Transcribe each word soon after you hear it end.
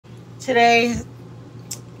today,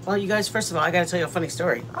 well, you guys, first of all, I got to tell you a funny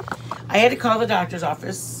story. I had to call the doctor's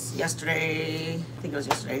office yesterday. I think it was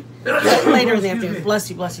yesterday. Later in the afternoon. Bless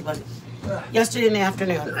you, bless you, bless you. Yesterday in the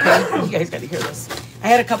afternoon. Okay? You guys got to hear this. I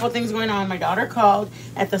had a couple of things going on. My daughter called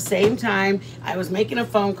at the same time. I was making a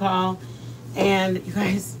phone call. And you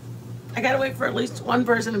guys, I got to wait for at least one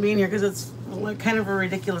person to be in here because it's kind of a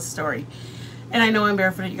ridiculous story. And I know I'm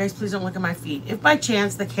barefooted. You guys, please don't look at my feet. If by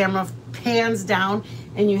chance the camera pans down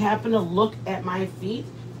and you happen to look at my feet,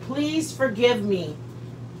 please forgive me.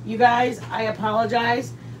 You guys, I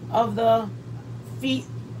apologize of the feet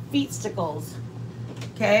stickles.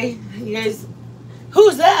 Okay? You guys,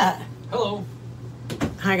 who's that? Hello.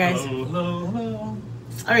 Hi, guys. Hello. All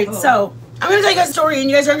right, so I'm going to tell you guys a story, and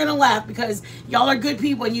you guys aren't going to laugh because y'all are good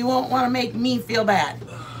people, and you won't want to make me feel bad.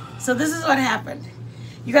 So this is what happened.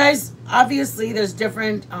 You guys, obviously, there's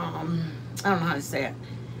different, I don't know how to say it.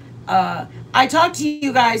 I talked to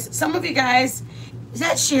you guys, some of you guys, is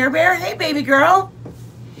that Share Bear? Hey, baby girl.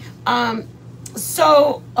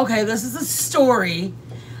 So, okay, this is a story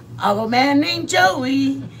of a man named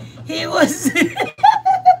Joey. He was,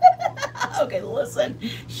 okay, listen.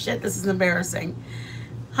 Shit, this is embarrassing.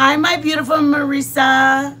 Hi, my beautiful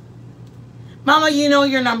Marisa. Mama, you know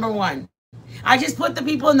you're number one. I just put the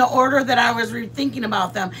people in the order that I was thinking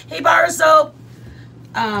about them. Hey, Bar of Soap.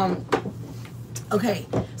 Okay,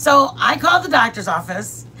 so I called the doctor's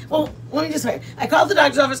office. Well, let me just say, I called the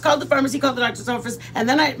doctor's office, called the pharmacy, called the doctor's office, and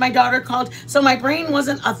then my daughter called. So my brain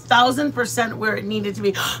wasn't 1,000% where it needed to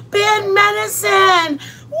be. Bad medicine!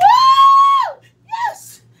 Woo!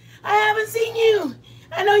 Yes! I haven't seen you.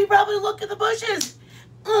 I know you probably look at the bushes.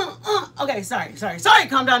 Okay, sorry.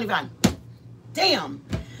 Calm down, Yvonne. Damn.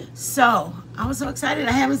 So I was so excited.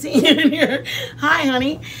 I haven't seen you in here. Hi,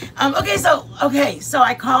 honey. Okay, so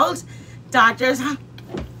I called doctors.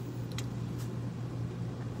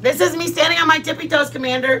 This is me standing on my tippy toes,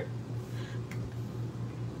 Commander.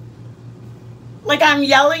 Like I'm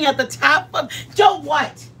yelling at the top of Joe.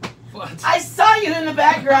 What? What? I saw you in the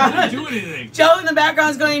background. I didn't do anything. Joe in the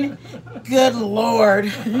background is going, good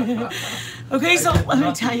Lord. Okay, so let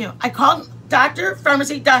me tell you. I called doctor,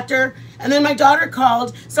 pharmacy, doctor, and then my daughter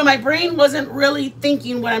called. So my brain wasn't really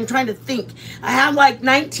thinking what I'm trying to think. I have like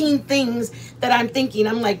 19 things that I'm thinking.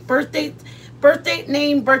 I'm like birthday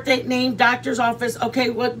name, doctor's office. Okay,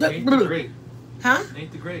 what? Nate the Great. Huh?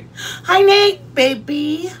 Nate the Great. Hi, Nate,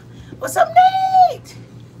 baby. What's up, Nate?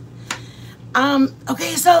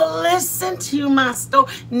 Okay, so listen to my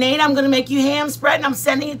story. Nate, I'm gonna make you ham spread and I'm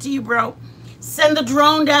sending it to you, bro. Send the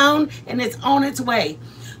drone down and it's on its way.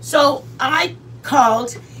 So I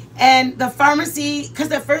called and the pharmacy, because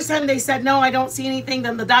the first time they said, no, I don't see anything.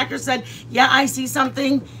 Then the doctor said, yeah, I see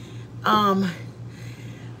something.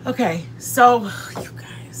 Okay, so you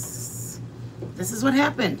guys, this is what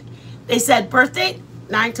happened. They said birthday,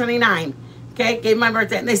 9/29. Okay, gave my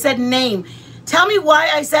birthday. And they said name. Tell me why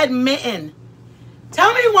I said mitten.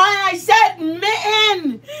 Tell me why I said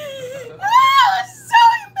mitten. Oh, I was so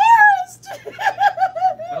embarrassed.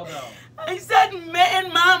 I said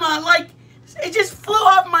mitten, mama. Like, it just flew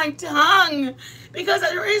off my tongue. Because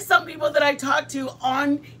there is some people that I talk to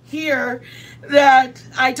on here that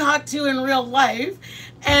I talk to in real life.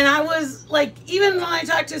 And I was like, even when I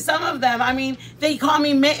talk to some of them, I mean, they call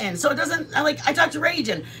me Mitten. So it doesn't, like, I talk to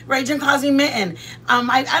Ragin. Ragin calls me Mitten.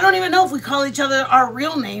 I don't even know if we call each other our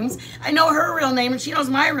real names. I know her real name and she knows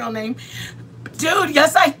my real name. Dude,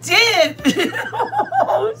 yes, I did.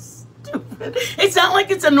 Oh, stupid. It's not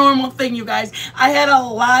like it's a normal thing, you guys. I had a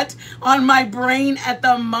lot on my brain at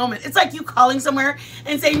the moment. It's like you calling somewhere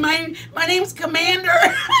and saying, my name's Commander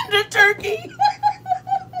the Turkey.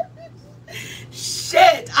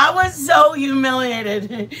 Shit, I was so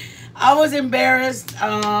humiliated. I was embarrassed.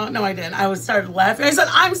 No, I didn't. I started laughing. I said,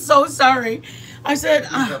 I'm so sorry. I said, Is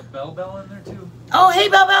Bell in there too? Oh, hey,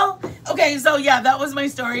 Bell. Okay, so yeah, that was my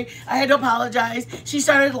story. I had to apologize. She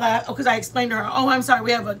started laughing because I explained to her, oh, I'm sorry,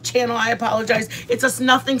 we have a channel. I apologize. It's a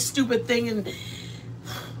nothing stupid thing. And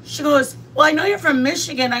she goes, well, I know you're from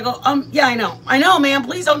Michigan. I go, yeah, I know. I know, ma'am.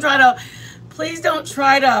 Please don't try to,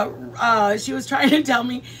 she was trying to tell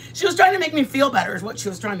me, she was trying to make me feel better is what she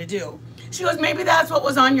was trying to do. She goes, maybe that's what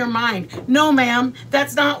was on your mind. No, ma'am,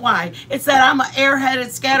 that's not why. It's that I'm an airheaded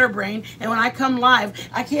scatterbrain, and when I come live,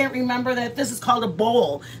 I can't remember that this is called a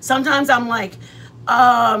bowl. Sometimes I'm like,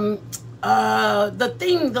 that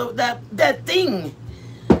thing.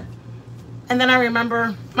 And then I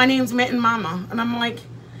remember, my name's Mitten Mama, and I'm like,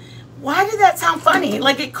 why did that sound funny?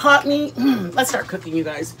 Like it caught me. Let's start cooking, you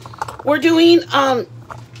guys. We're doing,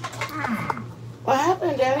 what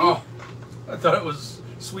happened, Daddy? Oh, I thought it was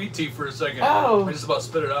sweet tea for a second. Oh. I just about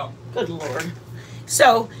spit it out. Good Lord.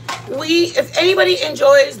 So, if anybody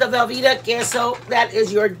enjoys the Velveeta queso, that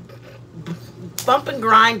is your bump and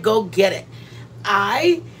grind. Go get it.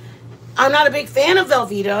 I'm not a big fan of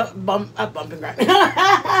Velveeta bump and grind.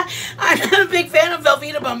 I'm not a big fan of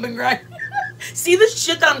Velveeta bump and grind. See the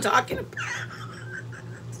shit that I'm talking about?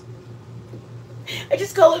 I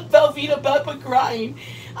just call it Velveeta bump and grind.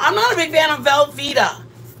 I'm not a big fan of Velveeta,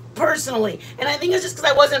 personally. And I think it's just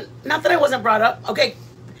because not that I wasn't brought up. Okay,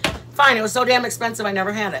 fine, it was so damn expensive I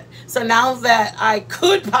never had it. So now that I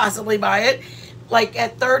could possibly buy it, like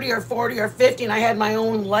at 30 or 40 or 50 and I had my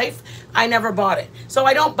own life, I never bought it. So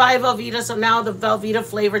I don't buy Velveeta, so now the Velveeta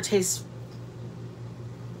flavor tastes...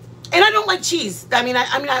 And I don't like cheese. I mean,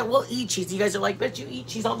 I will eat cheese. You guys are like, bitch, you eat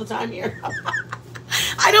cheese all the time here.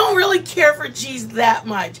 I don't really care for cheese that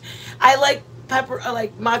much. I like I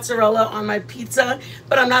like mozzarella on my pizza,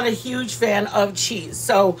 but I'm not a huge fan of cheese.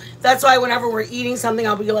 So that's why whenever we're eating something,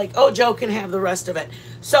 I'll be like, oh, Joe can have the rest of it.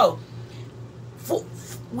 So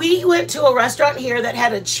we went to a restaurant here that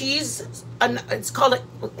had a cheese, it's called a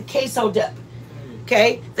queso dip.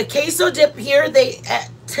 Okay, the queso dip here, they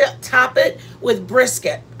top it with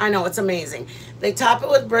brisket. I know, it's amazing. They top it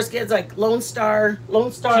with brisket. It's like Lone Star.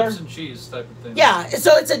 Chips and cheese type of thing. Yeah,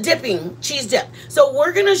 so it's a dipping cheese dip. So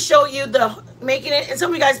we're going to show you making it. And some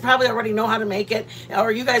of you guys probably already know how to make it.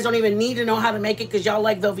 Or you guys don't even need to know how to make it because y'all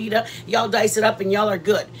like Velveeta. Y'all dice it up and y'all are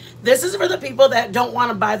good. This is for the people that don't want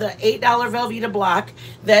to buy the $8 Velveeta block.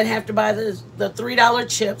 Then have to buy the $3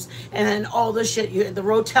 chips. And then all the shit. The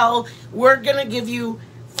Rotel. We're going to give you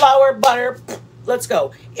flour, butter. Let's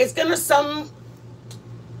go. It's going to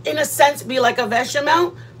in a sense, be like a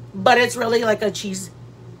bechamel, but it's really like a cheese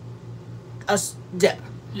dip.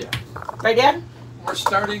 Yeah. Right, Dad? We're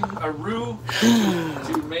starting a roux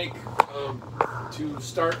to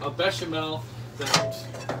start a bechamel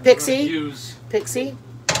that Pixie? use. Pixie?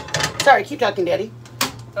 Sorry, keep talking, Daddy.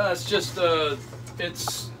 It's just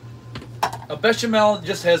it's a bechamel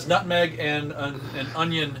just has nutmeg and an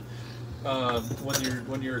onion.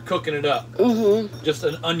 When you're cooking it up, just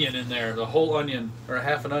an onion in there, the whole onion or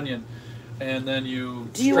half an onion, and then you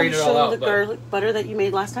strain it all out. Do you want to show the garlic butter that you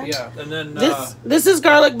made last time? Yeah, and then this is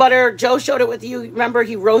garlic butter. Joe showed it with you. Remember,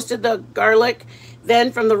 he roasted the garlic.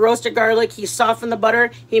 Then from the roasted garlic, he softened the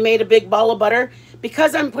butter. He made a big ball of butter.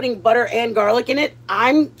 Because I'm putting butter and garlic in it,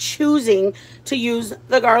 I'm choosing to use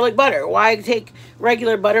the garlic butter. Why take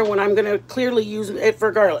regular butter when I'm going to clearly use it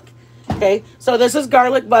for garlic? Okay, so this is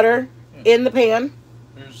garlic butter in the pan.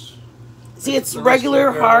 See, it's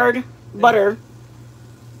regular hard butter.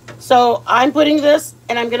 So I'm putting this,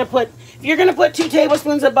 and I'm gonna put, if you're gonna put 2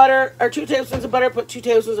 tablespoons of butter, or 2 tablespoons of butter, put 2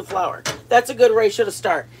 tablespoons of flour. That's a good ratio to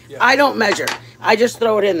start. Yeah. I don't measure. I just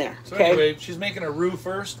throw it in there. So anyway, she's making a roux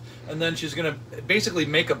first, and then she's gonna basically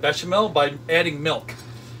make a bechamel by adding milk.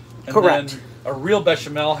 And correct. Then a real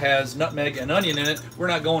bechamel has nutmeg and onion in it. We're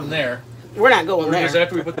not going there. We're not going there. Because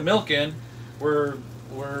after we put the milk in, we're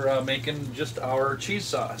making just our cheese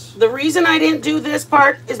sauce. The reason I didn't do this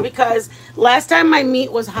part is because last time my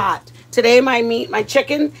meat was hot. Today my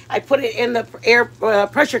chicken, I put it in the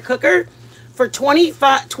pressure cooker for 20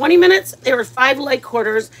 minutes. There were 5 leg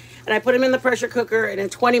quarters, and I put them in the pressure cooker, and in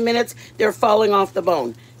 20 minutes they're falling off the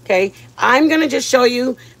bone. Okay, I'm gonna just show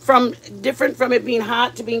you different from it being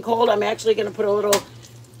hot to being cold. I'm actually gonna put a little.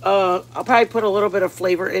 I'll probably put a little bit of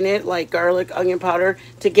flavor in it, like garlic, onion powder,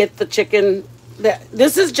 to get the chicken.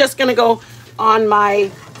 This is just going to go on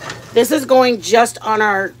this is going just on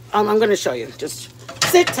our, I'm going to show you. Just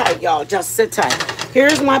sit tight, y'all. Just sit tight.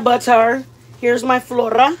 Here's my butter. Here's my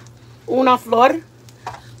flora. Una flor.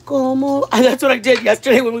 Como. That's what I did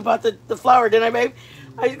yesterday when we bought the flour, didn't I, babe?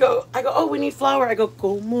 I go, oh, we need flour. I go,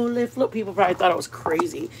 como le flor. People probably thought I was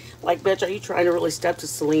crazy. Like, bitch, are you trying to really step to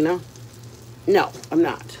Selena? No, I'm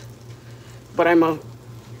not. But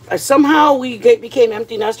somehow we became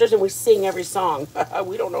empty nesters and we sing every song.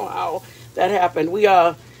 We don't know how that happened. We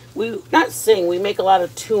not sing, we make a lot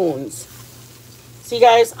of tunes. See,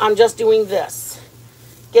 guys, I'm just doing this.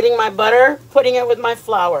 Getting my butter, putting it with my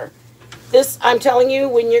flour. This, I'm telling you,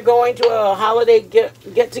 when you're going to a holiday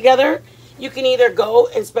get together, you can either go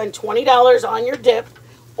and spend $20 on your dip,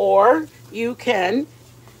 or you can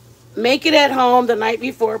make it at home the night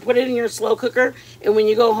before, put it in your slow cooker, and when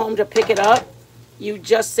you go home to pick it up, you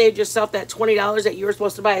just saved yourself that $20 that you were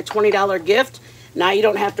supposed to buy a $20 gift. Now you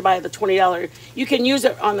don't have to buy the $20. You can use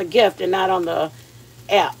it on the gift and not on the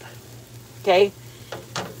app. Okay?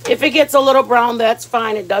 If it gets a little brown, that's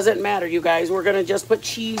fine. It doesn't matter, you guys. We're going to just put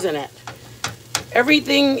cheese in it.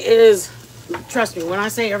 Everything is, trust me, when I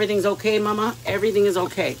say everything's okay, Mama, everything is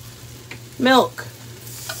okay. Milk.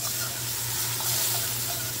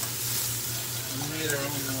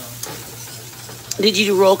 Did you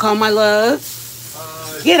do roll call, my love?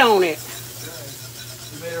 Get on it.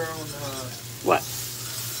 We made our own. What?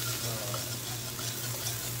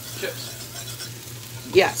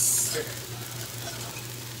 Chips. Yes.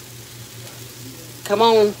 Come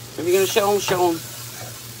on. If you're going to show them, show them.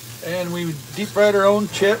 And we deep fried our own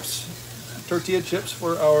chips, tortilla chips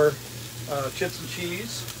for our chips and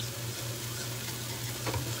cheese.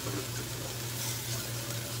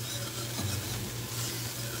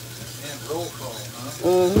 And roll call, huh?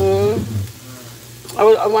 Mm-hmm.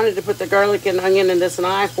 I wanted to put the garlic and onion in this, and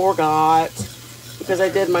I forgot because I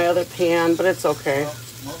did my other pan, but it's okay. Well,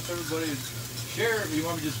 most everybody share. You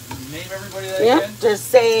want me to just name everybody that Yep, again? just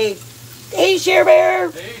say, hey, Share Bear.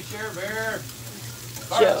 Hey, Share Bear.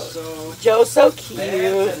 Joe's so cute.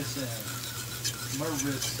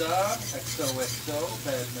 Marissa, XOXO,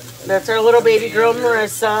 bad medicine. That's our little baby girl,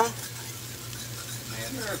 Marissa.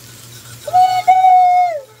 Commander.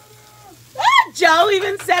 Ah, Joe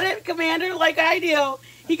even said it, Commander, like I do.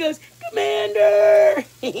 He goes, Commander.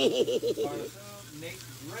 Nate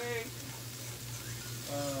Gray.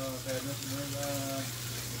 Bad medicine.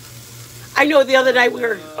 I know the other night we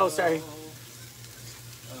were, oh, sorry.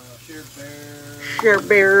 Share Bear. Share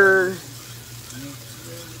Bear.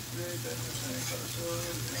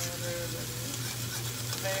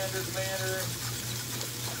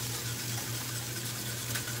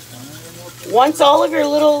 Once all of your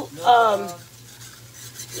little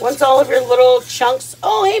chunks.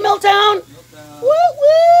 Oh, hey, Milltown. Woo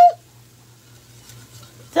woo.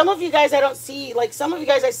 Some of you guys I don't see. Like some of you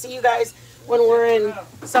guys I see you guys when we're in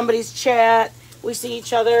somebody's chat. We see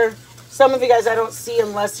each other. Some of you guys I don't see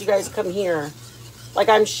unless you guys come here. Like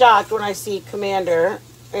I'm shocked when I see Commander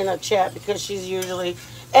in a chat because she's usually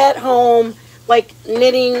at home, like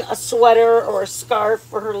knitting a sweater or a scarf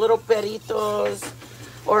for her little perritos.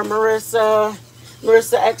 Or Marissa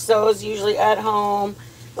XO is usually at home,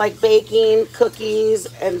 like baking cookies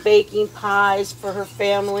and baking pies for her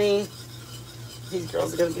family. These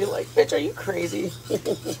girls are going to be like, bitch, are you crazy?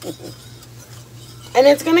 And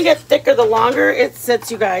it's going to get thicker the longer it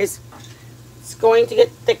sits, you guys. It's going to get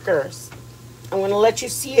thicker. I'm going to let you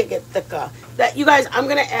see it get thicker. That, you guys, I'm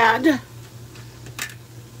going to add...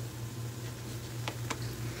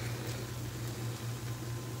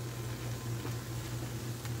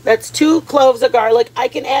 That's 2 cloves of garlic. I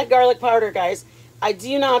can add garlic powder, guys. I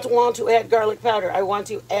do not want to add garlic powder. I want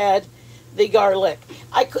to add the garlic.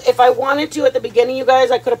 If I wanted to at the beginning, you guys,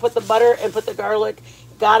 I could have put the butter and put the garlic.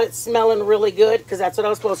 Got it smelling really good because that's what I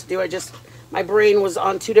was supposed to do. My brain was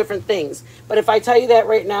on 2 different things. But if I tell you that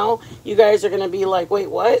right now, you guys are going to be like, wait,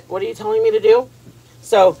 what? What are you telling me to do?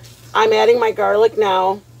 So I'm adding my garlic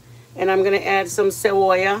now, and I'm going to add some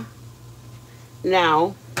cebolla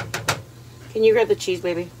now. Can you grab the cheese,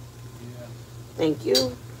 baby? Yeah. Thank you.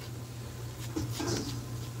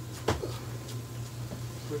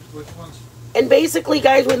 Which ones? And basically,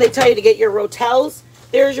 guys, when they tell you to get your rotels,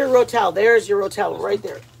 there's your rotel. There's your rotel right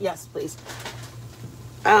there. Yes, please.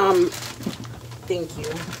 Thank you.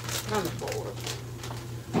 On the forward.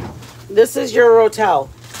 This is your rotel.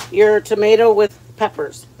 Your tomato with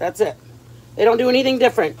peppers. That's it. They don't do anything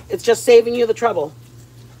different. It's just saving you the trouble.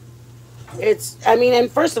 And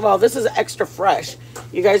first of all, this is extra fresh.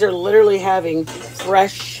 You guys are literally having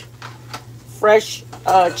fresh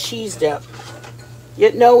cheese dip.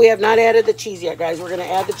 Yet, no, we have not added the cheese yet, guys. We're going to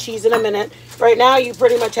add the cheese in a minute. Right now, you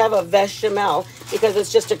pretty much have a bechamel because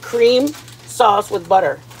it's just a cream sauce with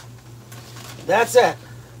butter. That's it.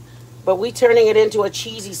 But we turning it into a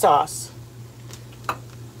cheesy sauce.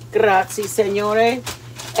 Grazie, signore.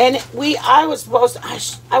 And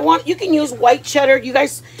you can use white cheddar. You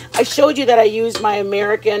guys, I showed you that I use my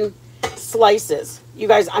American slices. You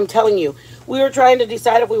guys, I'm telling you, we were trying to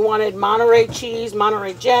decide if we wanted Monterey cheese,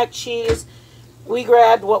 Monterey Jack cheese. We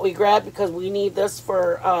grabbed what we grabbed because we need this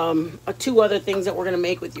for 2 other things that we're going to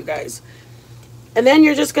make with you guys. And then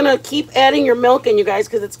you're just going to keep adding your milk in, you guys,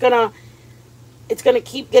 because it's going to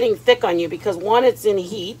keep getting thick on you because, one, it's in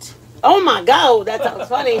heat. Oh, my God, that sounds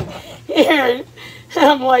funny. Here,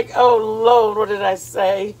 I'm like, oh, Lord, what did I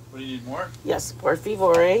say? What, do you need more? Yes, por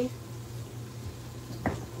favore.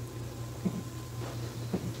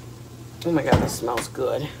 Oh, my God, this smells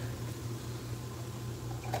good.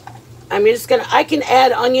 I can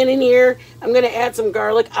add onion in here. I'm going to add some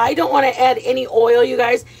garlic. I don't want to add any oil, you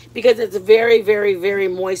guys, because it's very, very, very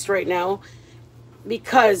moist right now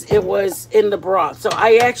because it was in the broth. So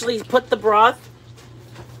I actually put the broth.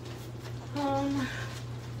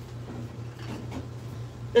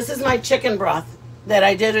 This is my chicken broth that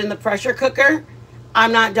I did in the pressure cooker.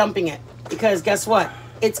 I'm not dumping it because guess what?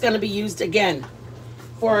 It's going to be used again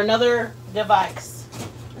for another device.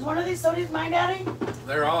 Is one of these sodas mine, Daddy?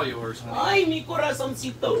 They're all yours, honey. Ay, mi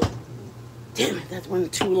corazoncito. Damn it, that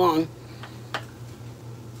went too long.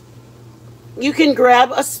 You can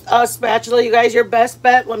grab a spatula, you guys. Your best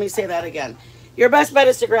bet, let me say that again. Your best bet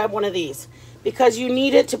is to grab one of these because you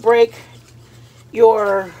need it to break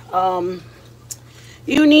your,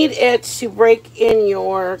 you need it to break in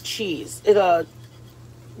your cheese. The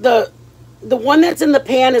one that's in the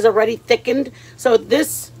pan is already thickened, so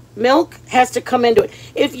this milk has to come into it.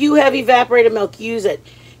 If you have evaporated milk, use it.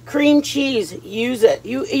 Cream cheese, use it.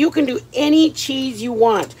 You can do any cheese you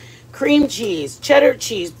want. Cream cheese, cheddar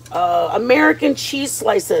cheese, American cheese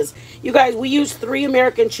slices. You guys, we used 3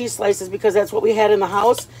 American cheese slices because that's what we had in the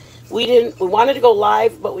house. We wanted to go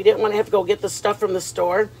live, but we didn't want to have to go get the stuff from the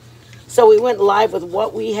store. So we went live with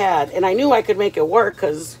what we had, and I knew I could make it work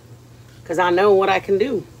because I know what I can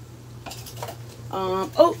do.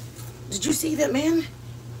 Oh, did you see that man?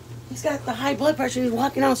 He's got the high blood pressure. He's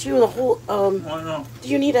walking down the street with a whole. I know. Do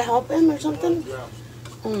you need to help him or something? Yeah.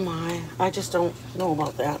 Oh my! I just don't know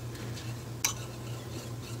about that.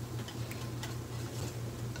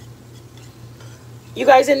 You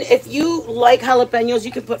guys, and if you like jalapenos,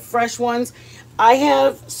 you can put fresh ones. I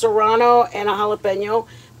have serrano and a jalapeno,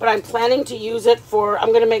 but I'm planning to use it for.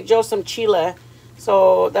 I'm gonna make Joe some chile,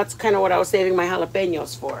 so that's kind of what I was saving my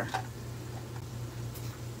jalapenos for.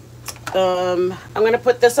 I'm going to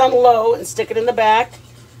put this on low and stick it in the back.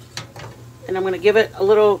 And I'm going to give it a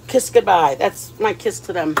little kiss goodbye. That's my kiss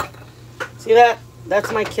to them. See that?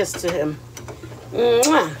 That's my kiss to him.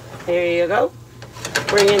 Mwah. There you go.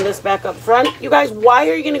 Bringing this back up front. You guys, why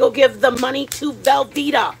are you going to go give the money to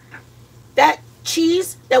Velveeta? That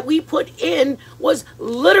cheese that we put in was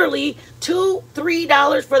literally $2,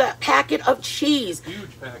 $3 for that packet of cheese.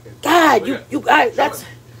 Huge packet. God, you guys, that's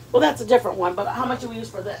a different one. But how much do we use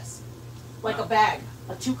for this? Like a bag,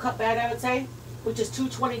 a 2-cup bag, I would say, which is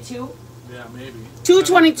 $2.22. Yeah, maybe.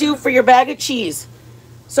 $2.22 for your bag of cheese.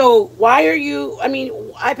 So why are you? I mean,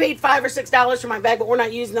 I paid $5 or $6 for my bag, but we're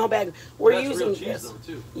not using no bag. We're using real cheese, this. though,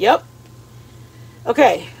 too. Yep.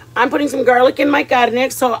 Okay, I'm putting some garlic in my carne.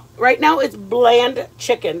 So right now it's bland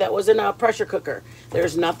chicken that was in a pressure cooker.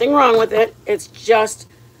 There's nothing wrong with it. It's just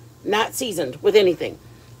not seasoned with anything.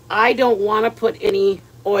 I don't want to put any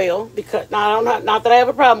oil because not that I have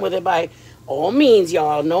a problem with it by all means,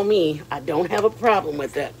 y'all know me. I don't have a problem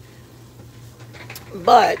with it.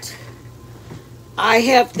 But I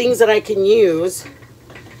have things that I can use.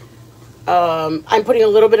 I'm putting a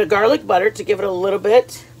little bit of garlic butter to give it a little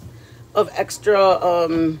bit of extra.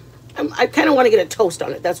 I kind of want to get a toast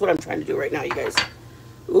on it. That's what I'm trying to do right now, you guys.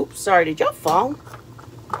 Oops, sorry. Did y'all fall?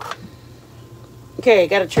 Okay,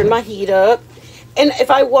 got to turn my heat up. And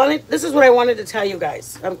if I wanted, this is what I wanted to tell you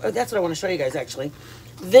guys. That's what I want to show you guys, actually.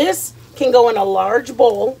 This can go in a large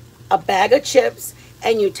bowl, a bag of chips,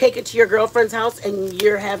 and you take it to your girlfriend's house, and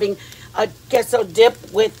you're having a queso dip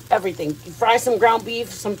with everything. You fry some ground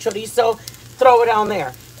beef, some chorizo, throw it on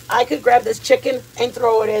there. I could grab this chicken and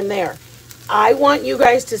throw it in there. I want you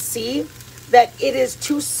guys to see that it is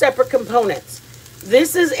 2 separate components.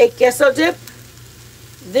 This is a queso dip.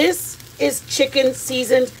 This is chicken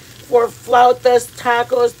seasoned for flautas,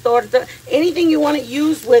 tacos, torta, anything you want to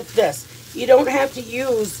use with this. You don't have to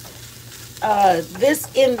use this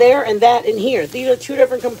in there and that in here. These are 2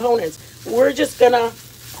 different components. We're just going to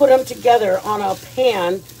put them together on a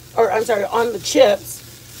pan, or I'm sorry, on the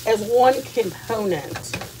chips as one component.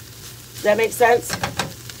 Does that make sense?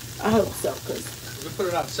 I hope so. We can put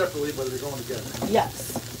it out separately, but they're going together.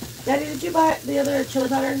 Yes. Daddy, did you buy the other chili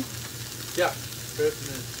powder? Yeah.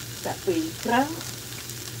 Paprika.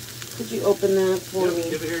 Could you open that for me?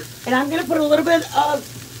 Give it here. And I'm going to put a little bit of,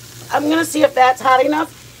 I'm going to see if that's hot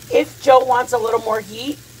enough. If Joe wants a little more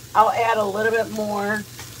heat, I'll add a little bit more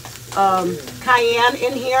cayenne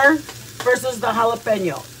in here versus the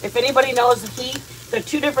jalapeno. If anybody knows the heat, they're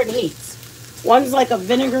 2 different heats. One's like a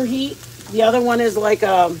vinegar heat. The other one is like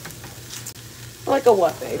a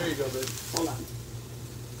what, babe? There you go, babe. Hold on.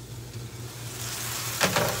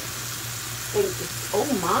 Thank you. Oh,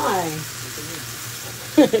 my.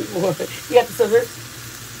 You got the scissors?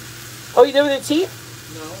 Oh, you did with the teeth?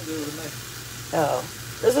 No, I did with a knife. Oh.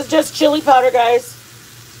 This is just chili powder, guys.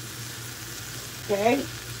 Okay.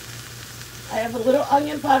 I have a little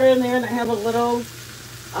onion powder in there, and I have a little,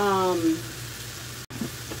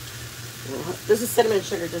 this is cinnamon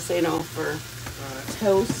sugar, just so you know, for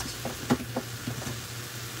toast.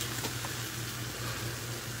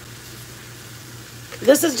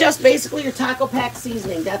 This is just basically your taco pack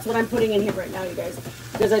seasoning. That's what I'm putting in here right now, you guys.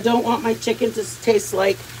 Because I don't want my chicken to taste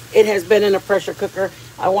like it has been in a pressure cooker.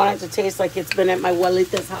 I want it to taste like it's been at my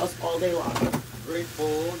abuelita's house all day long.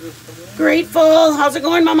 Grateful, just come in. Grateful. How's it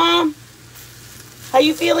going, Mama? How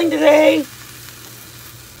you feeling today?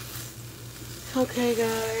 Okay,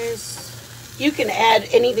 guys. You can add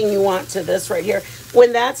anything you want to this right here.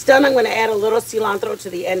 When that's done, I'm going to add a little cilantro to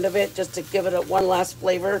the end of it just to give it one last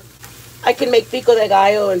flavor. I can make pico de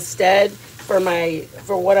gallo instead for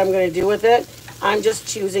what I'm going to do with it. I'm just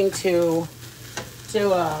choosing to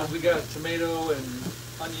we got tomato and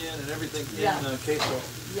onion and everything in queso.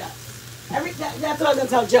 Yeah. That's what I was going to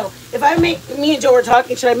tell Joe. If I me and Joe were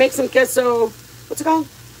talking, should I make some queso, what's it called?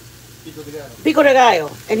 Pico de gallo. Pico de gallo.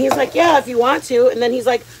 And he's like, yeah, if you want to. And then he's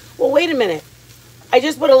like, well, wait a minute. I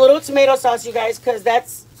just put a little tomato sauce, you guys, because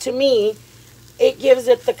that's, to me, it gives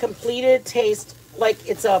it the completed taste like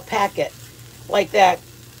it's a packet. Like that.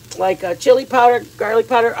 Like a chili powder, garlic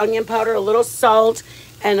powder, onion powder, a little salt,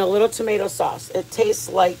 and a little tomato sauce. It tastes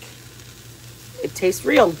real.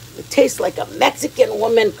 It tastes like a Mexican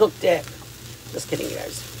woman cooked it. Just kidding, you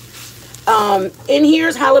guys. In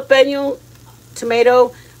here's jalapeno,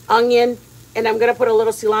 tomato, onion, and I'm going to put a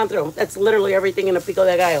little cilantro. That's literally everything in a pico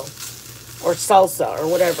de gallo. Or salsa, or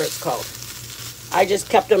whatever it's called. I just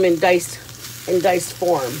kept them in diced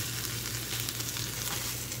form.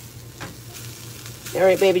 All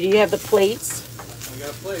right, baby, do you have the plates? I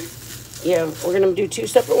got a plate. Yeah, we're going to do two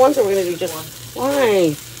separate ones, or we're going to do just one?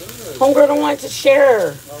 Why? Good. Homegirl don't like to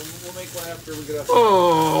share. We'll make one after we get off.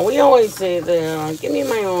 Oh, we always say that. Give me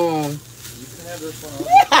my own. You can have this one.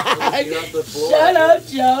 Shut up,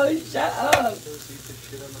 Joe. Shut up.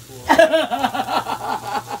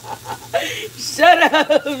 Shut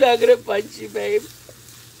up. I'm not going to punch you, babe.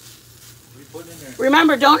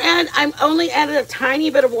 Remember, don't add, I'm only added a tiny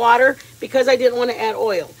bit of water because I didn't want to add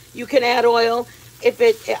oil. You can add oil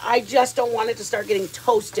I just don't want it to start getting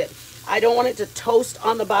toasted. I don't want it to toast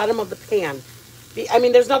on the bottom of the pan. I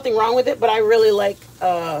mean, there's nothing wrong with it, but I really like,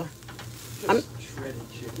 shredded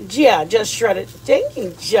chicken. Yeah, just shredded. Thank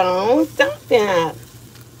you, Joe. Stop that.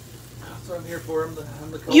 That's what I'm here for.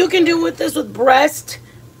 You can do with this with breast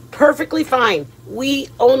perfectly fine. We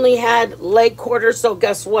only had leg quarters, so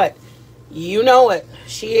guess what? You know it.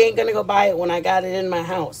 She ain't going to go buy it when I got it in my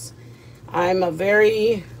house. I'm a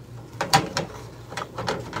very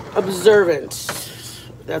observant.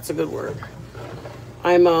 That's a good word.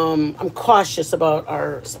 I'm cautious about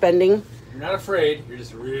our spending. You're not afraid. You're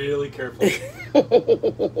just really careful.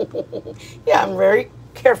 Yeah, I'm very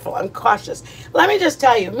careful. I'm cautious. Let me just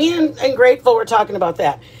tell you, me and Grateful were talking about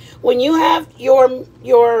that. When you have your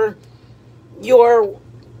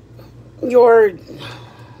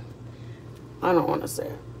I don't want to say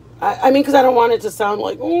it. I mean, because I don't want it to sound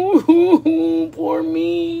like, oh, poor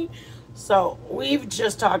me. So we've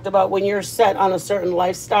just talked about when you're set on a certain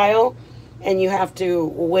lifestyle and you have to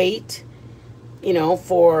wait, you know,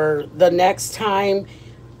 for the next time.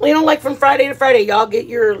 You know, like from Friday to Friday, y'all get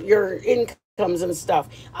your incomes and stuff.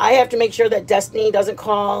 I have to make sure that Destiny doesn't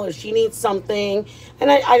call if she needs something.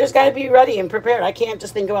 And I just got to be ready and prepared. I can't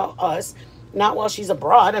just think about us, not while she's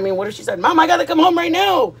abroad. I mean, what if she said, Mom, I got to come home right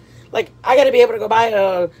now? Like, I got to be able to go buy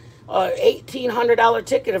a $1,800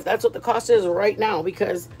 ticket if that's what the cost is right now,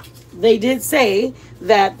 because they did say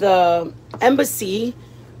that the embassy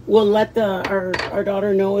will let our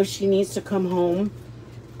daughter know if she needs to come home,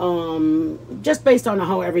 just based on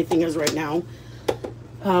how everything is right now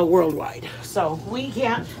worldwide. So we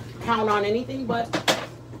can't count on anything, but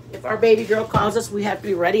if our baby girl calls us, we have to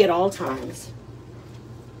be ready at all times.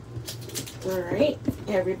 All right,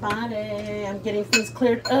 everybody, I'm getting things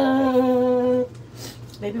cleared up.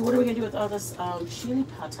 Maybe what are we gonna do with all this chili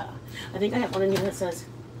pata? I think I have one in here that says.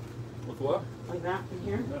 With what? Like that in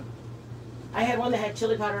here. Yeah. I had one that had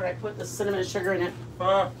chili powder and I put the cinnamon and sugar in it.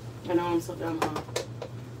 I know, I'm so dumb.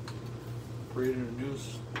 Created a new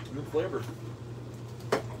flavor.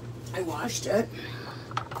 I washed it.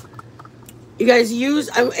 You guys use,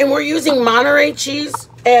 and we're using Monterey cheese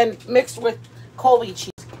and mixed with Colby cheese.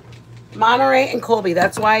 Monterey and Colby.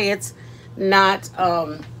 That's why it's not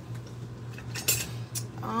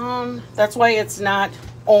that's why it's not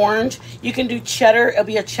orange. You can do cheddar. It'll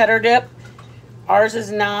be a cheddar dip. Ours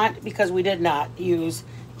is not, because we did not use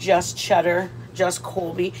just cheddar, just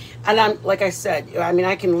Colby. And I'm, like I said, I mean,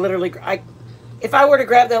 I can literally, if I were to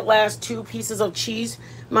grab that last 2 pieces of cheese,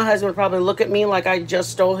 my husband would probably look at me like I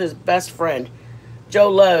just stole his best friend. Joe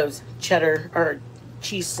loves cheddar or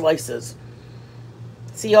cheese slices.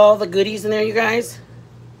 See all the goodies in there, you guys?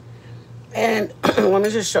 And let me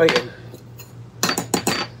just show you.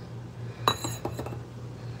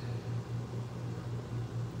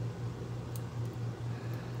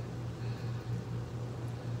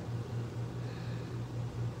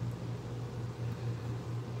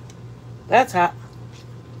 That's hot.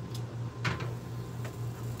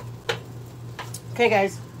 Okay,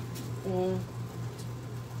 guys.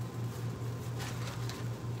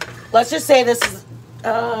 Let's just say this is,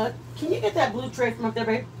 can you get that blue tray from up there,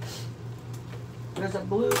 babe? There's a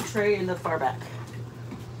blue tray in the far back.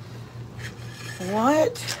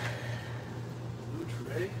 What? Blue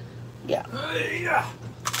tray? Yeah. Yeah.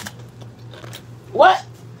 What?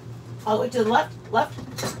 All the way to the left?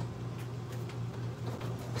 Left?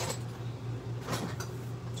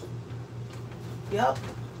 Yep.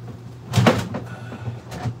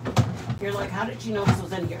 You're like, how did you know this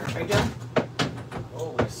was in here? Right, Joe?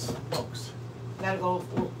 Holy smokes. Gotta go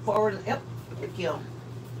forward. Yep. Good kill.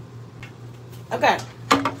 Okay.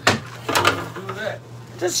 Do that.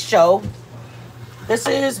 Just show. This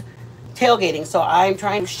is tailgating, so I'm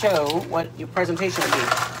trying to show what your presentation would be.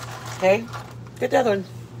 Okay? Get the other one.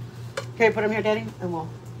 Okay, put them here, Daddy, and we'll.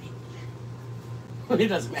 It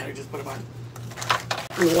doesn't matter, just put them on.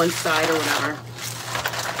 On one side or whatever.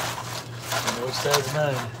 Which side's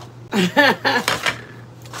mine?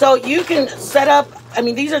 So you can set up, I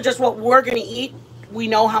mean, these are just what we're going to eat. We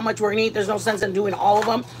know how much we're going to eat. There's no sense in doing all of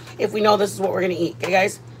them if we know this is what we're going to eat. Okay,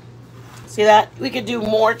 guys? See that? We could do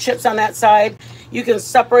more chips on that side. You can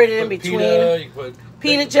separate it in between.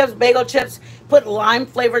 Pita chips, bagel chips, put lime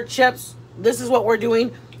flavored chips. This is what we're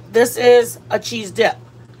doing. This is a cheese dip.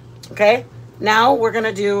 Okay? Now we're going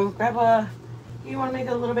to do, grab a, you want to make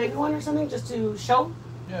a little baby one or something just to show?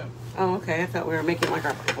 Yeah. Oh, okay. I thought we were making like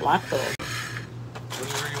our plato.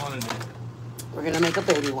 Whatever you want to do. We're going to make a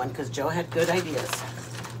baby one because Joe had good ideas.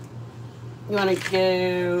 You want to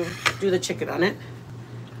go do the chicken on it?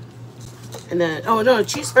 And then, oh no,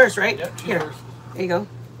 cheese first, right? Yep, cheese Here. first. There you go.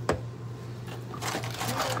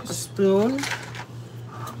 A spoon.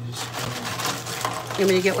 You want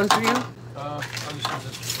me to get one for you? I'll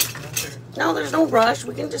just use this. No, there's no rush.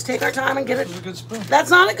 We can just take our time and get it. This is a good spoon. That's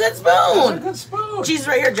not a good That's a spoon. good spoon. Cheese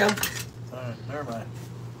right here, Joe. Alright, never mind.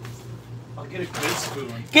 I'll get a good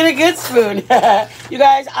spoon. Get a good spoon. You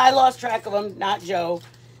guys, I lost track of them, not Joe.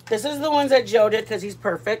 This is the ones that Joe did because he's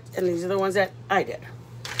perfect, and these are the ones that I did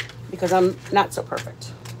because I'm not so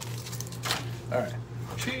perfect. Alright.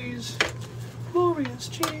 Cheese. Glorious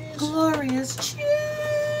cheese. Glorious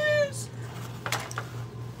cheese.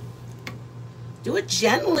 Do it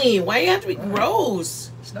gently. Why do you have to be gross?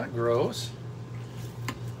 It's not gross.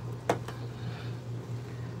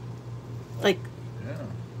 Like, Yeah.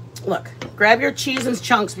 look, grab your cheese in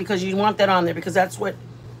chunks because you want that on there because that's what.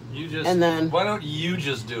 You just. And then- Why don't you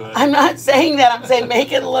just do it? I'm not saying that. I'm saying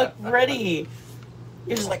make it look pretty.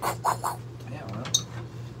 You're just like. Yeah, well,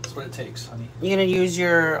 that's what it takes, honey. You're gonna use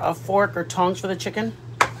your a fork or tongs for the chicken?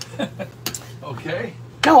 Okay.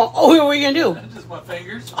 No. Oh, what are you gonna do? Just my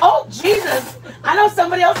fingers. Oh Jesus! I know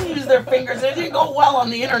somebody else can use their fingers. It didn't go well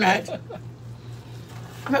on the internet.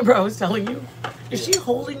 Remember, I was telling you. Is she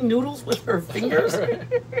holding noodles with her fingers?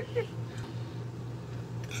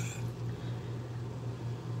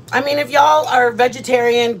 I mean, if y'all are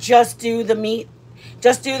vegetarian, just do the meat.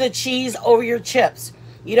 Just do the cheese over your chips.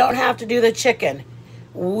 You don't have to do the chicken.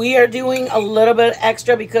 We are doing a little bit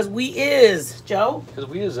extra because we is, Joe. Because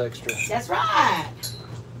we is extra. That's right.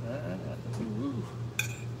 Ooh.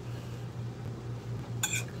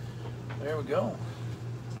 There we go.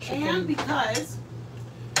 And because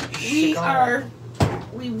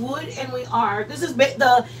we would and we are. This is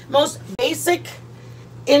the most basic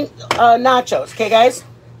in nachos. Okay, guys?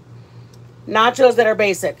 Nachos that are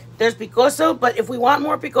basic. There's picoso, but if we want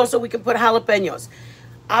more picoso, we can put jalapenos.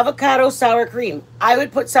 Avocado sour cream. I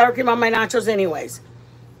would put sour cream on my nachos anyways.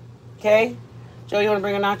 Okay? Joe, you want to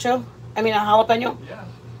bring a nacho? I mean a jalapeno? Yeah,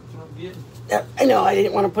 that's what I'm getting. I know, I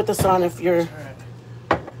didn't want to put this on if you're... All right.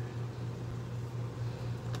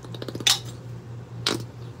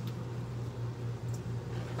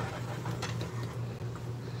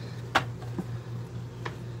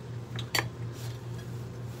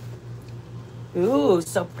 Ooh,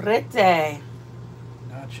 so pretty.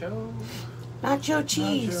 Nacho. Nacho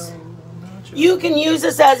cheese. Nacho. You can use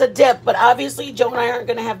this as a dip, but obviously Joe and I aren't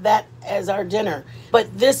going to have that as our dinner.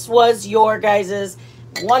 But this was your guys's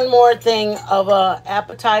one more thing of a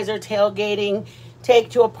appetizer, tailgating, take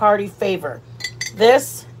to a party favor.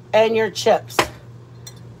 This and your chips.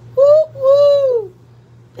 Woo woo.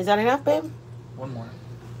 Is that enough, babe? One more.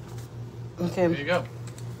 Okay. There you go.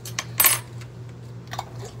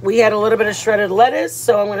 We had a little bit of shredded lettuce,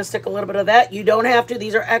 so I'm going to stick a little bit of that. You don't have to.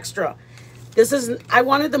 These are extra. This is, I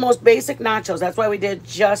wanted the most basic nachos. That's why we did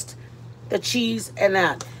just the cheese and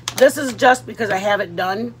that. This is just because I have it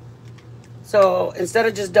done. So instead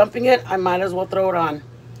of just dumping it, I might as well throw it on.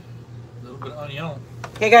 A little bit of onion.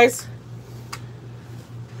 Okay, guys?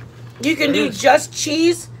 You can do just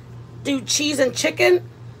cheese, do cheese and chicken,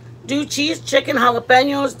 Do cheese, chicken,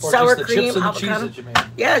 jalapenos, Or sour just the cream, chips and the avocado. cheese that you made.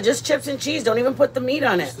 Yeah, just chips and cheese. Don't even put the meat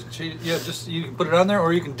on it. Just the cheese. Yeah, just you can put it on there,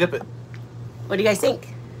 or you can dip it. What do you guys think?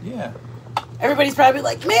 Yeah. Everybody's probably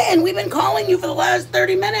like, man, we've been calling you for the last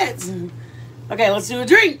 30 minutes. Okay, let's do a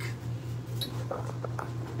drink.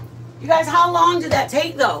 You guys, how long did that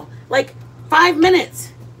take, though? Like 5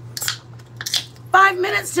 minutes. 5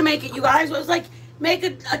 minutes to make it, you guys. It was like, make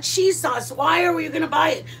a cheese sauce. Why are we going to buy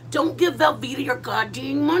it? Don't give Velveeta your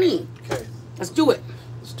goddamn money. Okay. Let's do it.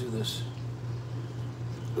 Let's do this.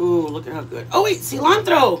 Ooh, look at how good. Oh, wait,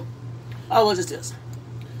 cilantro. Oh, we'll just do this.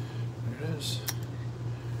 There it is.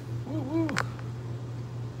 Woo woo.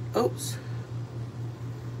 Oops.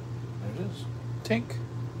 There it is. Tink.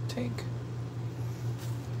 Tink.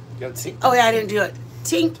 You got tink. Oh, yeah, I didn't do it.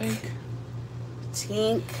 Tink. Tink.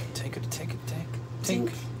 Tink. Tink it, tink it, tink.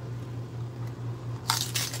 Tink. Tink.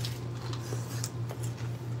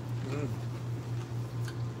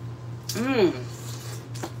 Mmm.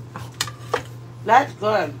 That's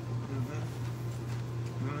good.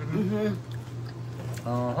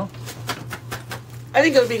 Uh-huh. I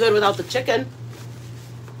think it would be good without the chicken.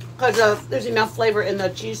 Because there's enough flavor in the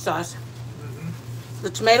cheese sauce. The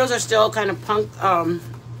tomatoes are still kind of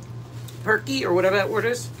perky or whatever that word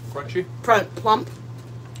is. Crunchy. Plump.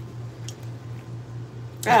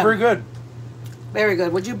 It's very good. Very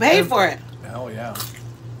good. Would you pay for it? Oh, yeah.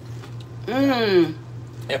 Mmm.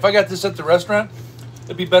 If I got this at the restaurant,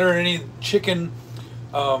 it'd be better than any chicken,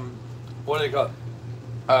 what do they call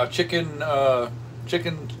it? Chicken,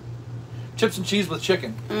 chips and cheese with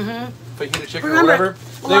chicken. Fajita chicken Remember,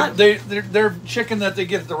 or whatever. Their chicken that they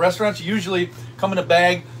get at the restaurants usually come in a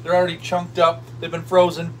bag. They're already chunked up. They've been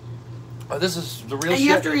frozen. This is the real shit. And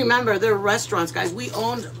you have to remember, they're restaurants, guys. We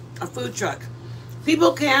owned a food truck.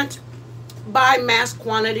 People can't buy mass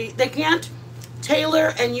quantity. They can't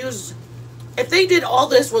tailor and use. If they did all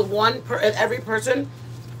this with every person,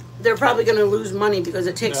 they're probably going to lose money because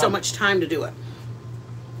it takes so much time to do it.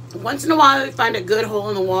 Once in a while, we find a good hole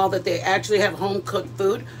in the wall that they actually have home-cooked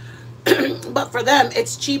food. But for them,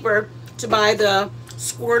 it's cheaper to buy the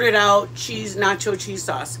squirted-out nacho cheese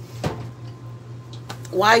sauce.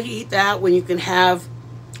 Why eat that when you can have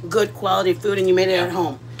good quality food and you made it at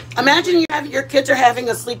home? Imagine your kids are having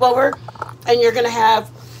a sleepover, and you're going to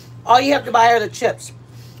have, all you have to buy are the chips.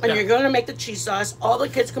 And you're going to make the cheese sauce. All the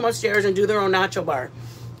kids come upstairs and do their own nacho bar.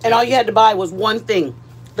 And all you had to buy was one thing,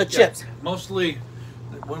 the chips. Mostly,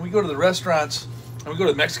 when we go to the restaurants, and we go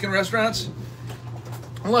to the Mexican restaurants,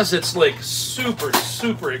 unless it's like super,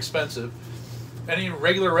 super expensive, any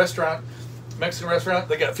regular restaurant, Mexican restaurant,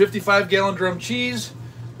 they got 55-gallon drum cheese.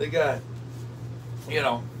 They got,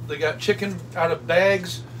 they got chicken out of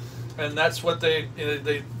bags, and that's what they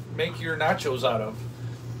make your nachos out of.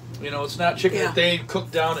 It's not chicken that they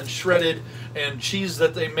cooked down and shredded, and cheese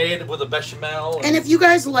that they made with a bechamel. And if you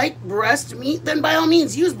guys like breast meat, then by all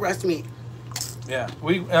means use breast meat. Yeah,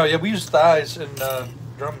 we use thighs and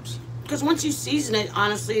drums. Because once you season it,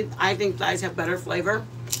 honestly, I think thighs have better flavor.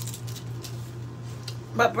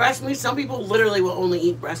 But breast meat, some people literally will only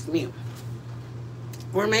eat breast meat.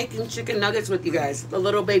 We're making chicken nuggets with you guys, the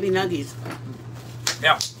little baby nuggies.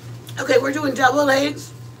 Yeah. Okay, we're doing deviled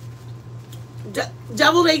eggs.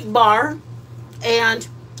 Deviled egg bar and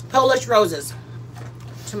Polish roses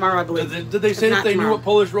tomorrow, I believe. Did they say that they knew what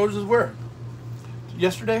Polish roses were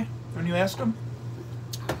yesterday when you asked them?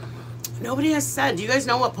 Nobody has said. Do you guys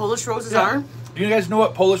know what Polish roses are? Do you guys know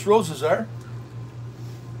what Polish roses are?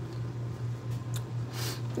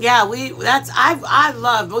 Yeah, we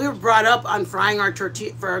were brought up on frying our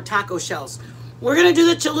tortilla for our taco shells. We're gonna do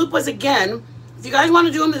the chalupas again. If you guys want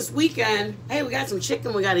to do them this weekend, hey, we got some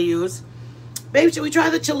chicken we got to use. Babe, should we try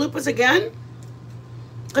the chalupas again?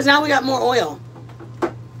 Because now we got more oil.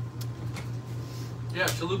 Yeah,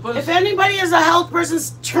 chalupas. If anybody is a health person,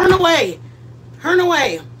 turn away. Turn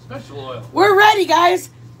away. Vegetable oil. We're ready, guys.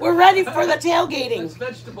 We're ready for the tailgating. It's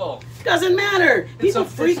vegetable. Doesn't matter. People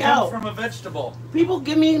freak out. From a vegetable. People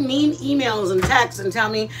give me mean emails and texts and tell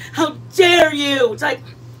me, how dare you? It's like,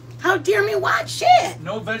 how dare me what? Shit.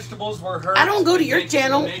 No vegetables were hurt. I don't go to your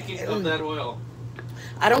channel. Making of that oil.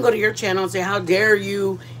 I don't go to your channel and say, how dare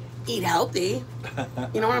you eat healthy?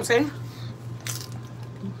 You know what I'm saying?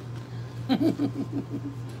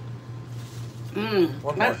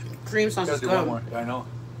 One that more. cream sauce is Do good. one more. I know.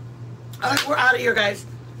 All right, we're out of here, guys.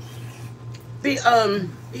 You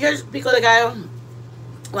guys, pico de gallo,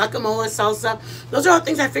 guacamole, salsa. Those are all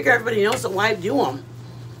things I figure everybody knows, so why do them?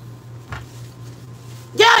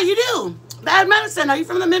 Yeah, you do. Bad medicine. Are you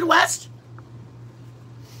from the Midwest?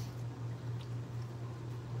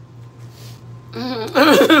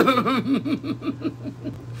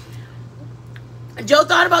 Joe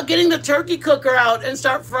thought about getting the turkey cooker out and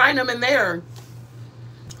start frying them in there.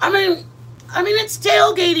 I mean, it's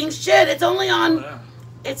tailgating shit. It's only on. Yeah.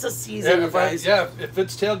 It's a season, guys. If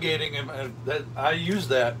it's tailgating, I use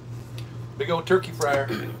that big old turkey fryer.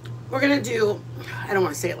 We're gonna do. I don't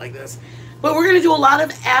want to say it like this, but we're gonna do a lot of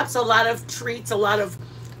apps, a lot of treats, a lot of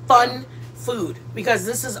fun food because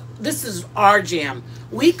this is our jam.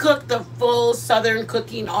 We cook the full Southern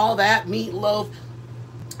cooking, all that meatloaf,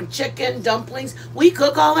 chicken, dumplings. We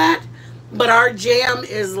cook all that, but our jam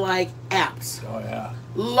is like apps. Oh yeah,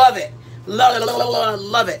 love it,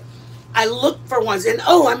 love it. I look for ones, and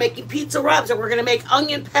I'm making pizza rubs, and we're gonna make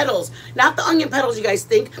onion petals. Not the onion petals you guys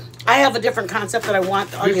think. I have a different concept that I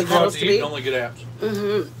want the onion petals to be. Only good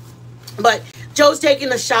apps. But Joe's taking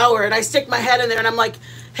the shower, and I stick my head in there, and I'm like,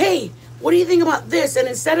 hey, what do you think about this? And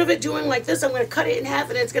instead of it doing like this, I'm going to cut it in half,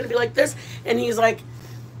 and it's going to be like this. And he's like,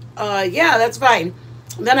 yeah, that's fine.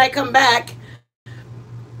 And then I come back,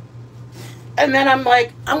 and then I'm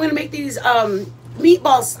like, I'm going to make these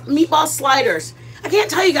meatball sliders. I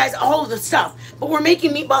can't tell you guys all of the stuff, but we're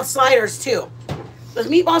making meatball sliders, too. Those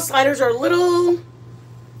meatball sliders are little...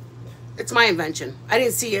 It's my invention. I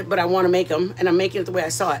didn't see it, but I want to make them, and I'm making it the way I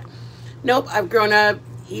saw it. Nope, I've grown up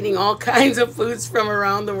eating all kinds of foods from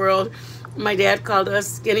around the world. My dad called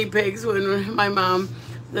us guinea pigs when my mom,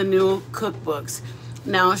 the new cookbooks.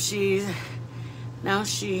 Now she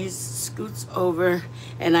scoots over,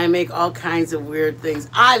 and I make all kinds of weird things.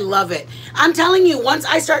 I love it. I'm telling you, once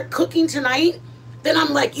I start cooking tonight, then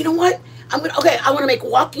I'm like, you know what? I want to make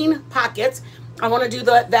walking pockets. I want to do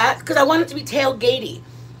that because I want it to be tailgatey.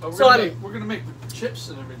 Oh, we're gonna make chips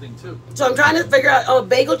and everything too. So I'm trying to figure out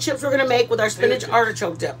bagel chips we're gonna make with our spinach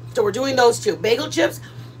artichoke dip. So we're doing those two, bagel chips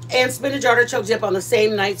and spinach artichoke dip on the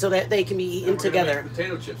same night so that they can be eaten together. Make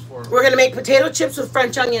potato chips for them. We're gonna make potato chips with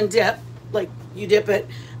French onion dip, like you dip it.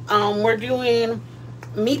 We're doing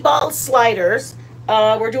meatball sliders.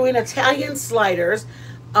 We're doing Italian sliders.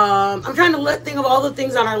 I'm trying to think of all the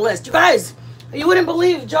things on our list. You guys, you wouldn't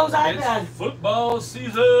believe Joe's iPad. It's football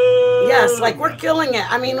season. Yes, like we're killing it.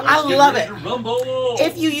 I mean, I love it.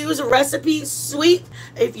 If you use a recipe, sweet.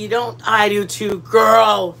 If you don't, I do too.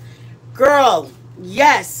 Girl,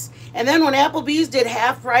 yes. And then when Applebee's did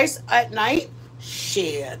half price at night,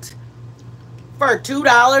 shit. For $2,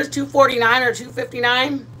 $2.49 or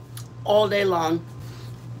 $2.59, all day long.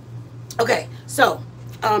 Okay, so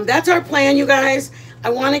that's our plan, you guys. I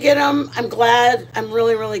want to get them. I'm glad. I'm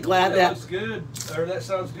really, really glad that looks good. Or that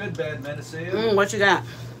sounds good, Bad Medicine. What you got?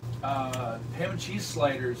 Ham and cheese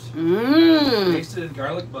sliders. Basted in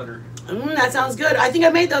garlic butter. That sounds good. I think I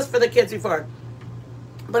made those for the kids before.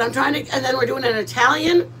 But I'm trying to, and then we're doing an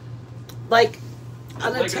Italian, like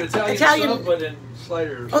an Italian sub, but in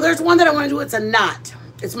sliders. Oh, there's one that I want to do. It's a knot.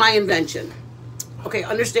 It's my invention. Okay,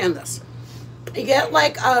 understand this. You get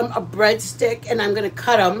like a breadstick, and I'm going to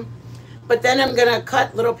cut them. But then I'm going to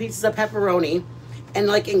cut little pieces of pepperoni and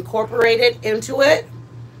like incorporate it into it.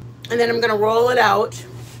 And then I'm going to roll it out.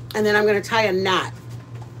 And then I'm going to tie a knot.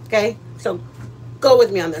 Okay? So go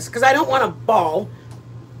with me on this. Because I don't want a ball.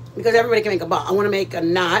 Because everybody can make a ball. I want to make a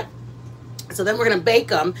knot. So then we're going to bake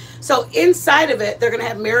them. So inside of it, they're going to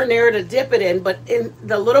have marinara to dip it in. But in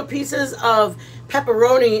the little pieces of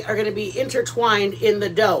pepperoni are going to be intertwined in the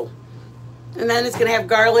dough. And then it's going to have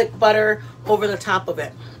garlic butter over the top of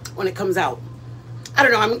it when it comes out. I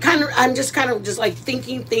don't know. I'm just kind of like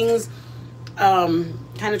thinking things, kind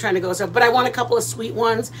of trying to go stuff. But I want a couple of sweet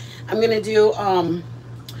ones. I'm gonna do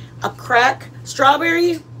a crack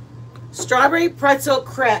strawberry pretzel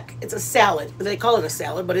crack. It's a salad. They call it a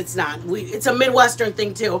salad, but it's not. It's a Midwestern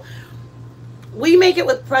thing too. We make it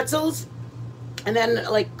with pretzels, and then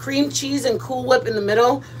like cream cheese and Cool Whip in the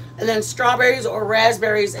middle, and then strawberries or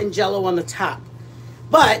raspberries and Jello on the top.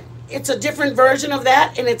 But it's a different version of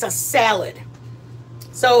that, and it's a salad.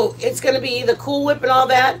 So it's going to be the Cool Whip and all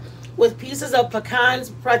that with pieces of pecans,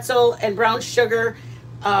 pretzel, and brown sugar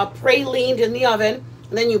pralined in the oven.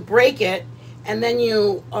 And then you break it, and then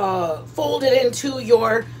you fold it into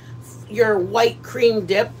your white cream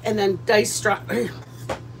dip, and then diced strawberry.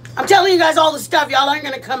 I'm telling you guys all the stuff. Y'all aren't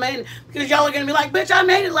going to come in because y'all are going to be like, bitch, I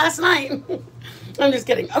made it last night. I'm just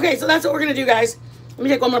kidding. Okay, so that's what we're going to do, guys. Let me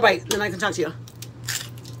take one more bite, then I can talk to you.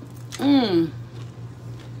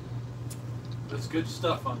 That's good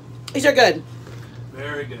stuff, huh? These are good.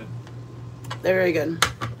 Very good. They're very good.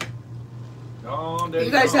 You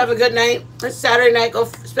guys have a good night. It's Saturday night. Go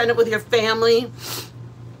spend it with your family.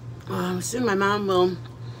 Soon my mom will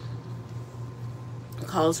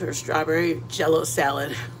calls her strawberry Jello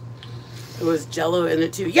salad. It was Jello in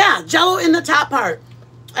it too. Yeah, Jello in the top part.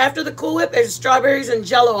 After the Cool Whip, there's strawberries and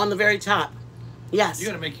Jello on the very top. Yes. You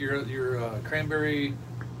got to make your cranberry.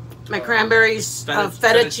 My cranberries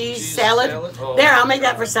feta cheese salad. Oh, there, I'll make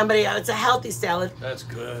that for somebody. It's a healthy salad. That's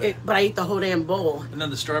good. But I eat the whole damn bowl. And then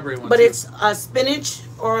the strawberry one. But too. it's a spinach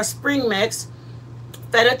or a spring mix,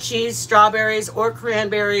 feta cheese, strawberries or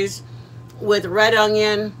cranberries with red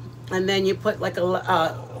onion, and then you put like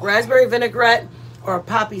a raspberry vinaigrette or a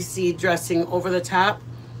poppy seed dressing over the top.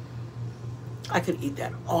 I could eat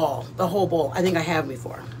that the whole bowl. I think I have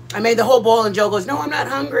before. I made the whole bowl and Joe goes, "No, I'm not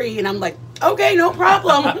hungry." And I'm like, "Okay, no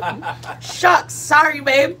problem." Shucks, sorry,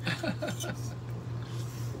 babe.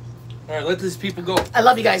 All right, let these people go. I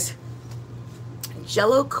love you guys.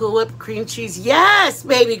 Jello Cool Whip cream cheese. Yes,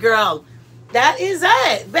 baby girl. That is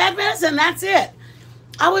it. Bad medicine, that's it.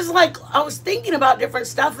 I was thinking about different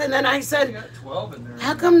stuff, and then I said, You got 12 in there.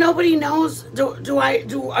 how come nobody knows? Do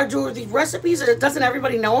the recipes, or doesn't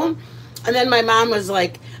everybody know them? And then my mom was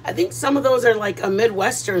like, I think some of those are like a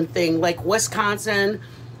Midwestern thing, like Wisconsin,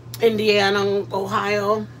 Indiana,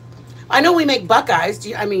 Ohio. I know we make Buckeyes.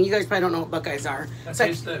 You guys probably don't know what Buckeyes are. It's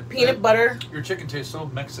like peanut butter. Your chicken tastes so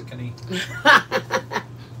Mexican-y.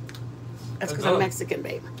 That's because I'm Mexican,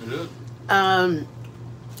 babe. It is.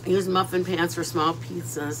 Use muffin pans for small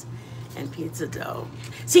pizzas and pizza dough.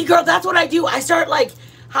 See, girl, that's what I do. I start like,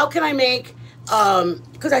 how can I make,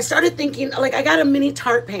 because I started thinking, like, I got a mini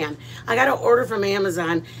tart pan. I got to order from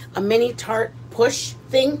Amazon a mini tart push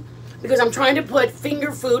thing because I'm trying to put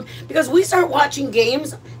finger food, because we start watching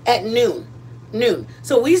games at noon.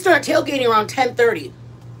 So we start tailgating around 10:30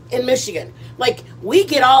 in Michigan. Like, we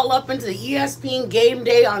get all up into the ESPN game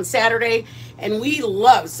day on Saturday, and we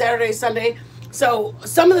love Saturday, Sunday. So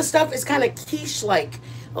some of the stuff is kind of quiche-like.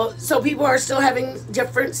 So people are still having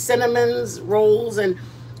different cinnamons, rolls, and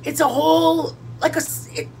it's a whole, like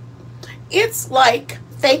it's like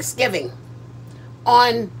Thanksgiving.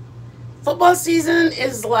 On football season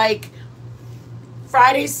is like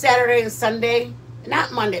Friday, Saturday, and Sunday.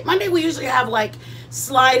 Not Monday. Monday we usually have like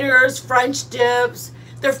sliders, French dips.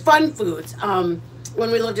 They're fun foods.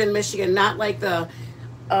 When we lived in Michigan, not like the,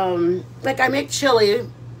 like I make chili.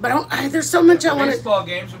 But there's so much I want to... Baseball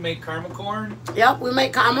games, we make caramel corn. Yep, we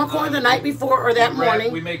make caramel corn the night before or that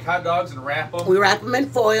morning. We make hot dogs and wrap them. We wrap them in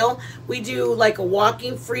foil. We do like a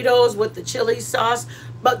walking Fritos with the chili sauce.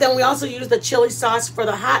 But then we also use the chili sauce for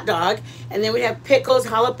the hot dog. And then we have pickles,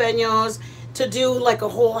 jalapeños to do like a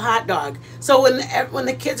whole hot dog. So when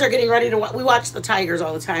the kids are getting ready to watch... We watch the Tigers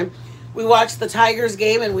all the time. We watch the Tigers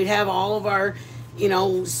game and we'd have all of our,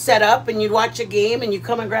 set up. And you'd watch a game and you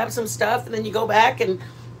come and grab some stuff. And then you go back and...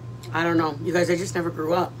 I don't know, you guys. I just never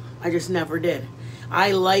grew up. I just never did.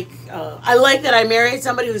 I like that I married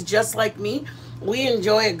somebody who's just like me. We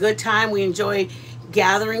enjoy a good time. We enjoy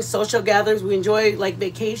gatherings, social gatherings. We enjoy like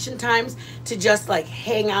vacation times to just like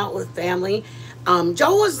hang out with family.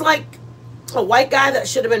 Joe was like a white guy that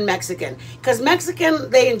should have been Mexican, because Mexican,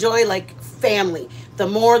 they enjoy like family. The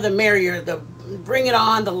more, the merrier. The bring it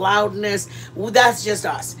on, the loudness. That's just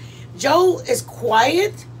us. Joe is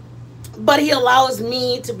quiet, but he allows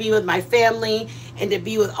me to be with my family and to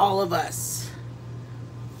be with all of us.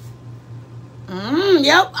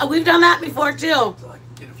 Yep, we've done that before too. So I can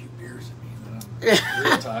get a few beers in me, then I'm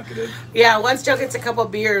real talkative. Yeah, once Joe gets a couple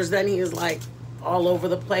beers, then he's like all over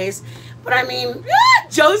the place. But I mean,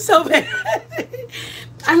 Joe's so bad.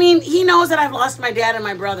 I mean, he knows that I've lost my dad and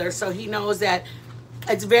my brother, so he knows that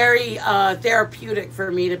it's very therapeutic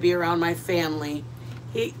for me to be around my family.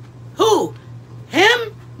 Who?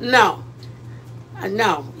 Him? No.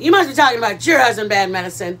 No. You must be talking about your husband, Bad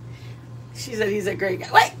Medicine. She said he's a great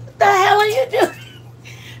guy. Wait, what the hell are you doing?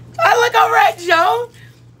 I look over at Joe,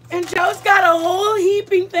 and Joe's got a whole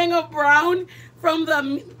heaping thing of brown from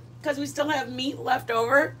because we still have meat left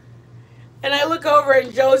over. And I look over, and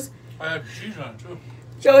I have cheese on it, too.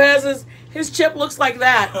 Joe has his chip looks like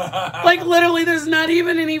that. Like, literally, there's not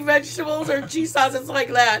even any vegetables or cheese sauce. It's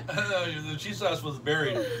like that. The cheese sauce was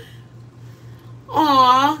buried.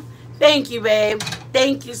 Aw, thank you, babe.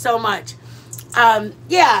 Thank you so much. That's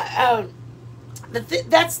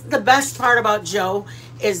the best part about Joe,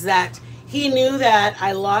 is that he knew that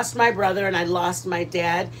I lost my brother and I lost my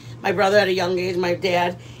dad. My brother at a young age, my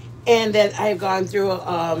dad. And that I've gone through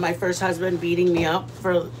my first husband beating me up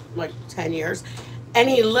for like 10 years. And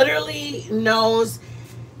he literally knows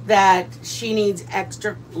that she needs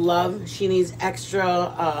extra love. She needs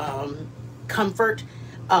extra comfort.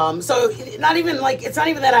 So it's not even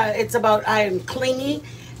that it's about I'm clingy.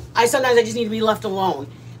 Sometimes I just need to be left alone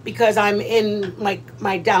because I'm in like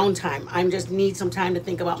my downtime. I just need some time to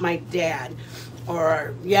think about my dad.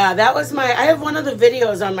 Or, yeah, that was I have one of the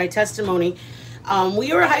videos on my testimony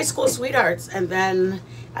We were high school sweethearts, and then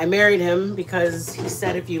I married him because he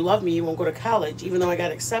said, if you love me, you won't go to college, even though I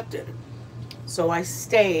got accepted. So I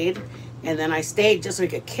stayed, and then I stayed just so he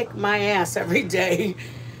could kick my ass every day.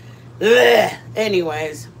 Ugh.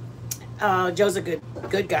 Anyways, Joe's a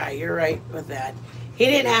good guy. You're right with that. He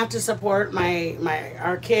didn't have to support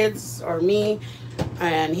our kids or me,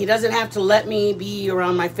 and he doesn't have to let me be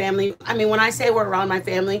around my family. I mean, when I say we're around my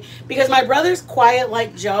family, because my brother's quiet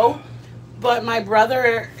like Joe, but my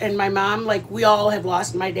brother and my mom, like, we all have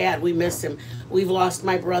lost my dad. We miss him. We've lost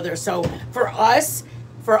my brother. So for us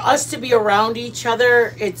to be around each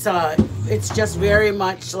other, it's just very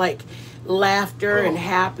much like laughter and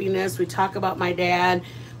happiness. We talk about my dad.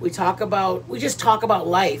 We just talk about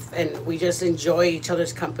life, and we just enjoy each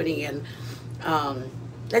other's company. And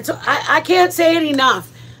I can't say it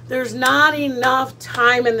enough. There's not enough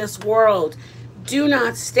time in this world. Do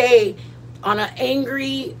not stay on an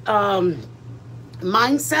angry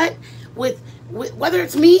mindset with whether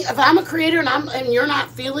it's me. If I'm a creator and you're not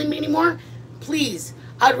feeling me anymore, please,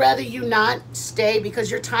 I'd rather you not stay, because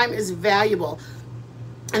your time is valuable.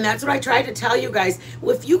 And that's what I tried to tell you guys.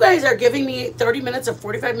 If you guys are giving me 30 minutes or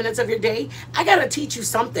 45 minutes of your day, I got to teach you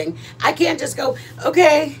something. I can't just go,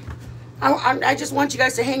 okay, I just want you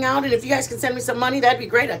guys to hang out. And if you guys can send me some money, that'd be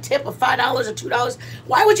great. A tip of $5 or $2.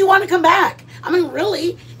 Why would you want to come back? I mean,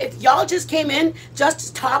 really, if y'all just came in just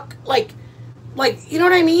to talk, like, you know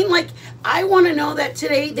what I mean? Like, I want to know that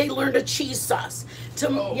today they learned a cheese sauce.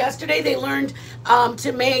 Yesterday they learned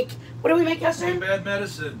to make, what did we make yesterday? Bad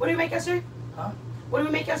medicine. What did we make yesterday? Huh? What did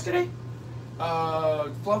we make yesterday?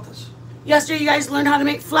 Flautas. Yesterday you guys learned how to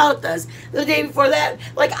make flautas. The day before that,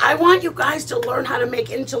 like, I want you guys to learn how to make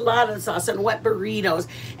enchilada sauce and wet burritos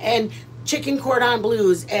and chicken cordon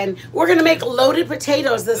bleus. And we're going to make loaded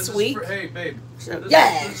potatoes this week. Hey, babe. So,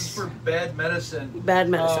 This is for bad medicine. Bad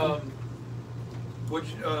medicine. What?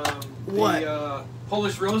 What?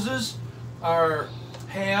 Polish roses are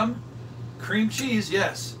ham, cream cheese,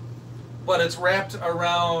 yes. But it's wrapped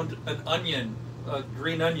around an onion. A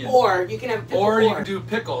green onion. Or you can have pickle. Or you can do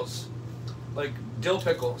pickles, like dill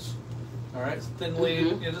pickles. All right,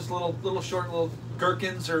 thinly, just little short little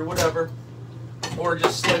gherkins or whatever, or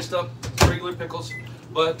just sliced up regular pickles.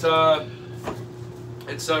 But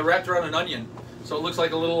it's wrapped around an onion, so it looks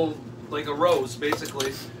like a rose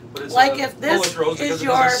basically. But it's like if this Polish rose, because it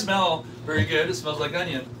doesn't smell very good. It smells like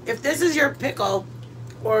onion. If this is your pickle,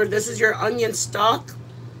 or this is your onion stock,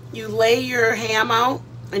 you lay your ham out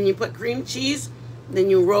and you put cream cheese, then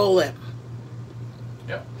you roll it.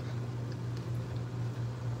 Yep.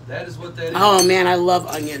 That is what that is. Oh man, I love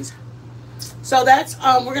onions. So that's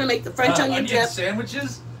we're gonna make the French onion dip.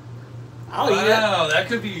 Sandwiches. Oh wow, yeah, that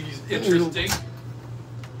could be interesting.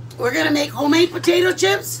 We're gonna make homemade potato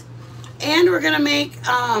chips, and we're gonna make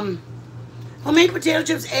homemade potato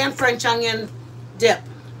chips and French onion dip.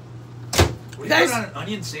 What do you put on an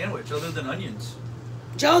onion sandwich other than onions?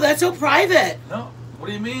 Joe, that's so private. No. What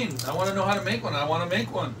do you mean? I want to know how to make one. I want to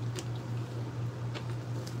make one.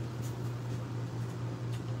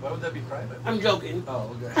 Why would that be private? I'm joking.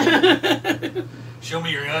 Oh, okay. Show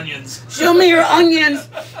me your onions. Show me your onions.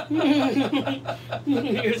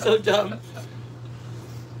 You're so dumb.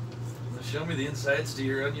 Show me the insides to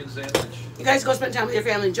your onion sandwich. You guys go spend time with your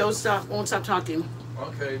family. Joe won't stop talking.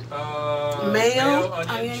 Okay. Mayo,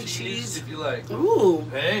 onion, cheese, if you like. Ooh.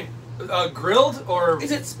 Hey. Grilled or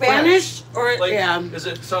is it Spanish fresh? or like, yeah? Is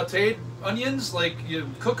it sautéed onions like you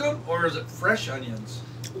cook them, or is it fresh onions?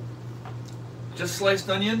 Just sliced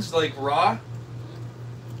onions, like raw?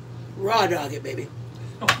 Raw dog it, baby.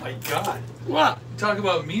 Oh my God! What? Talk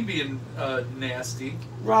about me being nasty.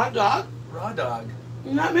 Raw dog? Raw dog.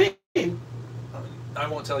 Not me. I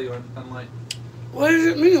won't tell you online. What does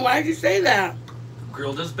it mean? Why did you say that?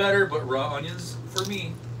 Grilled is better, but raw onions for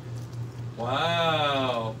me.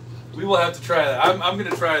 Wow. We will have to try that. I'm going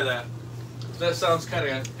to try that. That sounds kind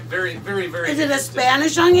of very, very, very. Is it a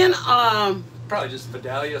Spanish onion? Probably just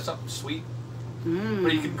Vidalia, something sweet. Mm.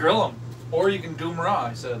 But you can grill them, or you can do them raw.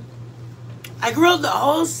 I said. I grilled the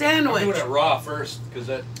whole sandwich. I'm doing it raw first, because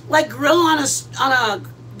that. Like grill on a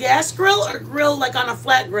gas grill, or grill like on a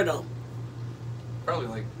flat griddle. Probably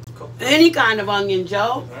like. Any kind of onion,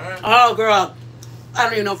 Joe. Right. Oh, girl. I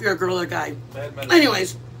don't even know if you're a girl or guy.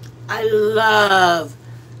 Anyways, I love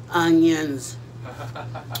onions.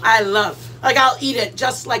 Like, I'll eat it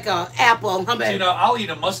just like a apple. So, you know, I'll eat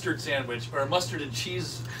a mustard sandwich or a mustard and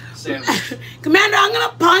cheese sandwich. Commander, I'm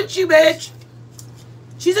gonna punch you, bitch.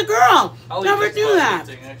 She's a girl. I'll never eat do that.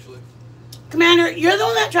 thing, actually. Commander, you're the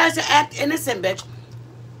one that tries to act innocent, bitch.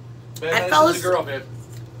 I fell asleep. A girl, babe.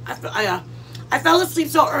 I fell asleep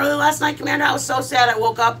so early last night, Commander. I was so sad. I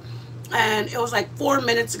woke up And it was like 4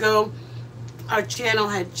 minutes ago. Our channel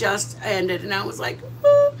had just ended, and I was like,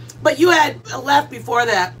 "Ooh." But you had left before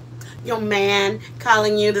that. Your man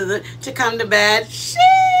calling you to come to bed. Shit,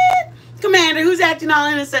 Commander, who's acting all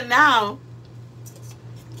innocent now?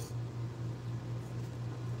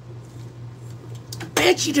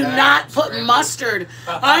 Bitch, you do not put mustard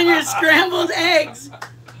on your scrambled eggs.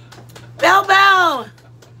 Bell, bell.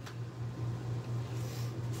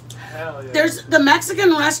 Hell yeah. There's the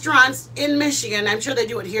Mexican restaurants in Michigan. I'm sure they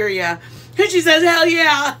do it here, yeah. And she says, hell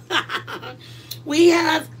yeah. We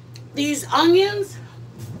have these onions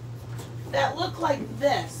that look like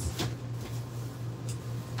this.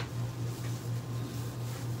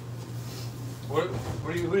 What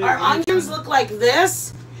do you Our onions look like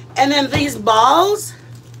this. And then these balls.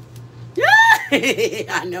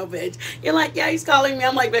 I know, bitch. You're like, yeah, he's calling me.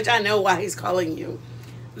 I'm like, bitch, I know why he's calling you.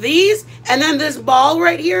 These, and then this ball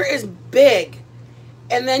right here is big.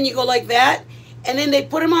 And then you go like that. And then they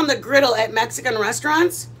put them on the griddle at Mexican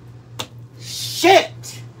restaurants.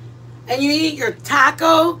 Shit. And you eat your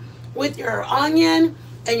taco with your onion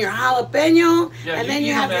and your jalapeno. Yeah, and then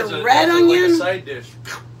you have your a, red onion. Like a side dish.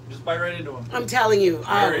 Just bite right into them. I'm telling you.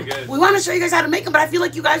 Very good. We want to show you guys how to make them, but I feel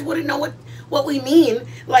like you guys wouldn't know what we mean.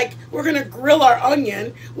 Like, we're going to grill our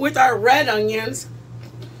onion with our red onions.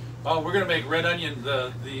 Oh, we're going to make red onion,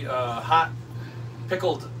 the hot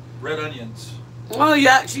pickled red onions. Oh,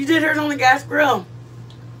 yeah. She did hers on the gas grill.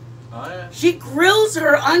 Oh, yeah. She grills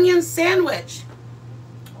her onion sandwich.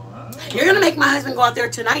 Wow. You're going to make my husband go out there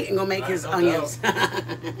tonight and go make his onions.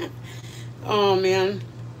 Oh, man.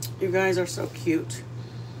 You guys are so cute.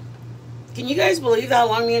 Can you guys believe how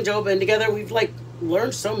long me and Joe have been together? We've, like,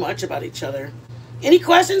 learned so much about each other. Any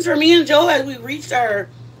questions for me and Joe as we reached our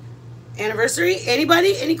anniversary?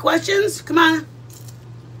 Anybody? Any questions? Come on.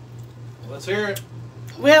 Let's hear it.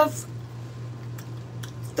 We have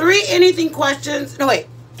 3 anything questions. No, wait.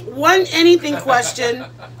 1 anything question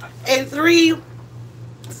and 3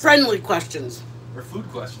 friendly questions. Or food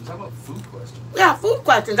questions. How about food questions? Yeah, food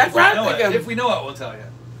questions. That's what I'm thinking. If we know it, we'll tell you.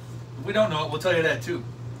 If we don't know it, we'll tell you that too.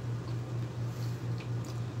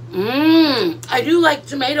 I do like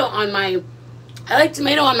tomato on my... I like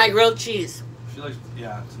tomato on my grilled cheese. She likes,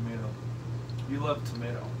 yeah, tomato. You love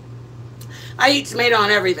tomato. I eat tomato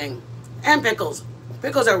on everything. And pickles.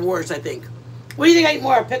 Pickles are worse, I think. What do you think I eat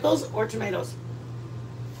more of, pickles or tomatoes?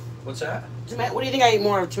 What's that? What do you think I eat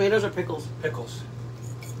more of, tomatoes or pickles? Pickles.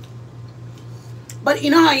 But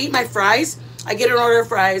you know how I eat my fries? I get an order of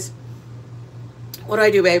fries. What do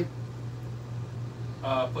I do, babe?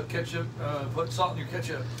 Put ketchup, put salt in your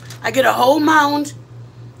ketchup. I get a whole mound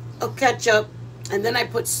of ketchup, and then I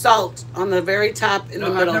put salt on the very top in the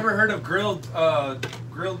middle. I've never heard of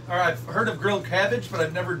I've heard of grilled cabbage, but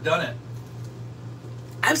I've never done it.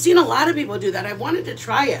 I've seen a lot of people do that. I wanted to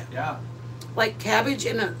try it. Yeah. Like cabbage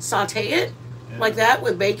and saute it, like that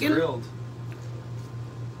with bacon. Grilled.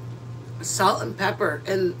 Salt and pepper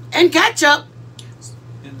and ketchup.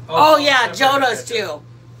 Oh yeah, Joe does too.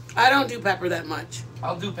 I don't do pepper that much.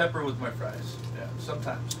 I'll do pepper with my fries. Yeah,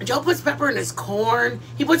 sometimes. Joe puts pepper in his corn.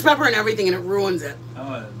 He puts pepper in everything and it ruins it.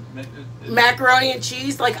 Oh, Macaroni and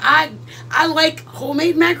cheese. Like I like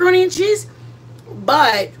homemade macaroni and cheese,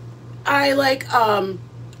 but I like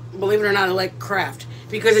believe it or not, I like Kraft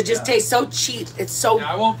because it just tastes so cheap. It's so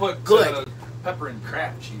I won't put good. Pepper in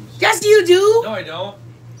Kraft cheese. Yes, you do. No, I don't.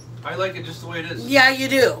 I like it just the way it is. Yeah, you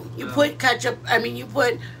do. You put ketchup. I mean, you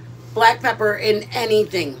put black pepper in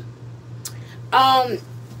anything. I'm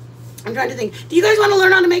trying to think. Do you guys want to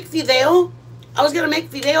learn how to make fideo? I was gonna make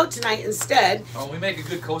fideo tonight instead. Oh, we make a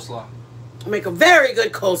good coleslaw. Make a very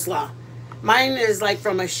good coleslaw. Mine is like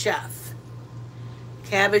from a chef.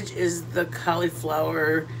 Cabbage is the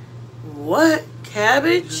cauliflower. What?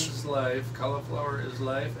 Cabbage? Is life. Cauliflower is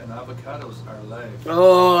life, and avocados are life.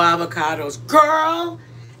 Oh, avocados, girl.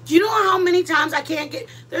 Do you know how many times I can't get...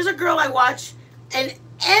 There's a girl I watch, and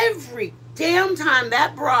every damn time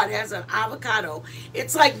that broad has an avocado,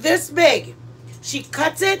 it's like this big. She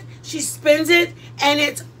cuts it, she spins it, and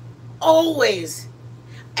it's always...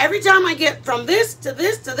 Every time I get from this to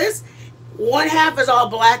this to this, 1/2 is all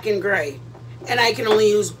black and gray. And I can only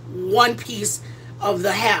use 1 piece of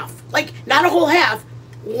the half. Like, not a whole half,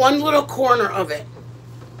 1 little corner of it.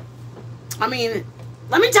 I mean,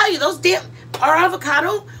 let me tell you, those damn... Our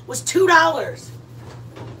avocado was $2.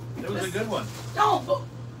 It was a good one. No, but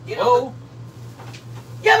you know. Oh.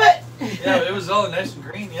 Yeah, but Yeah, it was all nice and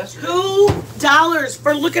green yesterday. $2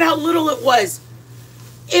 for look at how little it was.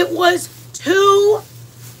 It was $2.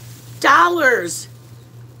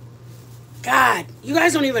 God, you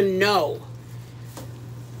guys don't even know.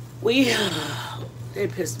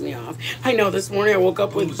 it pissed me off. I know this morning I woke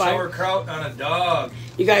up with sauerkraut on a dog.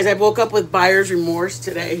 You guys, I woke up with buyer's remorse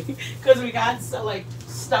today because we got like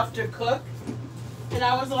stuff to cook, and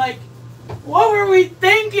I was like, what were we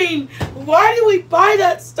thinking? Why do we buy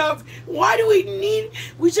that stuff? Why do we need?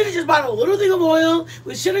 We should have just bought a little thing of oil.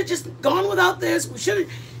 We should have just gone without this. We should have.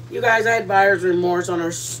 You guys, I had buyer's remorse on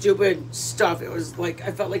our stupid stuff. It was like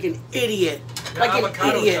I felt like an idiot. Like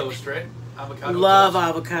avocado an idiot. Toast, right? Avocado Love toast.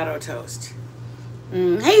 avocado toast.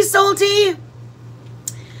 Hey, Salty.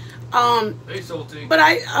 Hey, Salty. But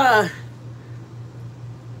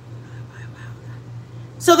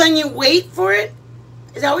so then you wait for it?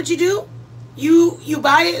 Is that what you do? You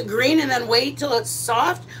buy it green and then wait till it's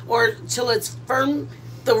soft or till it's firm,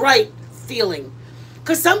 the right feeling.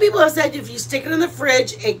 Because some people have said if you stick it in the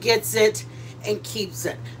fridge, it gets it and keeps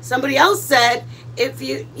it. Somebody else said if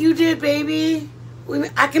you did, baby.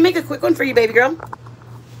 I can make a quick one for you, baby girl.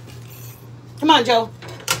 Come on, Joe.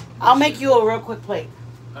 I'll make you a real quick plate.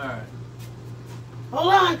 All right.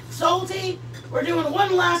 Hold on, Salty. We're doing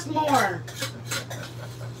one last more.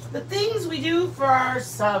 The things we do for our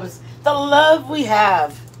subs. The love we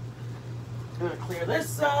have. I'm going to clear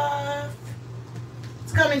this off.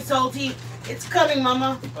 It's coming, Salty. It's coming,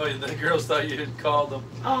 Mama. Oh, yeah, the girls thought you had called them.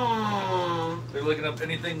 Aww. They're looking up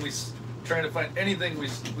anything trying to find anything we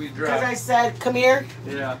dropped. Because I said, come here.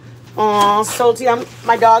 Yeah. Aw, Salty,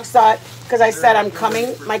 my dogs thought, because I said I'm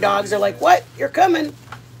coming, my dogs are like, what? You're coming.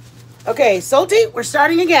 Okay, Salty, we're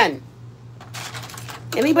starting again.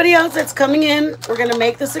 Anybody else that's coming in, we're going to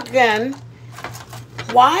make this again.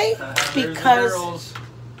 Why? Because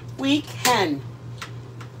we can.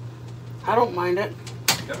 I don't mind it.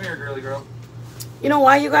 Come here, girly girl. You know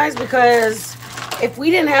why, you guys? Because if we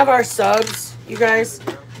didn't have our subs, you guys...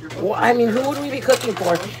 Well, I mean, who would we be cooking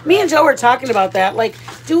for? Me and Joe were talking about that. Like,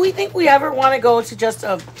 do we think we ever want to go to just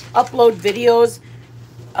upload videos?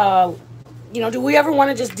 You know, do we ever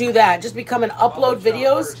want to just do that? Just become an upload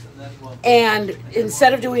videos? And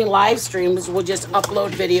instead of doing live streams, we'll just upload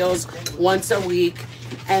videos once a week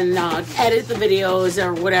and edit the videos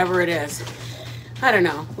or whatever it is. I don't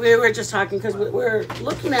know. We were just talking because we're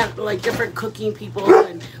looking at, like, different cooking people.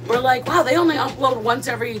 And we're like, wow, they only upload once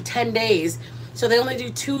every 10 days. So they only do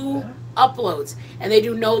 2 uploads, and they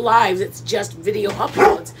do no lives. It's just video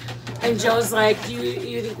uploads. And Joe's like, do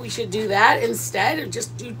you think we should do that instead, or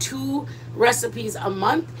just do 2 recipes a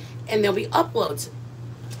month, and there'll be uploads?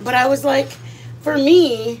 But I was like, for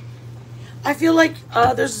me, I feel like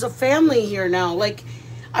there's a family here now. Like,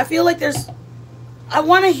 I feel like I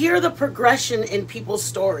want to hear the progression in people's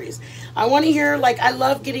stories. I want to hear, like, I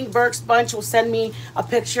love getting Burke's Bunch will send me a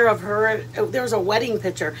picture of her. There was a wedding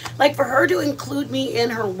picture. Like, for her to include me in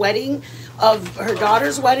her wedding, of her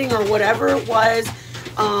daughter's wedding or whatever it was,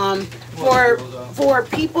 for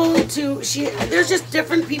people to, there's just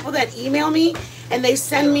different people that email me and they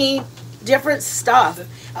send me different stuff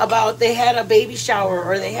about they had a baby shower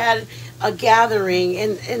or they had a gathering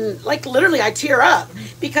and like literally I tear up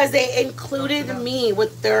because they included me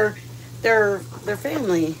with their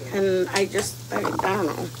family, and I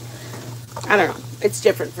don't know. It's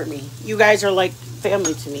different for me. You guys are like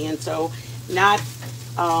family to me, and so not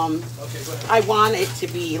I want it to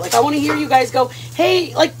be like, I want to hear you guys go,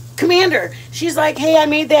 hey, like Commander, she's like, hey, I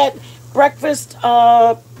made that breakfast,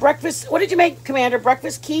 what did you make, Commander?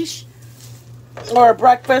 Breakfast quiche or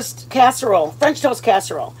breakfast casserole, French toast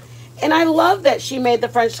casserole. And I love that she made the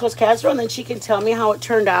French toast casserole, and then she can tell me how it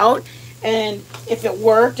turned out and if it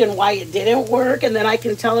worked and why it didn't work. And then I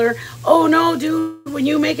can tell her, oh, no, dude, when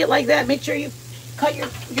you make it like that, make sure you cut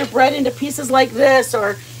your bread into pieces like this.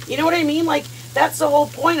 Or, you know what I mean? Like, that's the whole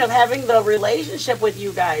point of having the relationship with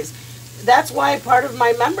you guys. That's why part of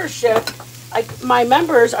my membership, my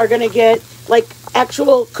members are going to get, like,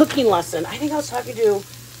 actual cooking lesson. I think I was talking to,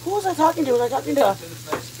 who was I talking to? Was I talking to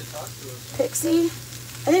Pixie?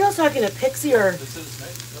 I think I was talking to Pixie or...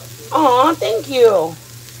 Aw, thank you.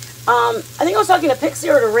 I think I was talking to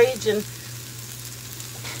Pixie or to Rage, and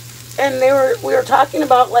we were talking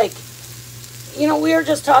about, like, you know, we were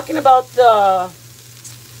just talking about the,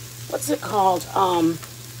 what's it called?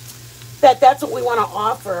 That's what we want to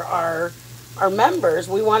offer our members.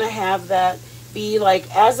 We want to have that be,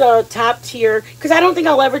 like, as a top tier, because I don't think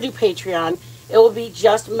I'll ever do Patreon. It will be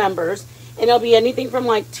just members, and it'll be anything from,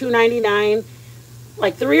 like, $2.99,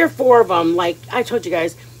 like 3 or 4 of them. Like I told you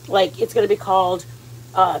guys, like it's going to be called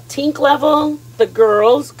Tink Level, the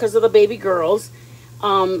girls, because of the baby girls,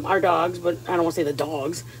 our dogs, but I don't want to say the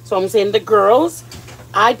dogs. So I'm saying the girls.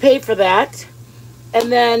 I'd pay for that.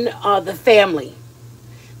 And then the family.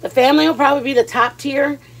 The family will probably be the top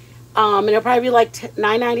tier. And it'll probably be like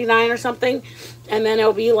 $9.99 or something. And then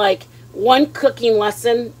it'll be like one cooking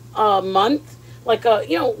lesson a month. Like,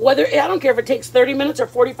 you know, whether, I don't care if it takes 30 minutes or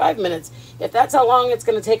 45 minutes. If that's how long it's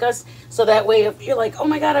going to take us, so that way if you're like, oh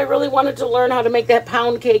my God, I really wanted to learn how to make that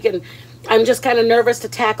pound cake and I'm just kind of nervous to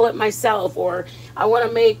tackle it myself, or I want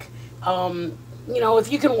to make, you know,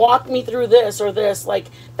 if you can walk me through this or this, like,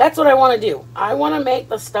 that's what I want to do. I want to make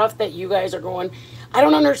the stuff that you guys are going, I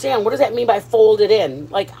don't understand. What does that mean by fold it in?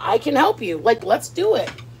 Like, I can help you. Like, let's do it.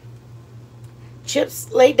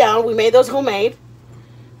 Chips laid down. We made those homemade.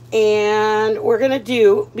 And we're going to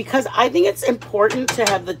do, because I think it's important to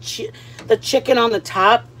have the chicken on the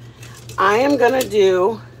top, I am going to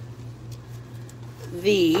do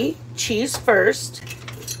the cheese first.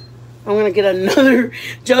 I'm going to get another,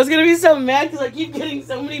 Joe's going to be so mad because I keep getting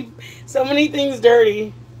so many things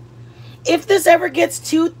dirty. If this ever gets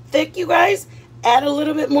too thick, you guys, add a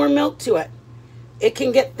little bit more milk to it. It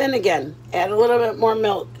can get thin again. Add a little bit more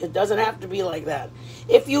milk. It doesn't have to be like that.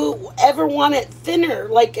 If you ever want it thinner,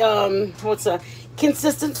 like, what's the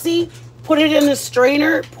consistency, put it in a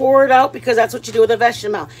strainer, pour it out, because that's what you do with a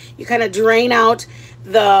vegetable. You kind of drain out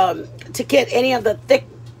to get any of the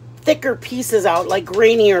thicker pieces out, like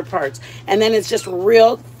grainier parts. And then it's just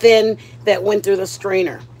real thin that went through the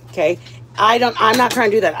strainer, okay? I'm not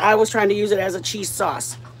trying to do that. I was trying to use it as a cheese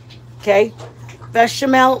sauce, okay?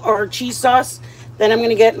 Bechamel or cheese sauce. Then I'm going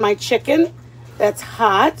to get my chicken that's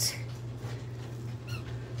hot.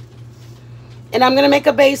 And I'm going to make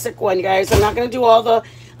a basic one, guys. I'm not going to do all the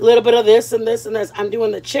little bit of this and this and this. I'm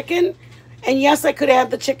doing the chicken. And yes, I could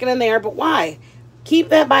add the chicken in there, but why? Keep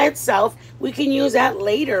that by itself. We can use that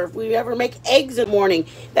later if we ever make eggs in the morning.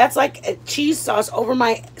 That's like a cheese sauce over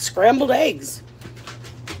my scrambled eggs.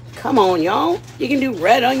 Come on, y'all. You can do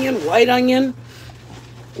red onion, white onion.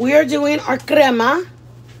 We are doing our crema.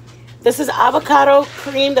 This is avocado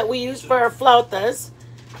cream that we use for our flautas.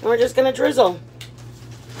 And we're just going to drizzle.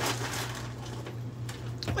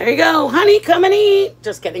 There you go, honey, come and eat.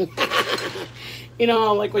 Just kidding. You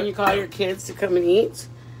know, like when you call your kids to come and eat.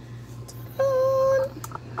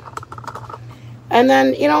 And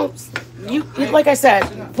then, you know, you like I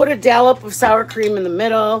said, put a dollop of sour cream in the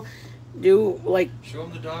middle. Do like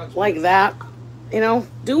that. You know,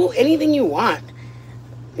 do anything you want.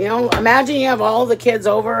 You know, imagine you have all the kids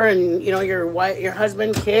over, and you know your wife, your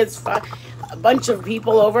husband, kids, a bunch of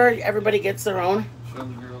people over. Everybody gets their own. Show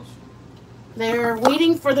the girls. They're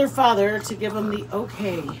waiting for their father to give them the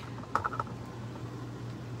okay.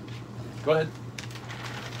 Go ahead.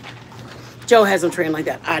 Joe has them trained like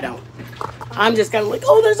that. I don't. I'm just kind of like,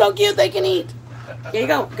 oh, they're so cute, they can eat. There you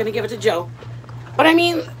go. I'm gonna give it to Joe. But I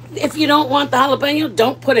mean, if you don't want the jalapeno,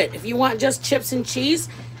 don't put it. If you want just chips and cheese,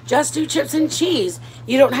 just do chips and cheese.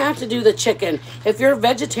 You don't have to do the chicken. If you're a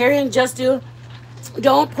vegetarian,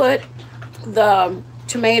 don't put the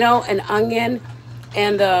tomato and onion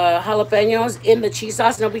and the jalapenos in the cheese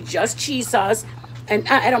sauce. And it'll be just cheese sauce. And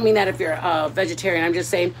I don't mean that if you're a vegetarian. I'm just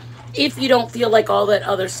saying, if you don't feel like all that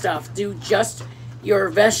other stuff, do just your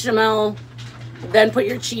vegetable, then put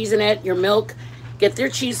your cheese in it, your milk, get their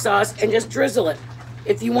cheese sauce, and just drizzle it.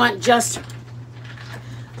 If you want just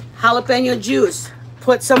jalapeno juice,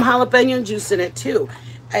 put some jalapeno juice in it too.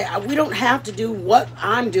 We don't have to do what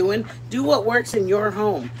I'm doing. Do what works in your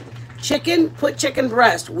home. Chicken, put chicken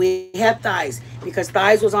breast. We have thighs because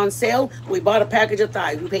thighs was on sale. We bought a package of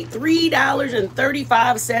thighs. We paid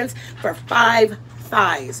 $3.35 for 5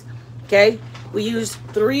 thighs. Okay, we used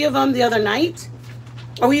 3 of them the other night,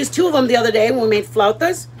 or we used 2 of them the other day when we made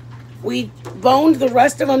flautas. We boned the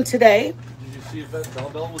rest of them today. Did you see if that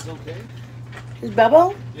Bell was okay? Is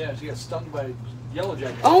Bebo? Yeah, she got stung by yellow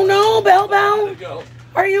jacket. Oh no, Bell. There you go.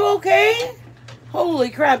 Are you okay? Holy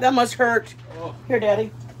crap, that must hurt. Oh. Here,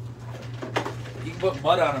 Daddy. You can put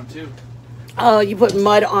mud on them too. Oh, you put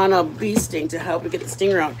mud on a bee sting to help it get the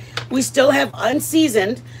stinger out. We still have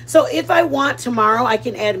unseasoned. So if I want tomorrow, I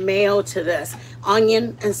can add mayo to this.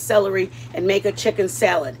 Onion and celery and make a chicken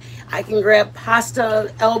salad. I can grab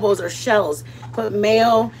pasta elbows or shells, put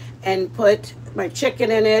mayo and put my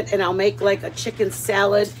chicken in it, and I'll make like a chicken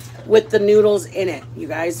salad with the noodles in it. You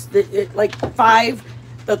guys, like the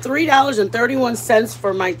 $3.31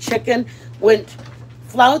 for my chicken went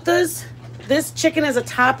flautas. This chicken as a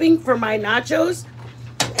topping for my nachos.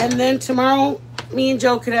 And then tomorrow, me and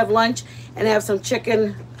Joe could have lunch and have some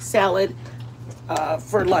chicken salad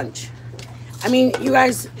for lunch. I mean, you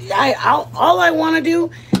guys, all I want to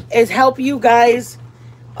do is help you guys,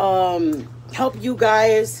 and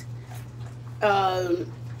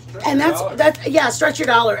that's stretch your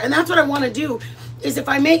dollar. And that's what I want to do is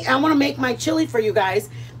I want to make my chili for you guys,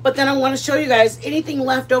 but then I want to show you guys anything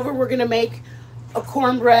left over. We're going to make a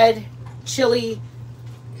cornbread chili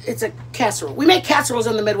it's a casserole. We make casseroles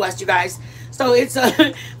in the Midwest, you guys. So it's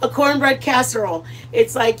a cornbread casserole.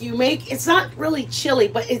 It's like it's not really chili,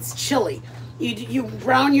 but it's chili. You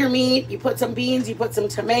brown your meat, you put some beans, you put some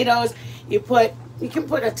tomatoes, you can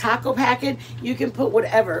put a taco packet, you can put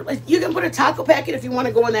whatever. Like, you can put a taco packet if you want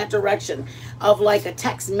to go in that direction of like a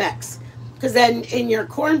Tex-Mex. Because then in your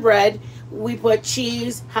cornbread, we put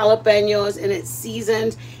cheese, jalapeños, and it's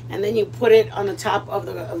seasoned, and then you put it on the top of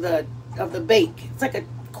the bake. It's like a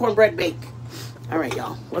cornbread bake. All right,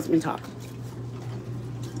 y'all, let me talk.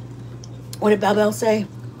 What did Belle say?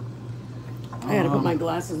 I gotta put my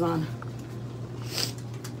glasses on.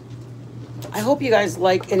 I hope you guys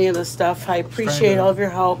like any of the stuff. I appreciate all of your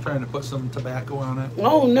help. Trying to put some tobacco on it.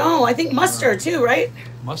 Oh no, I think mustard too, right?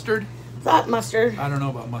 Mustard? Thought mustard. I don't know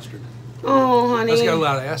about mustard. Oh, honey. That's got a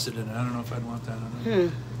lot of acid in it. I don't know if I'd want that on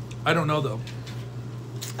it. I don't know though.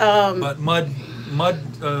 But mud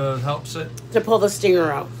helps it. To pull the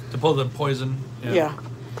stinger out. To pull the poison. Yeah.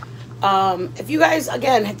 If you guys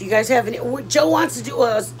have any, Joe wants to do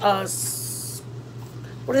a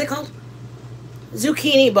what are they called?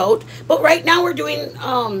 Zucchini boat. But right now we're doing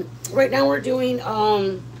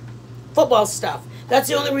football stuff. That's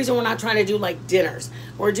the only reason we're not trying to do like dinners.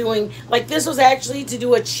 We're doing like, this was actually to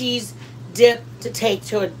do a cheese dip to take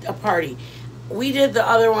to a party. We did the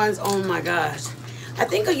other ones. Oh my gosh. I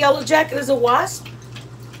think a yellow jacket is a wasp.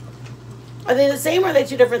 Are they the same or are they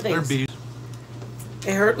two different things? They're bees.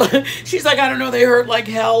 They hurt. She's like, I don't know. They hurt like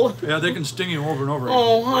hell. Yeah, they can sting you over and over.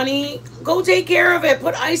 Oh, honey, go take care of it.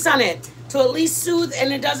 Put ice on it to at least soothe,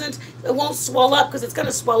 and it won't swell up because it's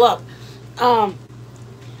gonna swell up.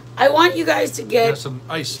 I want you guys to get some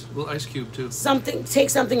ice, a little ice cube too. Take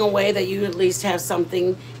something away that you at least have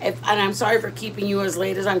something. And I'm sorry for keeping you as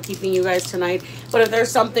late as I'm keeping you guys tonight. But if there's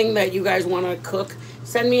something that you guys want to cook,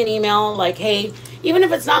 send me an email. Like, hey, even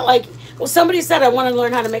if it's not like. Well, somebody said, I want to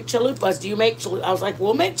learn how to make chalupas. Do you make chalupas? I was like,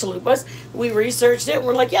 we'll make chalupas. We researched it.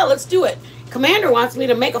 We're like, yeah, let's do it. Commander wants me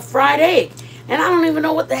to make a fried egg. And I don't even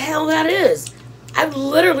know what the hell that is. I'm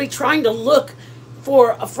literally trying to look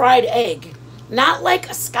for a fried egg. Not like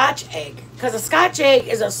a Scotch egg. Because a Scotch egg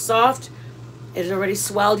is a soft, it is already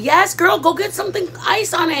swelled. Yes, girl, go get something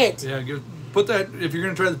ice on it. Yeah, put that, if you're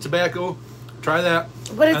going to try the tobacco, try that.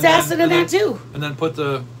 But it's acid in that too. And then put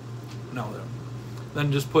then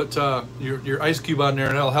just put your ice cube on there,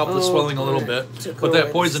 and that'll help the swelling a little bit. Put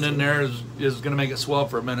that poison in there is going to make it swell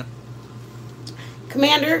for a minute.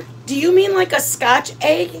 Commander, do you mean like a Scotch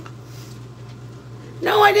egg?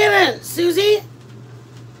 No, I didn't. Susie?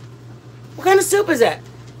 What kind of soup is it?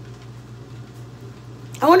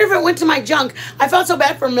 I wonder if it went to my junk. I felt so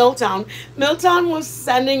bad for Milltown. Milltown was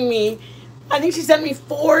sending me, I think she sent me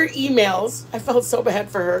 4 emails. I felt so bad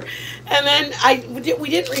for her. And then we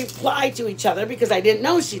didn't reply to each other because I didn't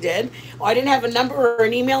know she did. Or I didn't have a number or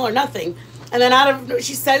an email or nothing. And then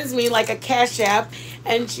she sends me like a Cash App.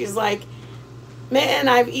 And she's like, man,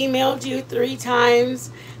 I've emailed you 3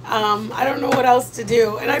 times. I don't know what else to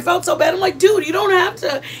do. And I felt so bad. I'm like, dude, you don't have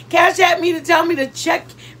to Cash App me to tell me to check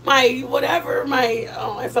my whatever.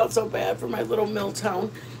 I felt so bad for my little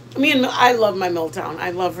Milltown. I love my Milltown. I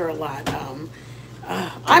love her a lot.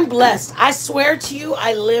 I'm blessed. I swear to you,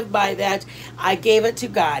 I live by that. I gave it to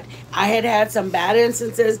God. I had some bad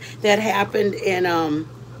instances that happened in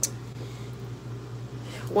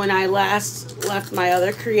when I last left my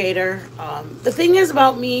other creator. The thing is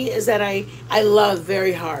about me is that I love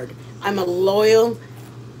very hard. I'm a loyal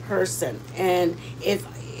person, and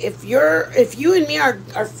if you and me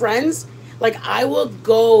are friends, like I will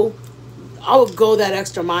go that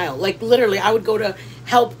extra mile. Like literally, I would go to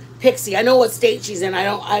help Pixie. I know what state she's in.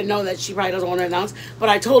 I know that she probably doesn't want to announce, but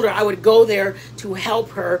I told her I would go there to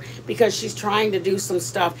help her because she's trying to do some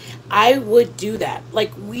stuff. I would do that.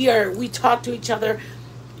 Like we talk to each other,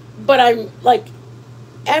 but I'm like,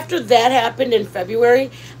 after that happened in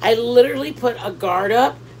February, I literally put a guard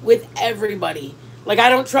up with everybody. Like I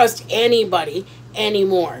don't trust anybody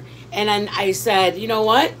anymore. And then I said, you know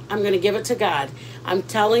what? I'm going to give it to God. I'm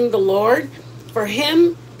telling the Lord, for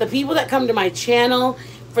him, the people that come to my channel,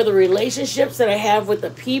 for the relationships that I have with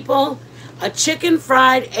the people, a chicken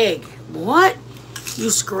fried egg. What? You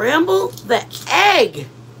scramble the egg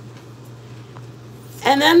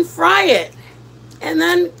and then fry it and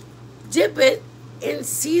then dip it in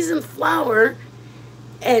seasoned flour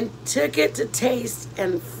and took it to taste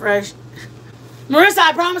and fresh. Marissa,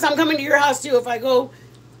 I promise I'm coming to your house too if I go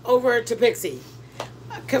over to Pixie.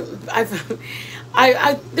 There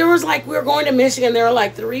was like, we were going to Michigan. There were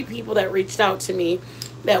like 3 people that reached out to me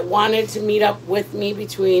that wanted to meet up with me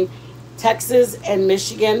between Texas and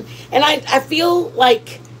Michigan. And I feel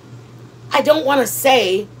like I don't want to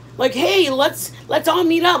say, Like, hey, let's all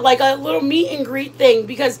meet up, like a little meet and greet thing,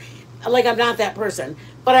 because like I'm not that person.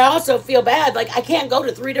 But I also feel bad, like I can't go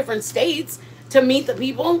to 3 different states to meet the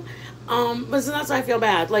people. But so that's why I feel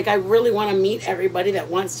bad. Like I really want to meet everybody that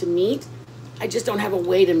wants to meet. I just don't have a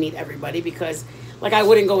way to meet everybody because like I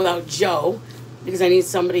wouldn't go without Joe because I need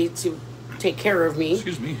somebody to take care of me.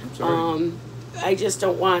 Excuse me, I'm sorry.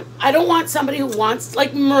 I don't want somebody who wants,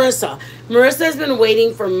 like Marissa. Marissa has been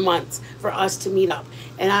waiting for months for us to meet up.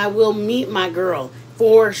 And I will meet my girl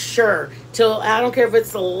for sure. Till, I don't care if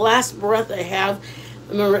it's the last breath I have.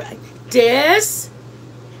 My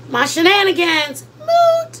shenanigans.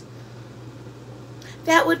 Moot.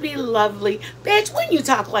 That would be lovely. Bitch, when you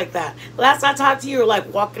talk like that? Last I talked to you, you were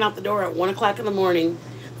like walking out the door at 1 o'clock in the morning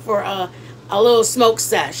for a little smoke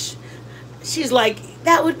sesh. She's like,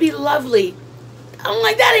 that would be lovely. I'm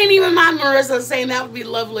like, that ain't even my Marissa saying that would be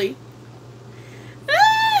lovely.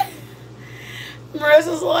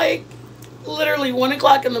 Marissa's like, literally 1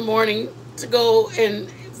 o'clock in the morning to go in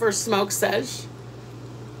for smoke sesh.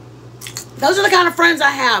 Those are the kind of friends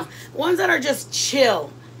I have. Ones that are just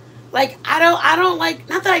chill. Like, I don't like,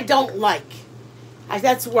 not that I don't like.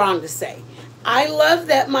 That's wrong to say. I love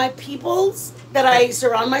that my peoples that I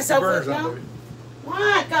surround myself with now.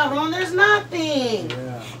 What, cabrón? There's nothing.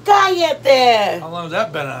 Yeah. Cállate. How long has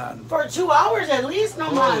that been on? For 2 hours at least, no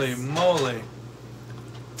más. Holy moly.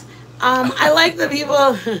 I like the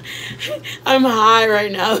people. I'm high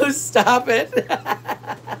right now. Stop it.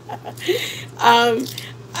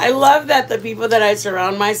 I love that the people that I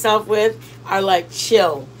surround myself with are like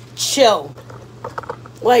chill.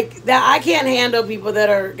 Like that. I can't handle people that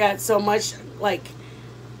are got so much like.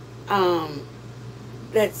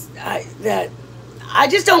 I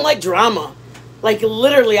just don't like drama. Like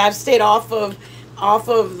literally, I've stayed off of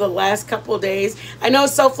the last couple of days. I know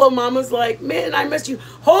SoFlo Mama's like, man, I missed you.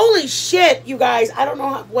 Holy shit, you guys. I don't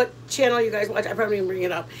know what channel you guys watch. I probably didn't bring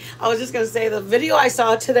it up. I was just going to say the video I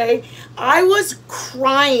saw today, I was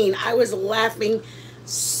crying. I was laughing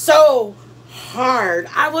so hard.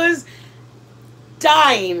 I was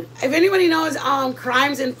dying. If anybody knows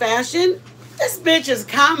Crimes in Fashion, this bitch is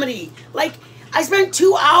comedy. Like, I spent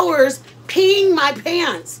 2 hours peeing my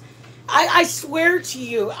pants. I swear to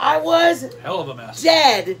you, I was hell of a mess.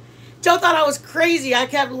 Dead. Joe thought I was crazy. I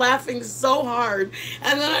kept laughing so hard.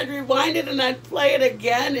 And then I'd rewind it and I'd play it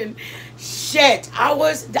again and shit. I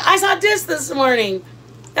saw this morning.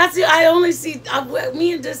 I only see,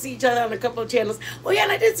 me and Dis see each other on a couple of channels. Well, yeah,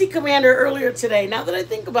 and I did see Commander earlier today, now that I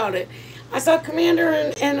think about it. I saw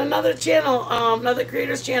Commander in another channel, another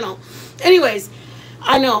creator's channel. Anyways,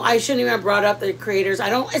 I know I shouldn't even have brought up the creators.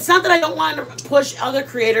 It's not that I don't want to push other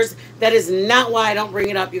creators. That is not why I don't bring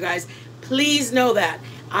it up, you guys. Please know that.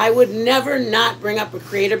 I would never not bring up a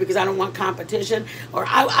creator because I don't want competition. Or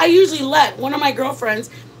I usually let one of my girlfriends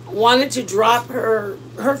wanted to drop her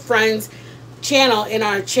friend's channel in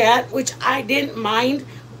our chat, which I didn't mind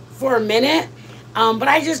for a minute. But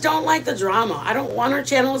I just don't like the drama. I don't want our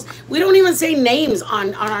channels. We don't even say names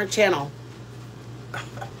on our channel.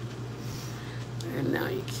 And now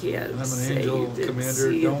you can't. I'm an say angel, you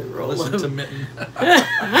Commander. Don't listen to Mitten.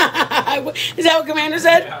 Is that what Commander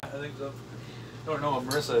said? Yeah, I think so. Or no,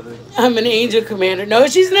 Marissa, I think. I'm an angel, Commander. No,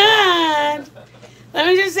 she's not. Let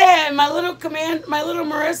me just say, my little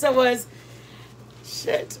Marissa was,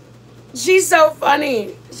 shit. She's so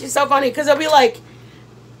funny. She's so funny because it'll be like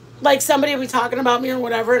somebody will be talking about me or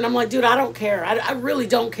whatever, and I'm like, dude, I don't care. I really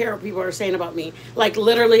don't care what people are saying about me. Like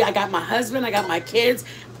literally, I got my husband, I got my kids,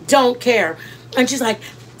 don't care. And she's like,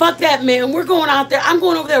 fuck that, man. We're going out there. I'm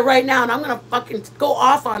going over there right now, and I'm going to fucking go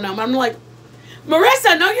off on them. I'm like,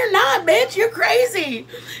 Marissa, no, you're not, bitch. You're crazy.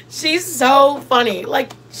 She's so funny.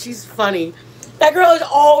 Like, she's funny. That girl is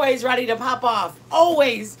always ready to pop off.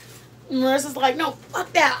 Always. Marissa's like, no,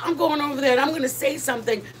 fuck that. I'm going over there, and I'm going to say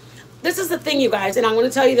something. This is the thing, you guys, and I'm going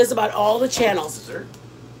to tell you this about all the channels.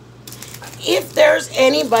 If there's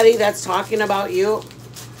anybody that's talking about you,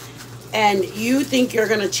 and you think you're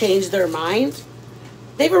going to change their mind,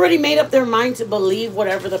 they've already made up their mind to believe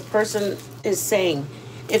whatever the person is saying.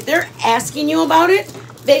 If they're asking you about it,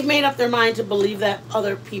 they've made up their mind to believe that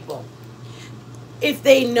other people. If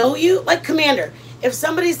they know you, like Commander, if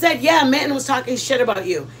somebody said, yeah, Mitten was talking shit about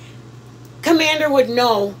you, Commander would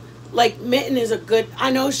know, like, Mitten is a good,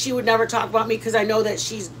 I know she would never talk about me because I know that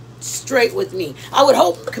she's straight with me. I would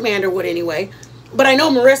hope Commander would anyway. But I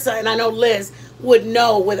know Marissa and I know Liz would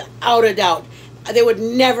know without a doubt. They would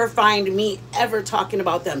never find me ever talking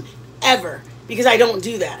about them, ever, because I don't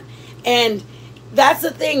do that. And that's the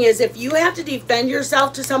thing is, if you have to defend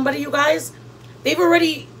yourself to somebody, you guys, they've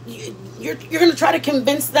already, you're going to try to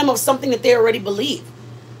convince them of something that they already believe.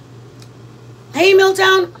 Hey,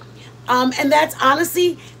 Milltown, And that's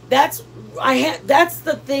honestly, that's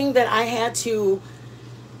the thing that I had to,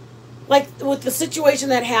 like with the situation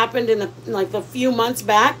that happened in the few months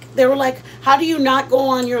back. They were like, how do you not go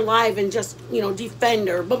on your live and just, defend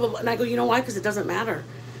or blah blah blah? And I go, you know why? Because it doesn't matter.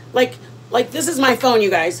 Like this is my phone, you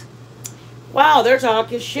guys. Wow, they're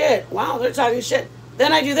talking shit. Wow, they're talking shit.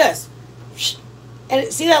 Then I do this,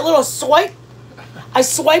 and see that little swipe? I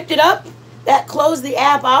swiped it up. That closed the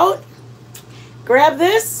app out. Grab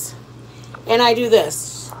this, and I do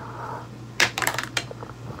this.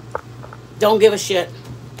 Don't give a shit.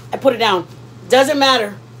 I put it down. Doesn't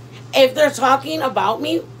matter. If they're talking about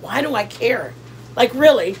me, why do I care? Like,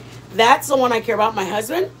 really, that's the one I care about. My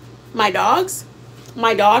husband, my dogs,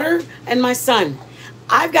 my daughter, and my son.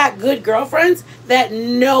 I've got good girlfriends that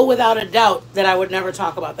know without a doubt that I would never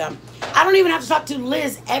talk about them. I don't even have to talk to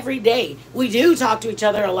Liz every day. We do talk to each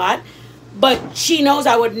other a lot, but she knows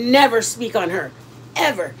I would never speak on her.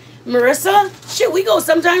 Ever. Marissa, shit, we go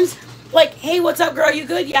sometimes like, hey, what's up, girl? You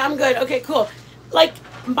good? Yeah, I'm good. Okay, cool. Like,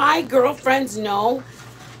 my girlfriends know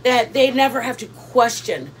that they never have to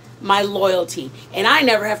question my loyalty, and I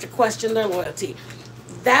never have to question their loyalty.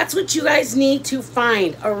 That's what you guys need to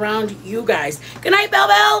find around you guys. Good night, Belle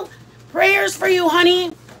Belle. Prayers for you,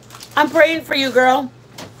 honey. I'm praying for you, girl.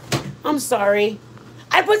 I'm sorry.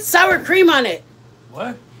 I put sour cream on it.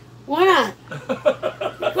 What? Why not?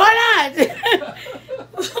 Why not?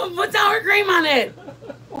 Put sour cream on it.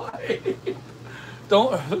 Why?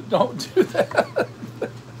 Don't do that.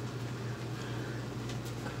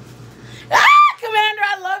 Commander,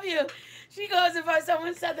 I love you. She goes, if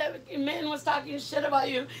someone said that Mitten was talking shit about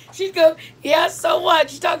you, she'd go, yeah, so what?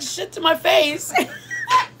 She talks shit to my face.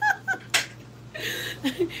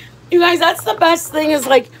 You guys, that's the best thing is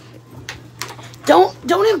like, don't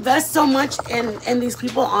invest so much in these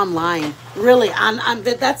people online. Really,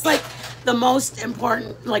 that's like the most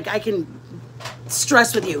important, like I can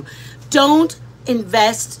stress with you. Don't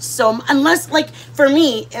invest unless, like, for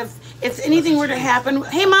me, if anything were to happen,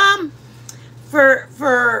 hey mom,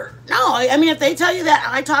 no, I mean, if they tell you that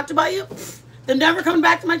I talked about you, they're never coming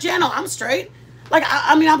back to my channel. I'm straight. Like,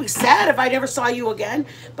 I mean, I'll be sad if I never saw you again,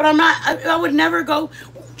 but I'm not, I would never go,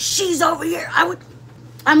 she's over here.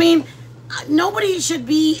 Nobody should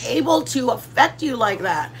be able to affect you like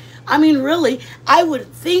that. I mean, really, I would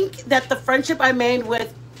think that the friendship I made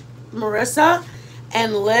with Marissa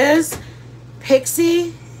and Liz,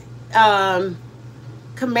 Pixie,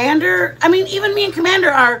 Commander, I mean, even me and Commander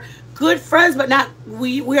are good friends, but not,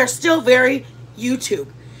 we are still very YouTube.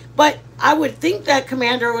 But I would think that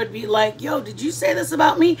Commander would be like, yo, did you say this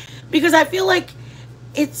about me? Because I feel like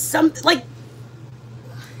it's something, like,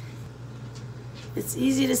 it's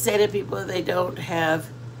easy to say to people that they don't have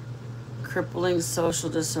crippling social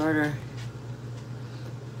disorder.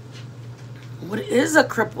 What is a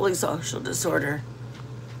crippling social disorder?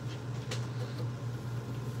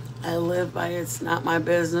 I live by it's not my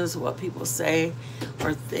business what people say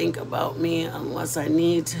or think about me unless I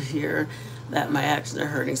need to hear that my actions are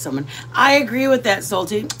hurting someone. I agree with that,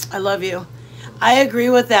 Salty. I love you. I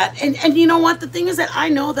agree with that. And you know what? The thing is that I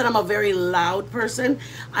know that I'm a very loud person.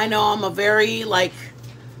 I know I'm a very, like,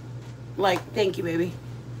 thank you, baby.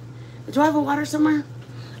 Do I have a water somewhere?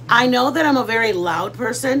 I know that I'm a very loud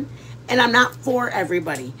person, and I'm not for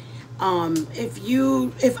everybody.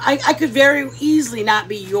 If I could very easily not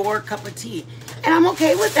be your cup of tea, and I'm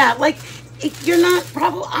okay with that. Like,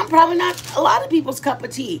 I'm probably not a lot of people's cup of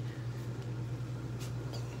tea.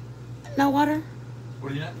 No water? What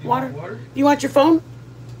do you want? Water? You want your phone? Is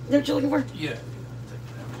that what you're looking for? Yeah.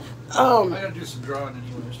 I gotta do some drawing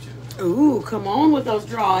anyways too. Ooh, come on with those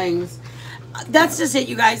drawings. That's just it,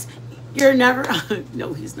 you guys. You're never.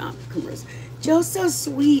 No, he's not. Joe's so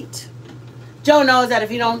sweet. Joe knows that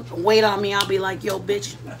if you don't wait on me, I'll be like, yo,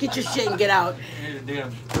 bitch, get your shit and get out.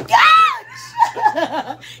 Damn.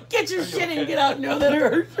 Gosh! Get your shit and get out. No, that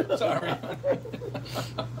hurt. Sorry.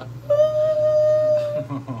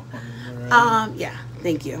 Yeah,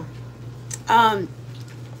 thank you.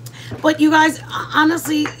 But you guys,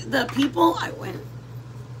 honestly, the people, I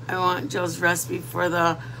want Joe's recipe for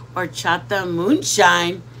the horchata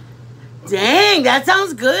moonshine. Dang, that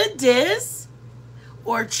sounds good, Diz.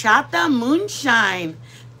 Horchata moonshine.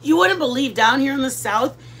 You wouldn't believe down here in the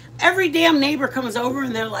South, every damn neighbor comes over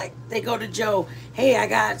and they're like, they go to Joe, hey, I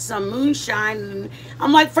got some moonshine. And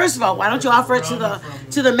I'm like, first of all, why don't you offer it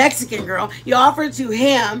to the Mexican girl? You offer it to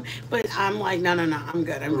him, but I'm like, no, I'm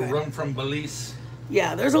good. I'm good. Rum from Belize.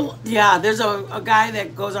 Yeah, there's a guy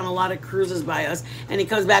that goes on a lot of cruises by us, and he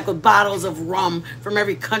comes back with bottles of rum from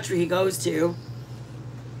every country he goes to.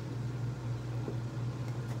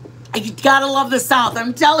 You gotta love the South,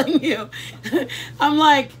 I'm telling you. I'm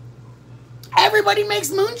like, Everybody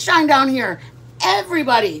makes moonshine down here.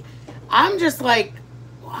 Everybody. I'm just like,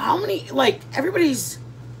 how many, like, everybody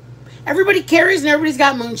carries and everybody's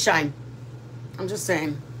got moonshine. I'm just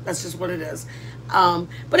saying. That's just what it is.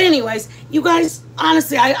 But anyways, you guys,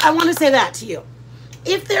 honestly, I want to say that to you.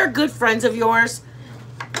 If they're good friends of yours,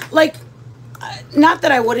 like, not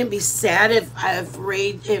that I wouldn't be sad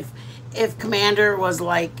if Commander was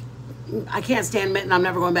like, I can't stand Mitten, I'm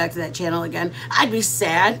never going back to that channel again. I'd be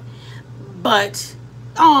sad. But,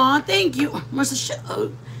 aw, thank you.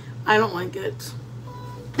 I don't like it.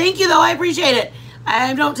 Thank you, though. I appreciate it.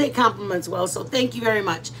 I don't take compliments well, so thank you very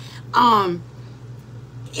much.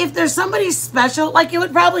 If there's somebody special, like, it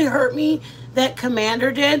would probably hurt me that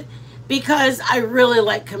Commander did, because I really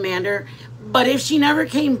like Commander. But if she never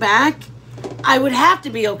came back, I would have to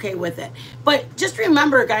be okay with it. But just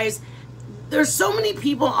remember, guys, there's so many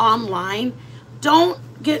people online. Don't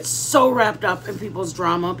get so wrapped up in people's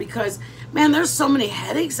drama, because, man, there's so many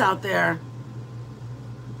headaches out there.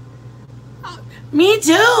 Me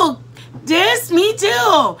too. Me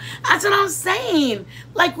too. That's what I'm saying.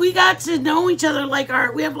 Like, we got to know each other. Like,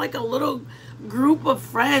 we have like a little group of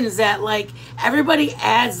friends that, like, everybody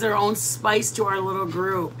adds their own spice to our little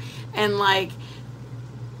group. And, like,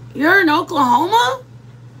 you're in Oklahoma?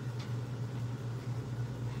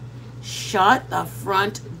 Shut the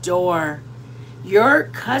front door. Your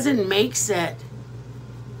cousin makes it.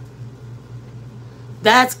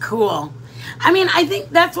 That's cool. I mean, I think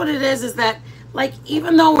that's what it is that, like,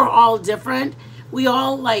 even though we're all different, we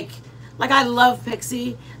all, like I love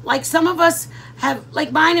Pixie. Like, some of us have,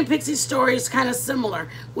 like, mine and Pixie's story is kind of similar.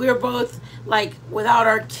 We are both, like, without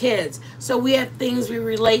our kids. So we have things we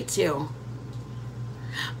relate to.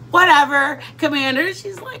 Whatever, Commander.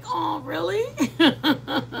 She's like, oh, really? Well,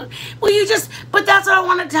 but that's what I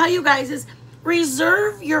want to tell you guys is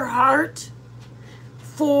reserve your heart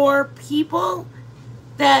for people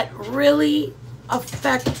that really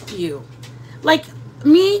affect you. Like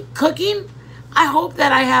me cooking, I hope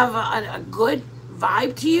that I have a good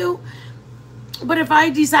vibe to you. But if I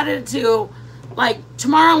decided to, like,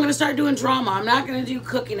 tomorrow I'm going to start doing drama, I'm not going to do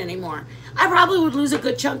cooking anymore, I probably would lose a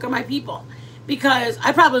good chunk of my people. Because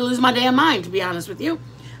I'd probably lose my damn mind, to be honest with you.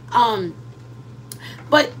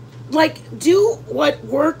 But, like, do what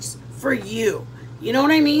works for you. You know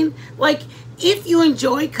what I mean? Like, if you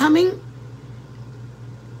enjoy coming,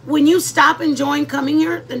 when you stop enjoying coming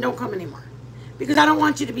here, then don't come anymore. Because I don't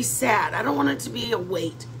want you to be sad. I don't want it to be a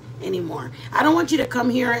weight anymore. I don't want you to come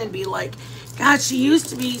here and be like, God, she used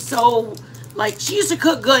to be so, like, she used to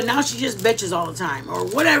cook good. Now she just bitches all the time. Or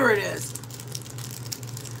whatever it is.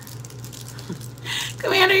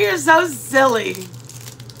 Commander, you're so silly.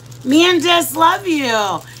 Me and Des love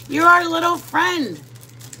you. You're our little friend.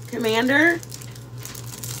 Commander.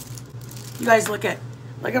 You guys look at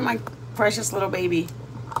my precious little baby.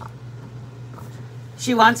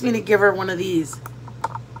 She wants me to give her one of these.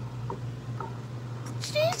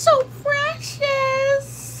 She's so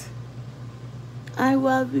precious. I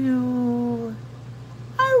love you.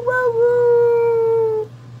 I love you.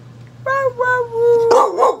 I love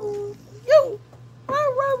you. You.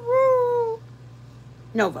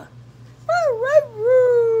 Nova.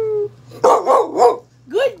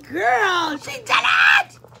 Good girl. She did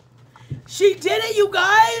it. She did it, you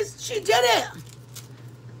guys. She did it.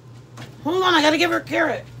 Hold on, I gotta give her a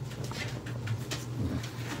carrot.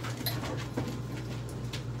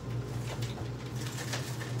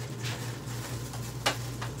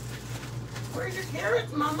 Where's your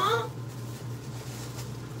carrots, Mama?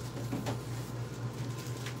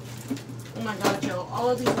 Oh my God, Joe, all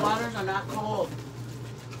of these waters are not cold.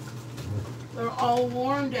 They're all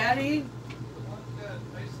warm, Daddy.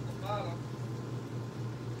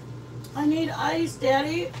 I need ice,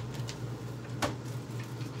 Daddy.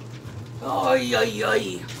 Oh,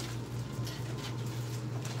 yoy.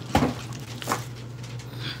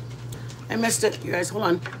 I missed it, you guys. Hold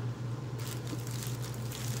on.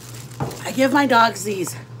 I give my dogs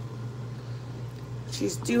these.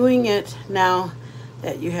 She's doing it now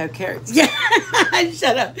that you have carrots. Yeah,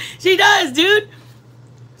 shut up. She does, dude.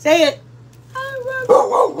 Say it.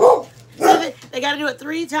 So they got to do it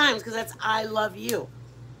 3 times because that's I love you.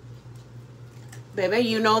 Baby,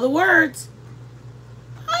 you know the words.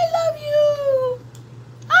 I love you.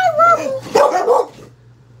 I love you.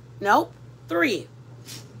 Nope. 3.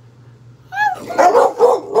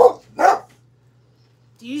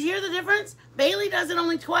 Do you hear the difference? Bailey does it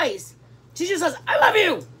only twice. She just says, I love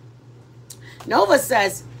you. Nova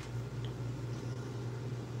says,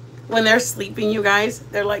 when they're sleeping, you guys,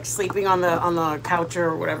 they're like sleeping on the couch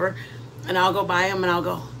or whatever, and I'll go by them and I'll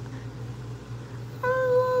go,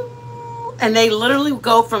 And they literally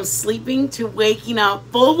go from sleeping to waking up.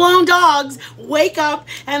 Full-blown dogs wake up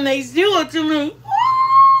and they do it to me.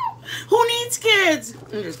 Who needs kids?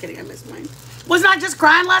 I'm just kidding. I missed mine. Was not just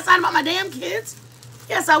crying last night about my damn kids?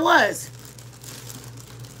 Yes, I was.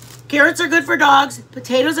 Carrots are good for dogs.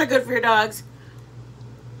 Potatoes are good for your dogs.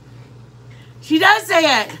 She does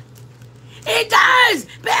say it. It does.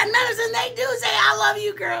 Bad medicine, they do say, I love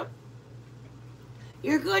you, girl.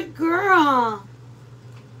 You're a good girl.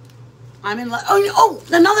 I'm in love. Oh,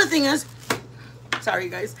 another thing is, sorry, you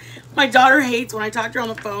guys. My daughter hates when I talk to her on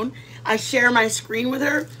the phone. I share my screen with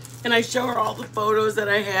her, and I show her all the photos that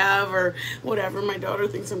I have or whatever. My daughter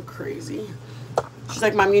thinks I'm crazy. She's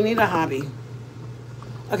like, Mom, you need a hobby.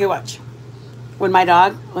 Okay, watch. When my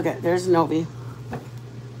dog, look at, there's Novi.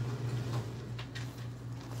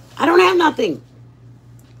 I don't have nothing.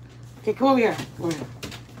 Okay, come over here. Come over here.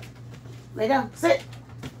 Lay down. Sit.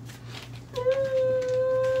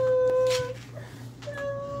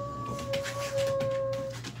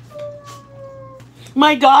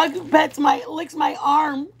 My dog licks my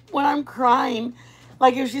arm when I'm crying.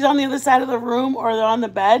 Like if she's on the other side of the room or they're on the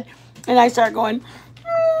bed. And I start going,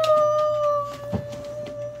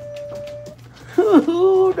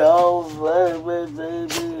 oh, no, baby.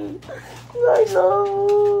 I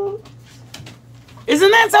know.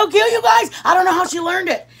 Isn't that so cute, you guys? I don't know how she learned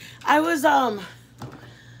it. I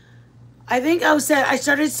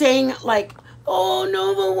started saying like, oh,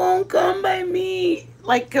 Nova won't come by me.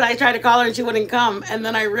 Like, cause I tried to call her and she wouldn't come. And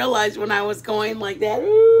then I realized when I was going like that,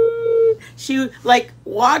 she like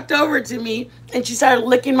walked over to me and she started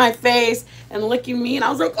licking my face and licking me. And I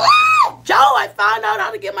was like, oh, Joe, I found out how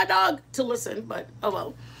to get my dog to listen, but oh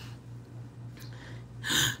well.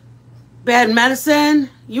 Bad medicine,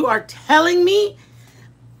 you are telling me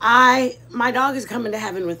my dog is coming to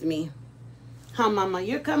heaven with me. Huh, Mama?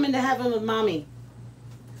 You're coming to heaven with Mommy.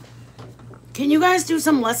 Can you guys do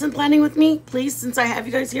some lesson planning with me, please, since I have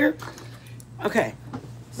you guys here? Okay.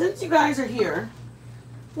 Since you guys are here,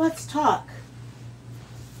 let's talk.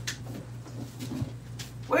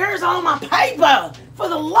 Where's all my paper? For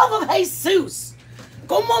the love of Jesus.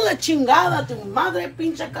 Como la chingada tu madre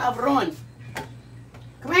pinche cabrón.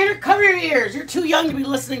 Commander, cover your ears. You're too young to be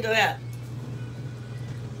listening to that.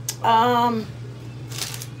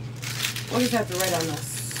 What do you have to write on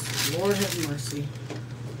this? Lord have mercy.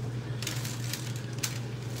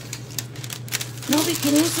 Novi,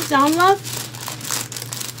 can you sit down, love?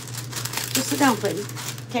 Just sit down, please.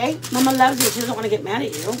 Okay? Mama loves you. She doesn't want to get mad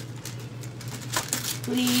at you.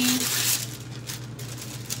 Please.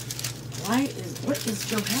 What does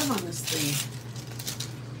Joe have on this thing?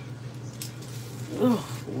 Oh,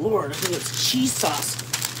 Lord. I think it's cheese sauce.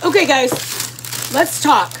 Okay, guys. Let's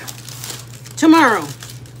talk. Tomorrow.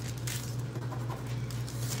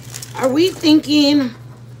 Are we thinking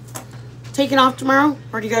taking off tomorrow?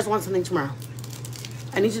 Or do you guys want something tomorrow?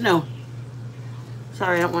 I need to know.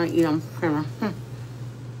 Sorry, I don't want to eat on camera.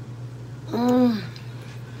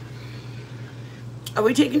 Are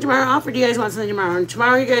we taking tomorrow off, or do you guys want something tomorrow? And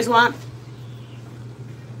tomorrow you guys want...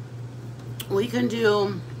 We can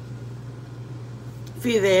do...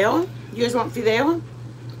 Fideo. You guys want fideo?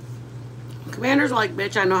 Commander's like,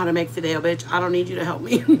 bitch, I know how to make fideo, bitch. I don't need you to help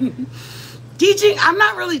me. Teaching... I'm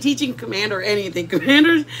not really teaching Commander anything.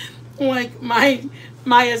 Commander's like my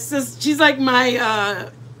assist. She's like my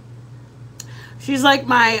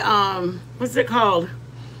what's it called?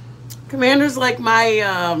 Commander's like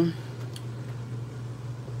my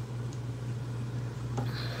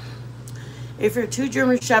if your two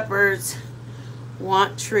German Shepherds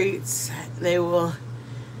want treats, they will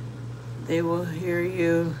hear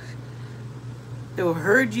you. They will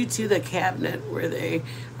herd you to the cabinet where they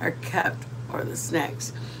are kept, or the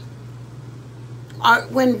snacks.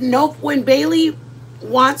 When Bailey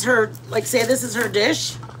wants her, like, say this is her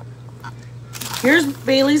dish. Here's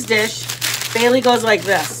Bailey's dish. Bailey goes like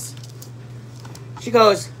this. She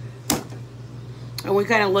goes, and we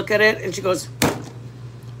kind of look at it, and she goes,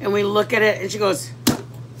 and we look at it, and she goes,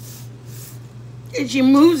 and she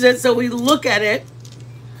moves it so we look at it,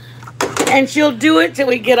 and she'll do it till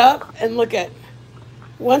we get up and look at.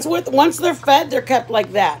 Once they're fed, they're kept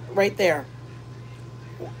like that, right there.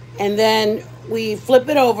 And then we flip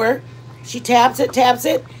it over. She taps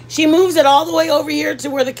it. She moves it all the way over here to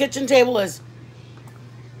where the kitchen table is.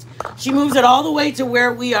 She moves it all the way to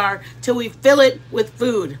where we are till we fill it with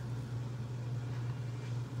food.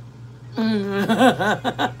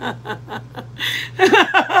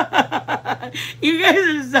 You guys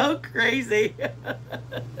are so crazy.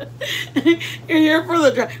 You're here for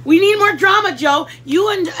the drama. We need more drama, Joe. You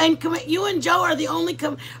and Joe are the only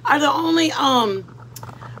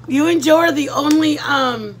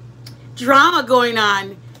drama going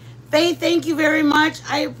on. Faith, thank you very much.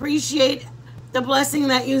 I appreciate the blessing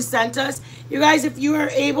that you sent us. You guys, if you are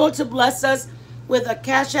able to bless us with a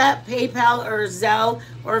Cash App, PayPal, or Zelle,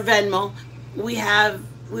 or Venmo,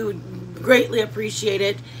 we would greatly appreciate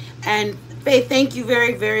it. And Faith, thank you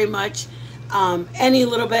very, very much. Any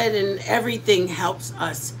little bit and everything helps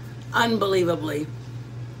us unbelievably.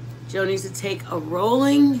 Joe needs to take a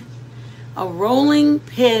rolling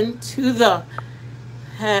pin to the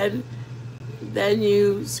head. Then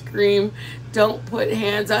you scream, don't put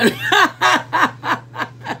hands on.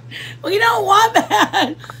 We don't want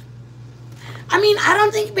that. I mean, I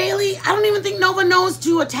don't even think Nova knows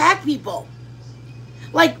to attack people.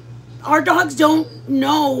 Like, our dogs don't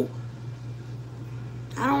know.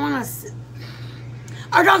 Our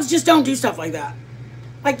dogs just don't do stuff like that.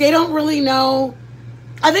 Like, they don't really know.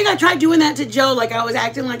 I think I tried doing that to Joe, like I was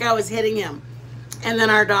acting like I was hitting him. And then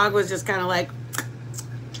our dog was just kind of like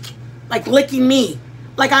licking me.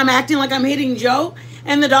 Like I'm acting like I'm hitting Joe,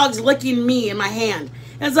 and the dog's licking me in my hand.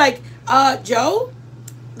 And it's like, Joe,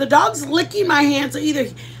 the dog's licking my hand, so either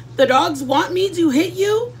the dogs want me to hit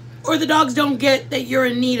you, or the dogs don't get that you're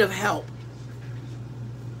in need of help.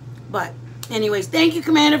 But anyways, thank you,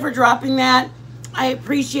 Commander, for dropping that. I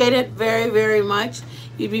appreciate it very, very much.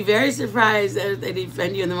 You'd be very surprised if they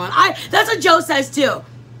defend you in the morning. That's what Joe says too.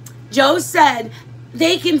 Joe said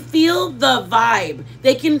they can feel the vibe.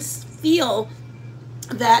 They can feel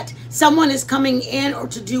that someone is coming in or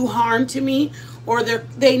to do harm to me, or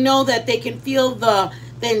they know that they can feel the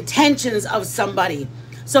intentions of somebody.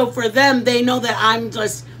 So for them, they know that I'm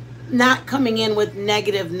just not coming in with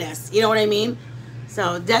negativeness. You know what I mean?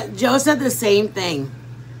 So Joe said the same thing.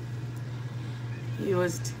 He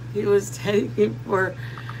was taking for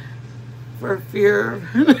fear.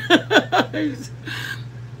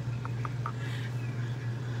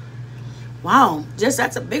 Wow,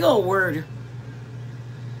 that's a big old word.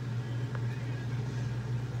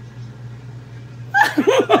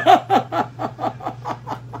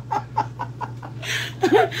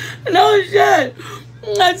 No shit.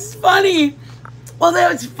 That's funny. Well,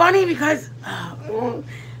 it's funny because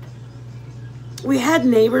we had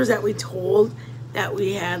neighbors that we told that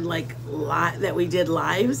we had that we did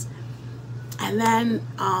lives, and then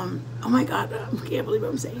oh my god, I can't believe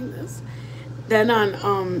I'm saying this. Then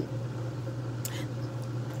on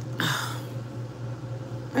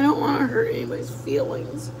I don't want to hurt anybody's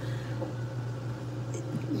feelings.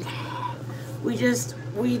 We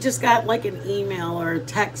just got like an email or a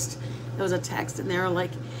text. It was a text, and they were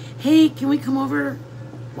like, "Hey, can we come over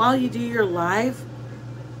while you do your live?"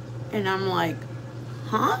 And I'm like,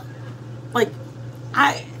 "Huh?" Like,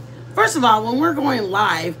 first of all, when we're going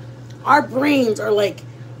live, our brains are like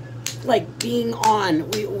being on.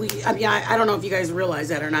 I mean, I don't know if you guys realize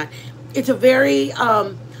that or not. It's a very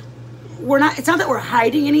it's not that we're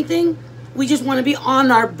hiding anything. We just want to be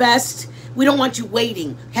on our best. We don't want you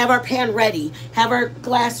waiting. Have our pan ready. Have our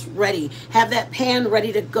glass ready. Have that pan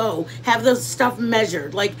ready to go. Have the stuff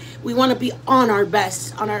measured. Like, we want to be on our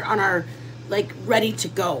best, on our like ready to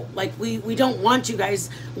go. Like, we don't want you guys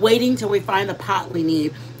waiting till we find the pot we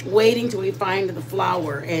need, waiting till we find the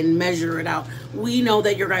flour and measure it out. We know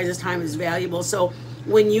that your guys' time is valuable. So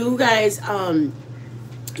when you guys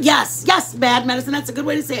yes, bad medicine, that's a good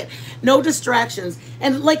way to say it. No distractions.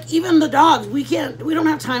 And like, even the dogs, we don't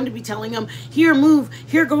have time to be telling them, here, move,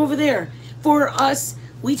 here, go over there. For us,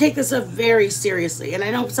 we take this very seriously. And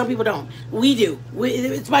I know some people don't. We do.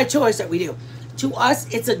 It's by choice that we do. To us,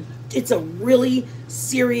 it's a really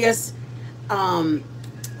serious,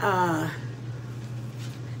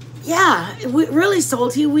 yeah, really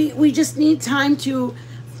salty. We just need time to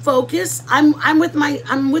focus. I'm with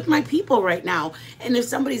my people right now, and if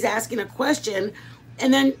somebody's asking a question,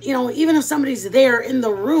 and then even if somebody's there in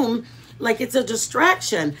the room, like, it's a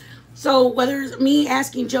distraction. So whether it's me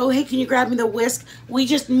asking Joe, hey, can you grab me the whisk, we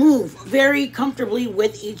just move very comfortably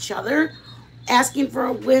with each other. Asking for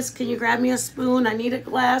a whisk, can you grab me a spoon, I need a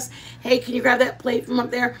glass, hey, can you grab that plate from up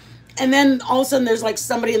there? And then all of a sudden there's like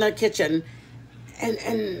somebody in their kitchen, and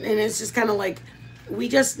it's just kind of like, we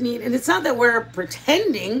just need, and it's not that we're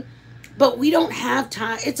pretending, but we don't have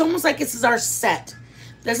time. It's almost like this is our set.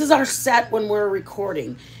 This is our set when we're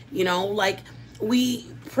recording. Like, we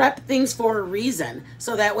prep things for a reason.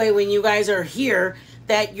 So that way when you guys are here,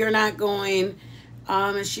 that you're not going,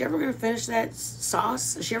 is she ever going to finish that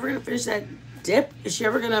sauce? Is she ever going to finish that dip? Is she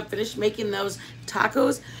ever going to finish making those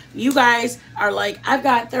tacos? You guys are like, I've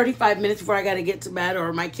got 35 minutes before I got to get to bed,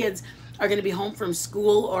 or my kids are going to be home from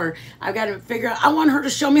school, or I've got to figure out, I want her to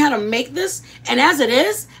show me how to make this. And as it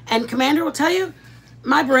is, and Commander will tell you,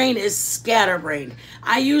 my brain is scatterbrained.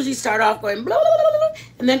 I usually start off going blah, blah, blah, blah,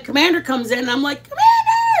 and then Commander comes in and I'm like,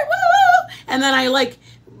 Commander, blah, blah, and then I like,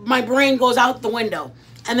 my brain goes out the window.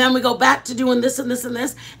 And then we go back to doing this and this and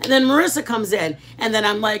this. And then Marissa comes in. And then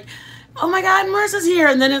I'm like, oh my God, Marissa's here.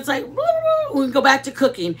 And then it's like, blah, blah, blah. We go back to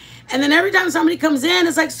cooking. And then every time somebody comes in,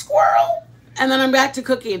 it's like, squirrel. And then I'm back to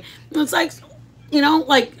cooking. And it's like, you know,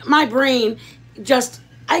 like my brain just,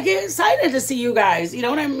 I get excited to see you guys. You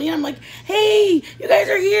know what I mean? I'm like, hey, you guys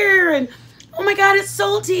are here. And oh my God, it's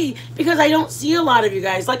salty. Because I don't see a lot of you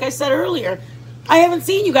guys. Like I said earlier, I haven't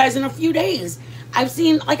seen you guys in a few days. I've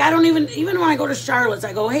seen, like, I don't even when I go to Charlotte's,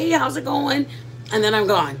 I go, hey, how's it going? And then I'm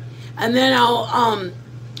gone. And then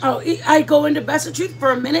I go into Best of Truth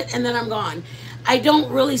for a minute and then I'm gone. I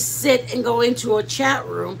don't really sit and go into a chat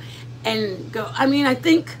room and go, and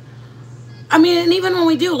even when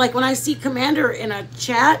we do, like when I see Commander in a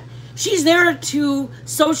chat, she's there to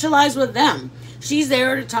socialize with them. She's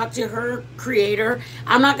there to talk to her creator.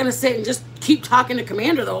 I'm not going to sit and just keep talking to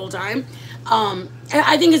Commander the whole time.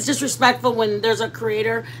 I think it's disrespectful when there's a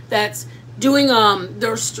creator that's doing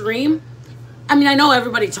their stream. I mean, I know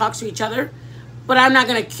everybody talks to each other, but I'm not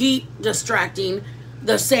going to keep distracting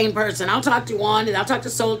the same person. I'll talk to one, and I'll talk to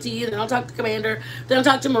Salty, and then I'll talk to Commander, then I'll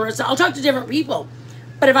talk to Marissa. I'll talk to different people.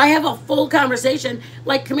 But if I have a full conversation,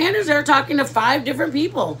 like Commander's there talking to 5 different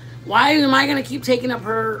people, why am I going to keep taking up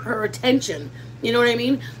her attention? You know what I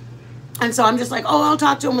mean? And so I'm just like, oh, I'll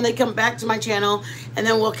talk to them when they come back to my channel, and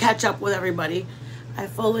then we'll catch up with everybody. I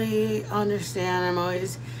fully understand. I'm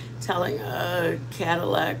always telling a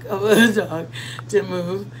Cadillac of a dog to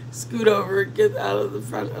move, scoot over, get out of the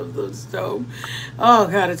front of the stove. Oh,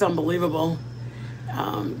 God, it's unbelievable.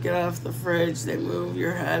 Get off the fridge. They move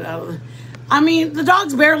your head out of the... I mean, the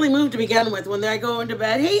dogs barely move to begin with. When I go into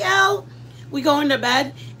bed, hey, Elle, we go into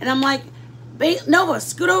bed, and I'm like, Nova,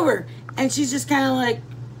 scoot over. And she's just kind of like,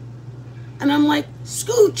 and I'm like,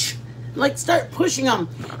 scooch. Like, start pushing them.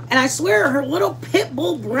 And I swear, her little pit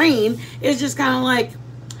bull brain is just kind of like,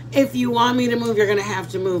 if you want me to move, you're going to have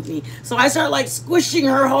to move me. So I start, like, squishing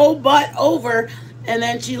her whole butt over, and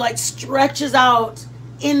then she, like, stretches out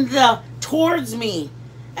towards me.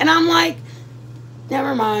 And I'm like,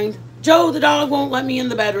 never mind. Joe, the dog, won't let me in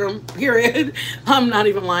the bedroom, period. I'm not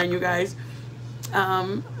even lying, you guys.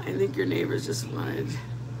 I think your neighbors just wanted...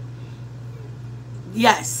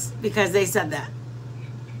 Yes, because they said that.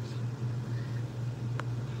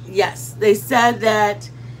 Yes, they said that,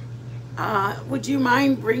 would you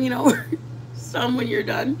mind bringing over some when you're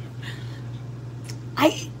done?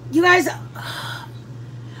 You guys,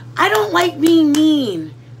 I don't like being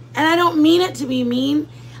mean. And I don't mean it to be mean.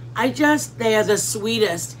 They are the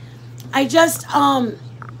sweetest. I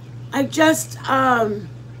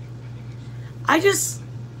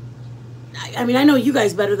mean, I know you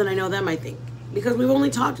guys better than I know them, I think. Because we've only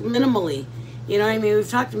talked minimally. You know what I mean? We've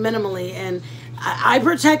talked minimally. And I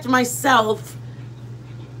protect myself.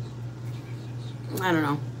 I don't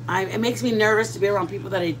know. It makes me nervous to be around people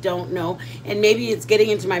that I don't know. And maybe it's getting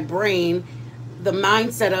into my brain, the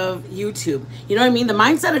mindset of YouTube. You know what I mean? The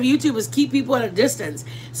mindset of YouTube is keep people at a distance.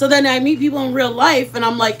 So then I meet people in real life and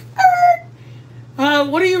I'm like,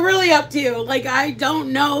 what are you really up to? Like, I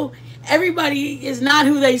don't know. Everybody is not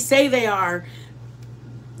who they say they are.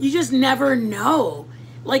 You just never know,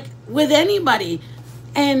 like, with anybody.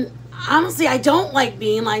 And honestly, I don't like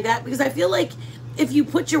being like that because I feel like if you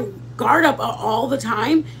put your guard up all the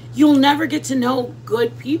time, you'll never get to know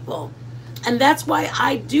good people. And that's why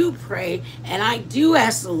I do pray and I do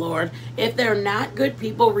ask the Lord, if they're not good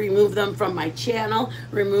people, remove them from my channel,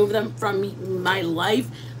 remove them from my life.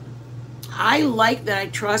 I like that I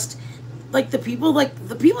trust, like the people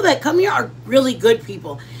that come here are really good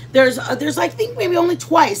people. There's I think maybe only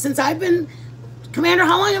twice since I've been, Commander,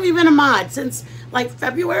 how long have you been a mod? Since like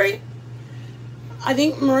February? I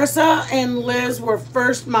think Marissa and Liz were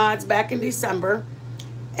first mods back in December.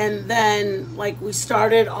 And then like we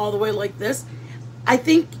started all the way like this. I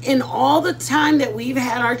think in all the time that we've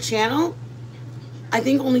had our channel, I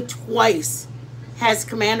think only twice has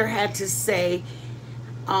Commander had to say,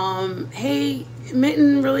 hey,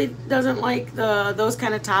 Mitten really doesn't like those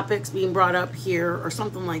kind of topics being brought up here or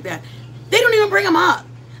something like that. They don't even bring them up.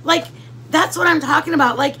 Like, that's what I'm talking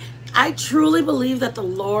about. Like, I truly believe that the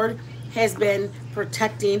Lord has been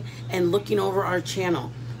protecting and looking over our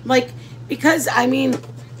channel. Like, because, I mean,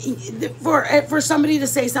 for somebody to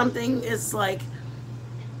say something is like,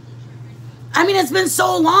 I mean, it's been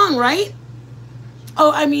so long, right?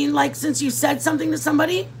 Oh, I mean, like, since you said something to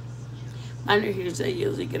somebody, I know you say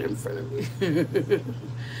usually get in front of me.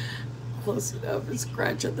 Close enough and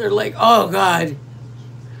scratch it. They're like, oh, God.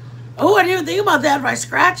 Oh, I didn't even think about that. If I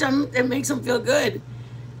scratch them, it makes them feel good.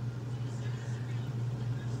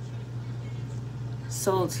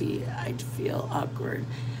 Salty. I'd feel awkward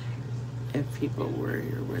if people were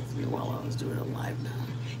here with me while I was doing it live now.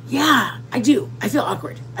 Yeah, I do. I feel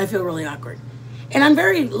awkward. I feel really awkward. And I'm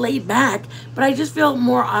very laid back, but I just feel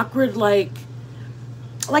more awkward like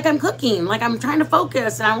I'm cooking, like I'm trying to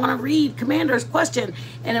focus and I want to read Commander's question.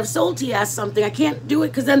 And if Salty asks something, I can't do it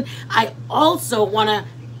because then I also want to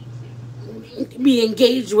be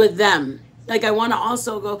engaged with them. Like I want to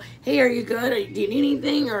also go, hey, are you good? Do you need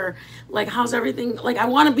anything? Or like, how's everything? Like I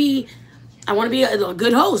want to be a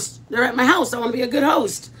good host. They're at my house. I want to be a good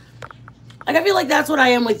host. Like I feel like that's what I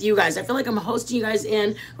am with you guys. I feel like I'm hosting you guys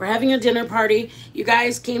in. We're having a dinner party. You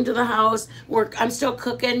guys came to the house. I'm still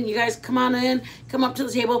cooking. You guys come on in. Come up to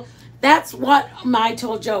the table. That's what I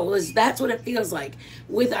told Joe was. That's what it feels like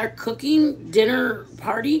with our cooking dinner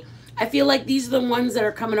party. I feel like these are the ones that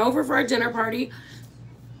are coming over for our dinner party.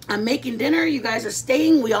 I'm making dinner. You guys are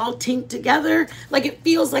staying. We all tink together. Like it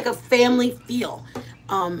feels like a family feel.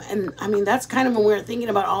 And I mean that's kind of when we're thinking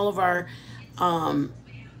about all of our.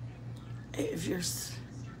 If you're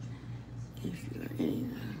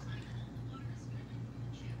in,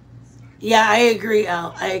 yeah, I agree,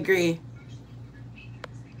 Al. I agree.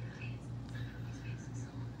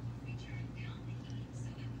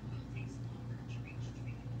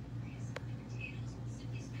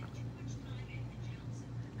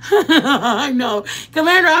 I know,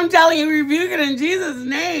 Commander. I'm telling you, rebuke it in Jesus'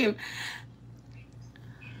 name.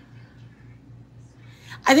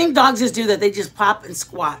 I think dogs just do that. They just pop and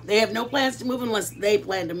squat. They have no plans to move unless they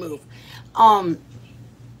plan to move. I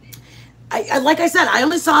like I said, I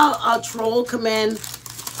only saw a troll come in.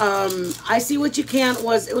 I See What You Can't it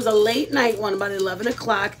was a late night one, about 11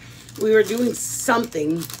 o'clock. We were doing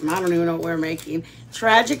something. I don't even know what we were making.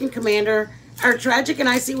 Tragic and Commander, or Tragic and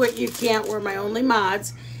I See What You Can't were my only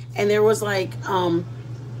mods. And there was like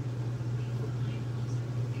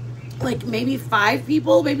maybe 5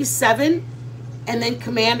 people, maybe 7. And then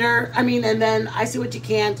Commander, and then I See What You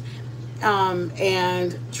Can't,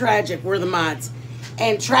 and Tragic were the mods.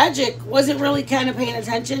 And Tragic wasn't really kind of paying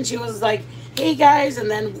attention. She was like, hey guys, and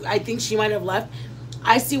then I think she might have left.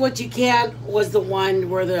 I See What You Can't was the one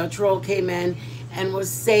where the troll came in and was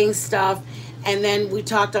saying stuff. And then we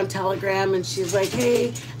talked on Telegram and she's like,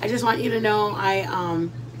 hey, I just want you to know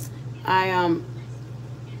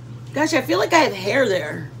gosh, I feel like I have hair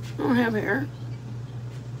there. I don't have hair.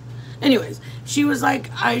 Anyways, she was like,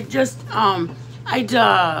 I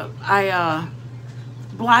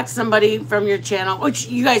blocked somebody from your channel, which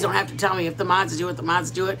you guys don't have to tell me. If the mods do it, the mods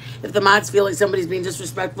do it. If the mods feel like somebody's being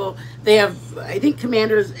disrespectful, they have, I think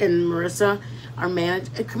Commanders and Marissa are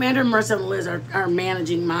Commander, Marissa, and Liz are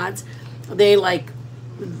managing mods. They like,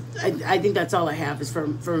 I think that's all I have is for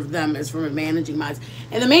them is from managing mods.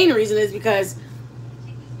 And the main reason is because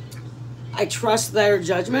I trust their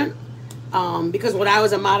judgment. Because when I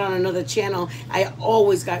was a mod on another channel, I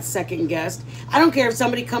always got second guessed. I don't care if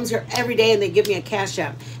somebody comes here every day and they give me a cash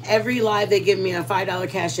app. Every live they give me a $5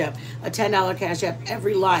 cash app, a $10 cash app,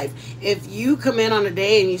 every live. If you come in on a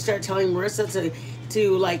day and you start telling Marissa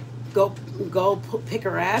to like go pick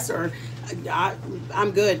her ass, or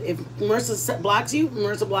I'm good. If Marissa blocks you,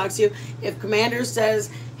 Marissa blocks you. If Commander says,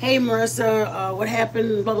 hey Marissa, what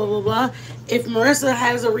happened, blah, blah, blah, blah. If Marissa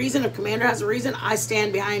has a reason, if Commander has a reason, I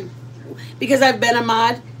stand behind. Because I've been a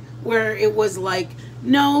mod where it was like,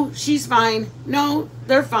 no, she's fine. No,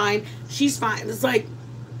 they're fine. She's fine. It's like,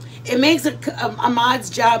 it makes a mod's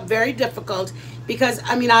job very difficult because,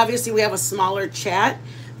 obviously we have a smaller chat,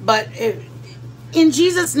 but in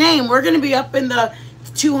Jesus' name, we're going to be up in the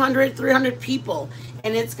 200, 300 people,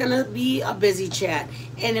 and it's going to be a busy chat.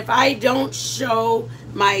 And if I don't show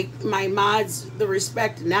my mods the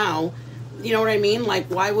respect now, you know what I mean? Like,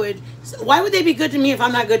 why would they be good to me if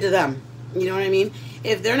I'm not good to them? You know what I mean?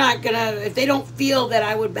 If they're not if they don't feel that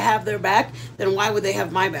I would have their back, then why would they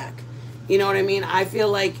have my back? You know what I mean? I feel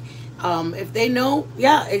like if they know,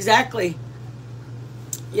 yeah, exactly.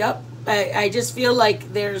 Yep. I just feel like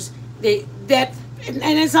and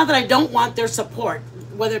it's not that I don't want their support,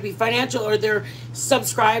 whether it be financial or they're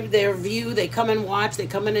subscribed, their view, they come and watch, they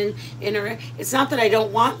come in and interact. It's not that I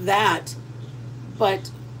don't want that, but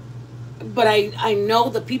I know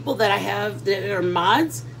the people that I have that are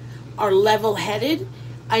mods are level-headed.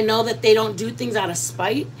 I know that they don't do things out of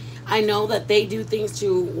spite. I know that they do things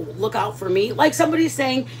to look out for me. Like somebody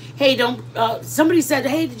saying, hey, somebody said,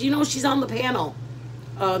 hey, did you know she's on the panel?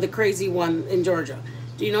 The crazy one in Georgia.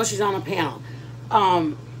 Do you know she's on a panel?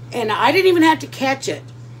 And I didn't even have to catch it.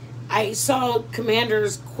 I saw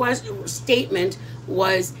Commander's statement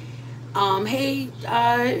was, hey,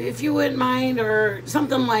 if you wouldn't mind, or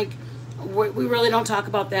something like, we really don't talk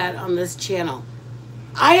about that on this channel.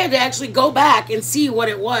 I had to actually go back and see what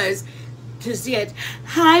it was to see it.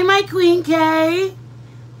 Hi, my Queen K.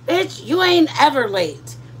 Bitch, you ain't ever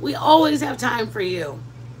late. We always have time for you.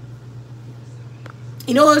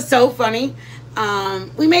 You know what's so funny?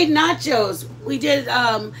 We made nachos. We did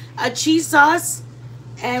a cheese sauce,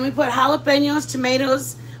 and we put jalapenos,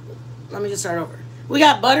 tomatoes. Let me just start over. We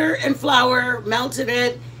got butter and flour, melted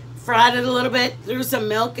it, fried it a little bit, threw some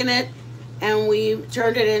milk in it, and we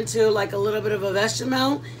turned it into like a little bit of a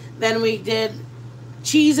bechamel. Then we did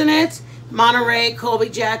cheese in it, Monterey, Colby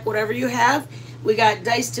Jack, whatever you have. We got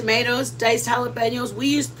diced tomatoes, diced jalapenos. We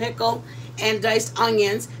used pickle and diced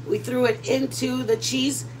onions. We threw it into the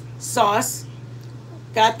cheese sauce.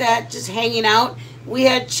 Got that just hanging out. We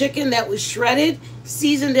had chicken that we shredded,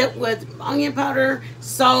 seasoned it with onion powder,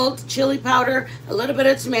 salt, chili powder, a little bit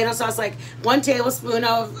of tomato sauce, like 1 tablespoon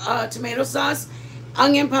of tomato sauce,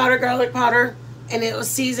 onion powder, garlic powder, and it was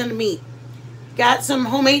seasoned meat. Got some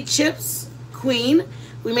homemade chips, Queen.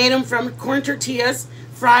 We made them from corn tortillas,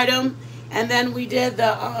 fried them, and then we did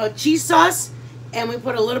the cheese sauce, and we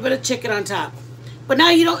put a little bit of chicken on top. But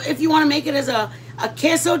now you don't, if you want to make it as a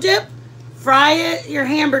queso dip, fry it, your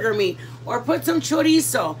hamburger meat, or put some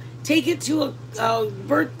chorizo. Take it to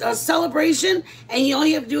a celebration, and all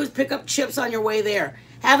you have to do is pick up chips on your way there.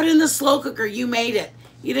 Have it in the slow cooker. You made it.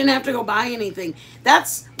 You didn't have to go buy anything.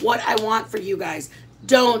 That's what I want for you guys.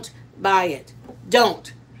 Don't buy it.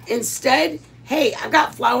 Don't. Instead, hey, I've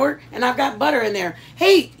got flour and I've got butter in there.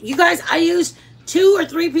 Hey, you guys, I used 2 or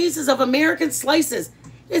 3 pieces of American slices.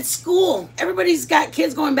 It's school. Everybody's got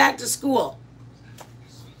kids going back to school.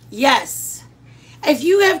 Yes. If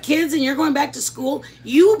you have kids and you're going back to school,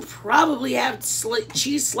 you probably have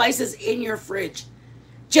cheese slices in your fridge.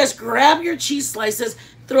 Just grab your cheese slices,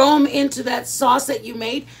 throw them into that sauce that you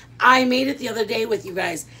made. I made it the other day with you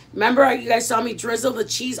guys. Remember, you guys saw me drizzle the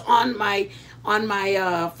cheese on my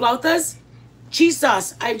flautas? Cheese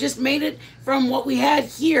sauce. I just made it from what we had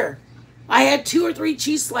here. I had 2 or 3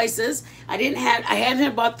 cheese slices. I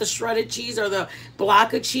hadn't bought the shredded cheese or the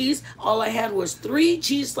block of cheese. All I had was 3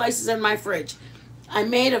 cheese slices in my fridge. I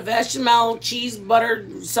made a bechamel cheese butter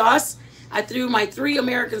sauce. I threw my 3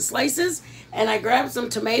 American slices, and I grabbed some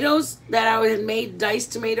tomatoes that I had made,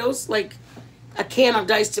 diced tomatoes, like a can of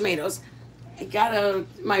diced tomatoes. I got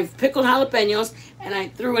my pickled jalapenos, and I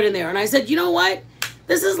threw it in there. And I said, you know what?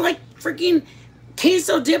 This is like freaking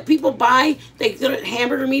queso dip people buy. They put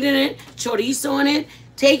hamburger meat in it, chorizo in it,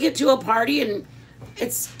 take it to a party, and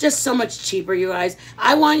it's just so much cheaper, you guys.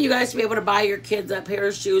 I want you guys to be able to buy your kids a pair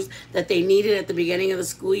of shoes that they needed at the beginning of the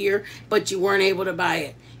school year, but you weren't able to buy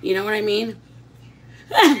it. You know what I mean?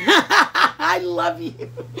 I love you,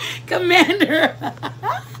 Commander.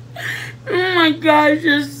 Oh my gosh,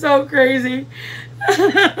 you're so crazy.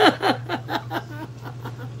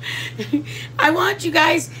 I want you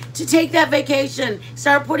guys to take that vacation.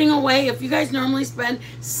 Start putting away. If you guys normally spend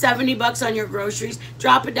 $70 on your groceries,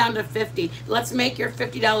 drop it down to $50. Let's make your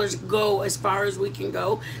 $50 go as far as we can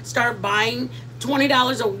go. Start buying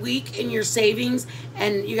 $20 a week in your savings,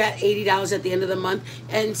 and you got $80 at the end of the month.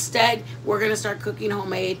 Instead, we're going to start cooking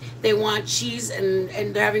homemade. They want cheese, and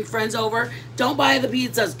they're having friends over. Don't buy the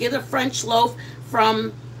pizzas. Get a French loaf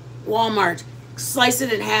from Walmart. Slice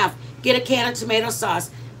it in half. Get a can of tomato sauce.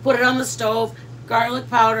 Put it on the stove, garlic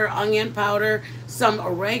powder, onion powder, some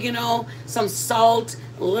oregano, some salt,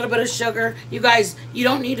 a little bit of sugar. You guys, you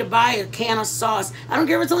don't need to buy a can of sauce. I don't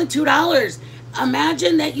care if it's only $2.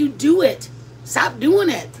 Imagine that you do it. Stop doing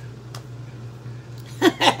it.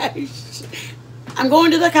 I'm going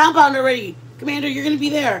to the compound already. Commander, you're going to be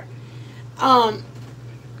there.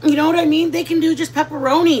 You know what I mean? They can do just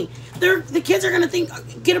pepperoni. The kids are going to think,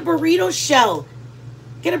 get a burrito shell.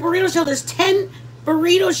 Get a burrito shell. There's 10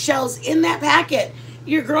 burrito shells in that packet.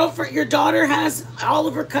 Your girlfriend, your daughter has all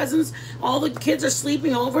of her cousins. All the kids are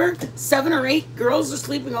sleeping over. 7 or 8 girls are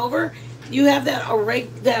sleeping over. You have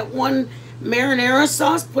that one marinara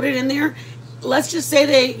sauce. Put it in there. Let's just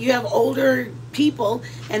say you have older people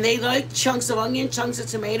and they like chunks of onion, chunks of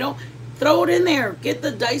tomato. Throw it in there. Get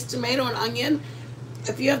the diced tomato and onion.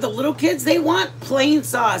 If you have the little kids, they want plain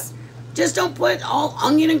sauce. Just don't put all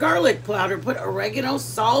onion and garlic powder. Put oregano,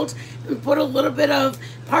 salt, and put a little bit of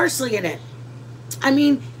parsley in it. I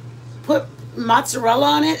mean, put mozzarella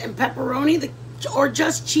on it and pepperoni, or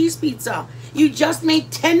just cheese pizza. You just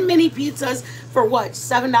made 10 mini pizzas for what,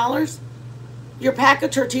 $7? Your pack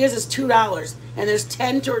of tortillas is $2, and there's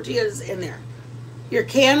 10 tortillas in there. Your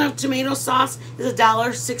can of tomato sauce is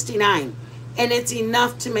 $1.69, and it's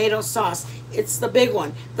enough tomato sauce. It's the big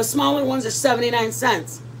one. The smaller ones are 79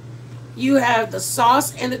 cents. you have the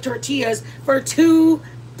sauce and the tortillas for $2.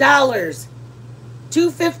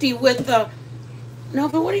 $2.50 with the... No,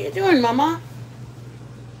 but what are you doing, Mama?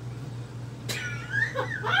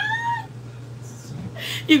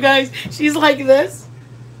 You guys, she's like this.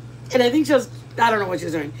 And I think she was... I don't know what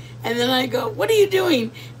she's doing. And then I go, what are you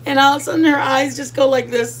doing? And all of a sudden her eyes just go like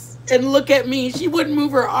this and look at me. She wouldn't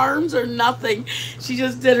move her arms or nothing. She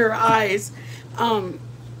just did her eyes.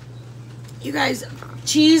 You guys,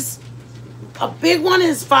 cheese, a big one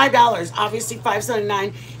is $5. Obviously,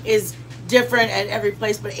 $5.79 is different at every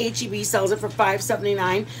place, but HEB sells it for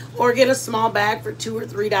 $5.79. Or get a small bag for $2 or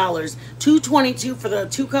 $3. $2.22 for the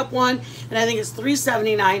 2-cup one, and I think it's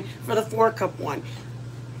 $3.79 for the 4-cup one.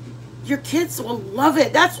 Your kids will love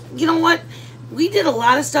it. That's, you know what? We did a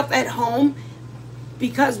lot of stuff at home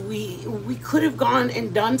because we could have gone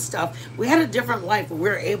and done stuff. We had a different life where we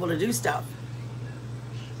were able to do stuff.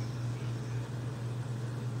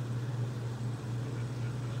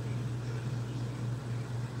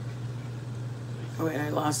 Oh wait, I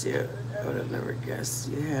lost you. I would have never guessed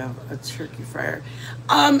you have a turkey fryer.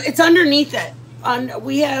 It's underneath it.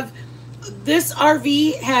 We have, this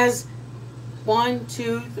RV has 1,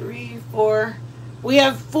 2, 3, 4. We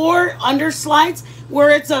have 4 underslides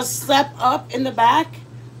where it's a step up in the back.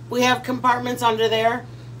 We have compartments under there,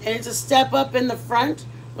 and it's a step up in the front.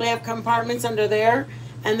 We have compartments under there,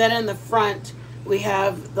 and then in the front we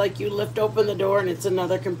have, like, you lift open the door and it's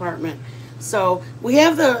another compartment. So we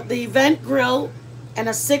have the event grill and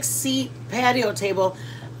a 6-seat patio table,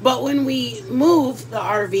 but when we move the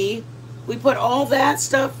RV, we put all that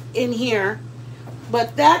stuff in here.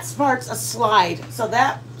 But that part's a slide. So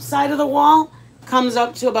that side of the wall comes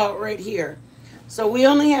up to about right here. So we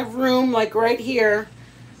only have room like right here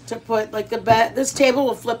to put like the bed. This table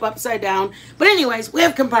will flip upside down. But anyways, we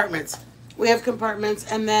have compartments. We have compartments.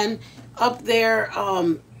 And then up there,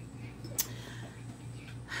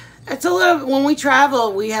 it's a little, when we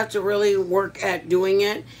travel, we have to really work at doing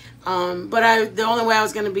it. But the only way I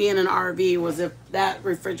was going to be in an RV was if that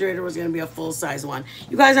refrigerator was going to be a full-size one.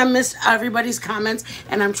 You guys, I missed everybody's comments,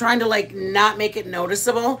 and I'm trying to, like, not make it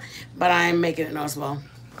noticeable, but I'm making it noticeable.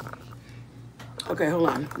 Okay, hold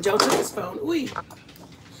on. Joe took his phone. Ooh.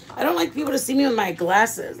 I don't like people to see me with my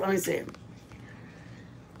glasses. Let me see.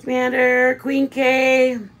 Commander, Queen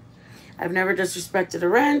K. I've never disrespected a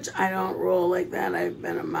wrench. I don't roll like that. I've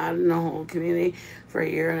been a mod in the whole community for a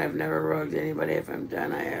year, and I've never rogued anybody. If I'm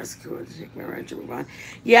done, I ask who to take my wrench and move on.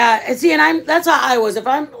 Yeah, and see, and that's how I was. If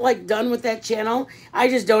I'm like done with that channel, I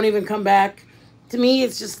just don't even come back. To me,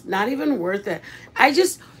 it's just not even worth it. I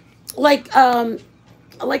just what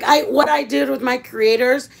I did with my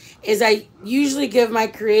creators is I usually give my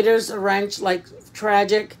creators a wrench like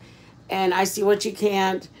Tragic, and I see what you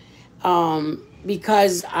can't.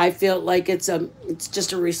 Because I feel like it's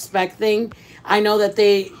just a respect thing. I know that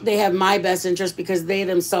they have my best interest because they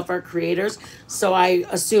themselves are creators, so I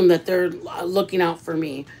assume that they're looking out for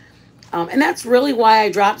me. And that's really why I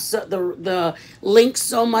dropped the links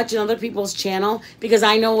so much in other people's channel, because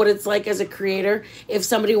I know what it's like as a creator. If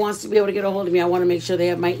somebody wants to be able to get a hold of me, I want to make sure they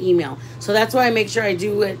have my email. So that's why I make sure I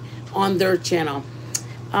do it on their channel.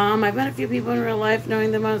 I've met a few people in real life,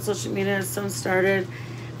 knowing them on social media. Some started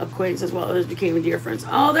acquaintances as well, others became dear friends.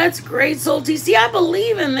 Oh, that's great, Salty. See, I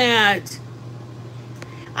believe in that.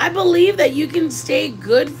 I believe that you can stay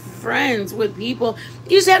good friends with people.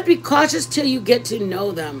 You just have to be cautious till you get to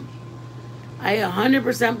know them. I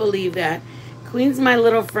 100% believe that. Queen's my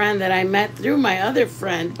little friend that I met through my other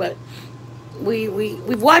friend, but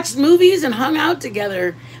we've watched movies and hung out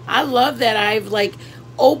together. I love that I've like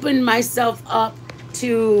opened myself up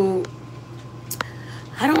to,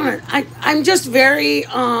 I don't want to, I'm just very,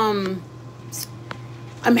 I'm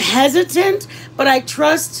hesitant, but I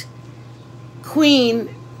trust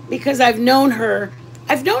Queen because I've known her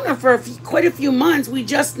for quite a few months. We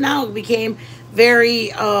just now became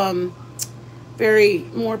very, very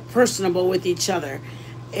more personable with each other.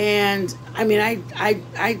 And I mean,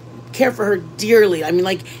 I care for her dearly. I mean,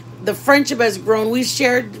 like, the friendship has grown. We've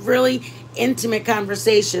shared really intimate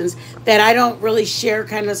conversations that I don't really share,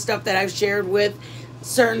 kind of stuff that I've shared with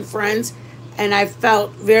certain friends, and I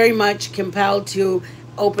felt very much compelled to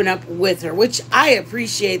open up with her, which I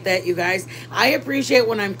appreciate that, you guys. I appreciate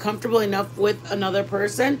when I'm comfortable enough with another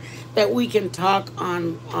person that we can talk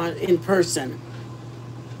on in person.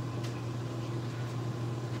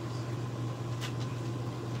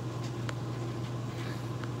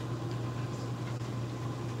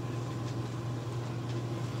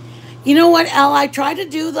 You know what, Elle? I try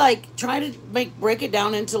to break it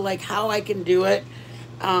down into like how I can do it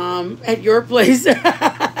at your place.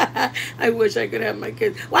 I wish I could have my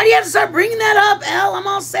kids. Why do you have to start bringing that up, Elle? I'm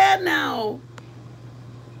all sad now.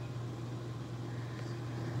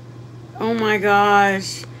 Oh my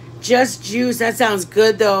gosh. Just juice. That sounds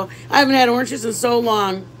good though. I haven't had orange juice in so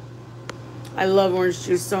long. I love orange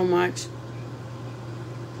juice so much.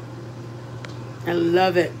 I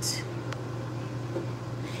love it.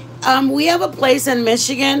 We have a place in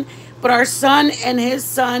Michigan, but our son and his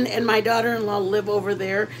son and my daughter-in-law live over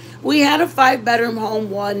there. We had a 5-bedroom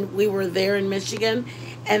home when we were there in Michigan,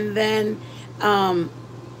 and then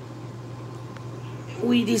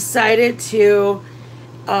we decided to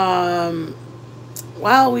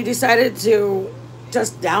we decided to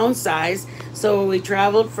just downsize. So we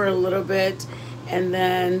traveled for a little bit, and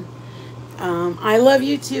then I love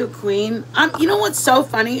you too, Queen. You know what's so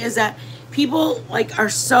funny is that people like are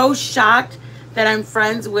so shocked that I'm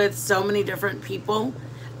friends with so many different people,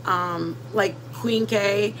 like Queen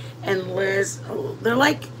K and Liz. They're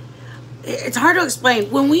like, it's hard to explain.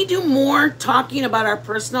 When we do more talking about our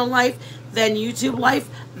personal life than YouTube life,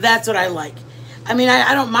 that's what I like. I mean,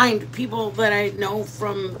 I don't mind people that I know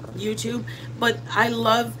from YouTube, but I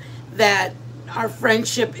love that our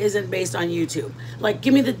friendship isn't based on YouTube. Like,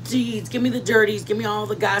 give me the deeds, give me the dirties, give me all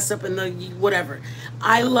the gossip and the whatever.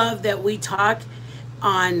 I love that we talk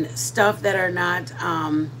on stuff that are not,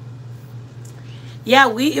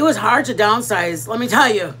 it was hard to downsize. Let me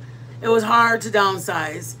tell you, it was hard to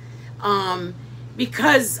downsize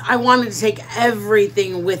because I wanted to take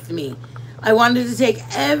everything with me. I wanted to take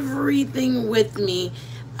everything with me.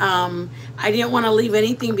 I didn't want to leave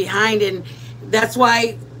anything behind, and that's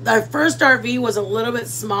why our first RV was a little bit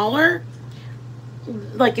smaller.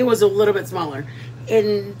 Like, it was a little bit smaller.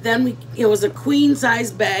 And then it was a queen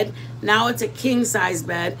size bed. Now it's a king size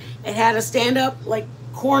bed. It had a stand up like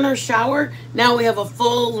corner shower. Now we have a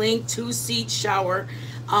full length 2-seat shower.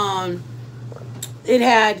 It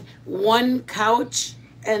had one couch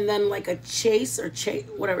and then like a chase or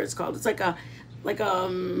whatever it's called. It's like I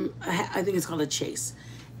think it's called a chase.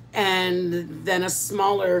 And then a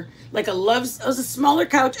smaller, like it was a smaller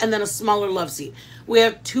couch and then a smaller love seat. We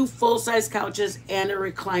have 2 full-size couches and a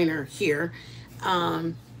recliner here.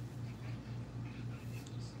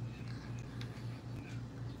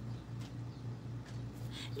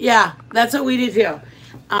 Yeah, that's what we did too.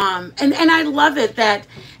 And I love it that,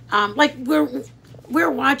 like we're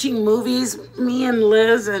watching movies, me and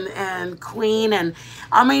Liz and Queen, and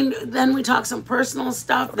I mean, then we talk some personal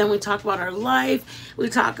stuff, then we talk about our life, we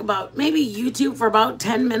talk about maybe YouTube for about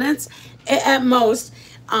 10 minutes at most.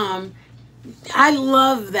 I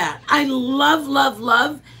love that. I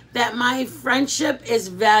love that my friendship is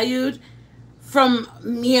valued from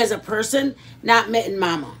me as a person, not Mitten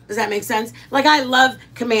Mama. Does that make sense? Like, I love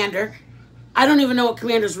Commander. I don't even know what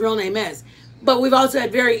Commander's real name is. But we've also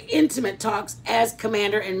had very intimate talks as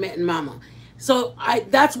Commander and Mitten Mama. So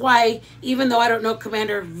that's why, even though I don't know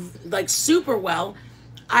Commander like super well,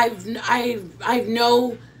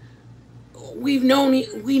 we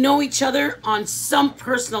know each other on some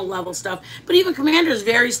personal level stuff. But even Commander is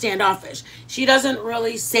very standoffish. She doesn't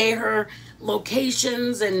really say her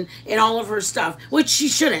locations and all of her stuff, which she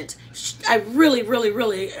shouldn't. I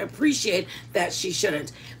really appreciate that she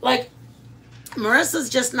shouldn't. Like, Marissa's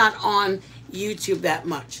just not on YouTube that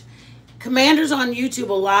much. Commander's on YouTube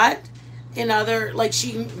a lot. In other, like,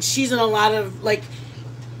 she's in a lot of, like,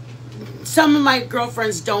 some of my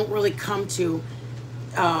girlfriends don't really come to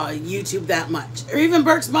YouTube that much, or even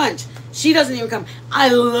Burke's Munch. She doesn't even come. I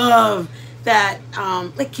love that.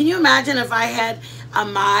 Like, can you imagine if I had a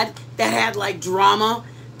mod that had like drama,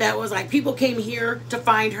 that was like people came here to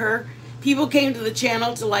find her, people came to the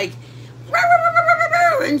channel to like,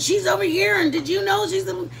 and she's over here, and did you know she's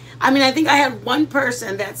the, I mean, I think I had one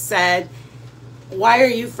person that said, why are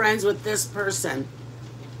you friends with this person?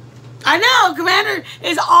 I know, Commander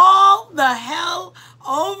is all the hell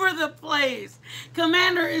over the place.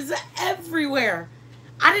 Commander is everywhere.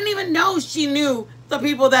 I didn't even know she knew the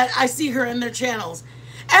people that I see her in their channels.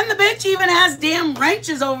 And the bitch even has damn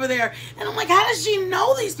ranches over there. And I'm like, how does she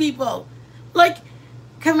know these people? Like,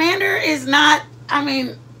 Commander is not, I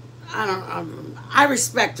mean, I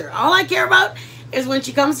respect her. All I care about is when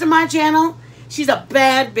she comes to my channel, she's a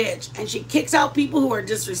bad bitch. And she kicks out people who are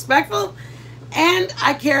disrespectful. And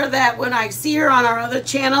I care that when I see her on our other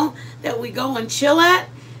channel that we go and chill at,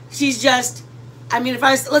 she's just, I mean,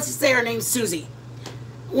 let's just say her name's Susie.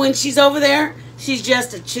 When she's over there, she's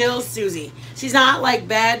just a chill Susie. She's not like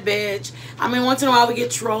bad bitch. I mean, once in a while we get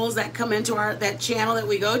trolls that come into that channel that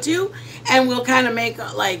we go to, and we'll kind of make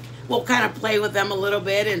like, we'll kind of play with them a little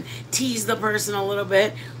bit and tease the person a little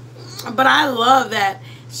bit. But I love that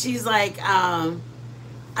she's like,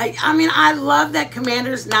 I mean, I love that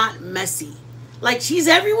Commander's not messy. Like, she's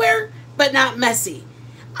everywhere, but not messy.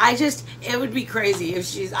 It would be crazy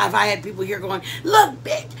if I had people here going, look,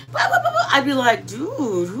 bitch, blah, blah, blah, blah. I'd be like,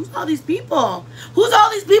 dude, who's all these people? Who's all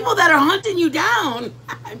these people that are hunting you down?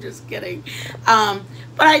 I'm just kidding.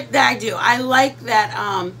 But I do. I like that.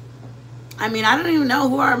 I mean, I don't even know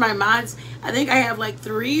who are my mods. I think I have like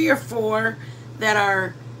 3 or 4 that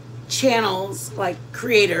are channels, like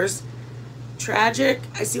creators. Tragic,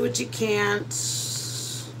 I see what you can't.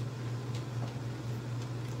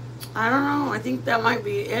 I don't know. I think that might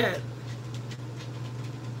be it.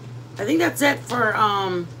 I think that's it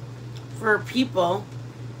for people.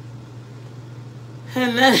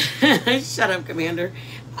 And then shut up, Commander.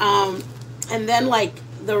 And then like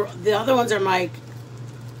the other ones are my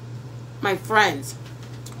friends.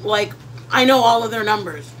 Like, I know all of their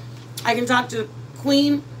numbers. I can talk to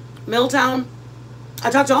Queen, Milltown. I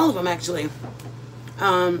talked to all of them actually.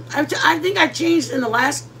 I think I changed in the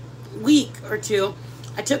last week or 2.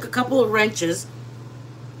 I took a couple of wrenches,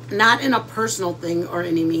 not in a personal thing or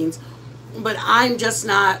any means, but I'm just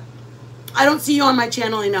not, I don't see you on my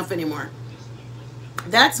channel enough anymore.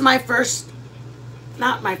 That's my first,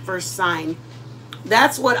 not my first sign.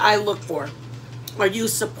 That's what I look for. Are you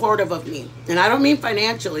supportive of me? And I don't mean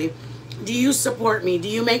financially. Do you support me? Do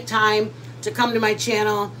you make time to come to my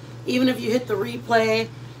channel? Even if you hit the replay.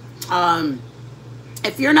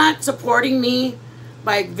 If you're not supporting me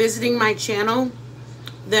by visiting my channel,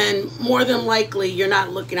 then more than likely you're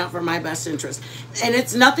not looking out for my best interest. And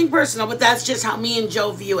it's nothing personal, but that's just how me and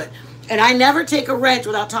Joe view it. And I never take a wrench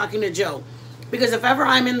without talking to Joe. Because if ever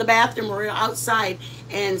I'm in the bathroom or outside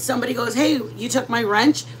and somebody goes, hey, you took my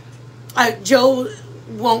wrench, Joe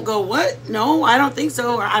won't go, what? No, I don't think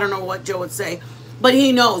so. Or I don't know what Joe would say. But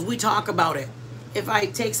he knows. We talk about it. If I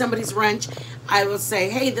take somebody's wrench, I will say,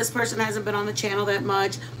 hey, this person hasn't been on the channel that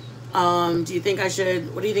much. What do you think I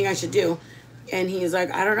should do? And he's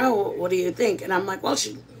like, I don't know. What do you think? And I'm like, well,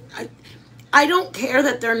 I don't care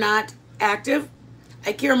that they're not active.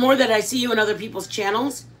 I care more that I see you in other people's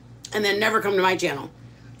channels and then never come to my channel.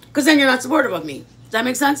 Because then you're not supportive of me. Does that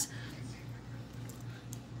make sense?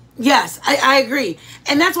 Yes, I agree.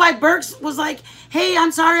 And that's why Burks was like, hey,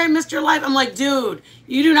 I'm sorry I missed your live. I'm like, dude,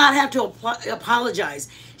 you do not have to apologize.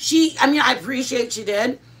 I mean, I appreciate she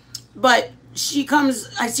did. But she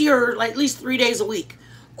comes, I see her like at least 3 days a week.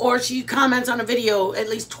 Or she comments on a video at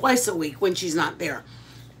least twice a week when she's not there.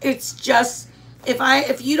 It's just,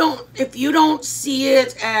 if you don't see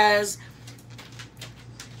it as,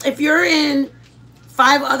 if you're in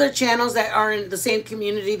 5 other channels that are in the same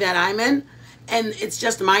community that I'm in, and it's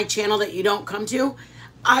just my channel that you don't come to,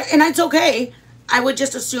 and it's okay. I would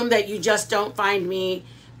just assume that you just don't find me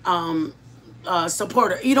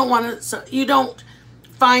supporter. You don't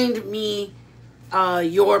find me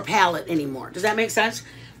your palette anymore. Does that make sense?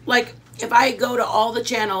 Like, if I go to all the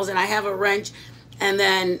channels and I have a wrench, and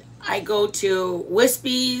then I go to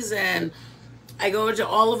Wispies and I go to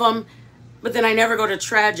all of them, but then I never go to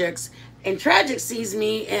Tragics, and Tragic sees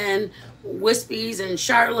me in Wispies and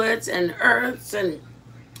Charlottes and Earths and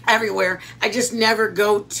everywhere. I just never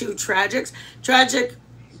go to Tragics. Tragic,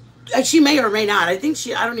 she may or may not. I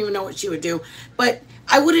don't even know what she would do, but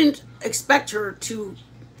I wouldn't expect her to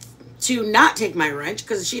not take my wrench,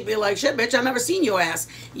 because she'd be like, shit, bitch, I've never seen your ass.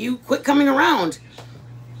 You quit coming around.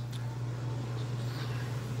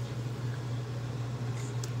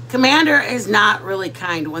 Commander is not really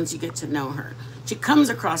kind once you get to know her. She comes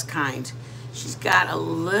across kind. She's got a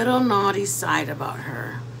little naughty side about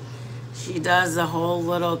her. She does the whole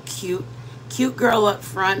little cute girl up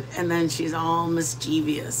front, and then she's all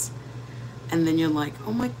mischievous. And then you're like,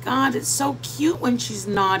 oh my God, it's so cute when she's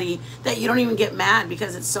naughty that you don't even get mad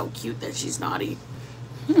because it's so cute that she's naughty.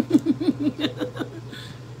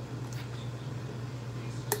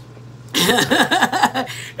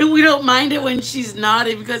 And we don't mind it when she's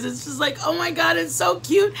naughty because it's just like, oh my God, it's so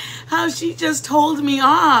cute how she just told me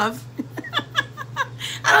off.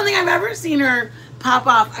 I don't think I've ever seen her pop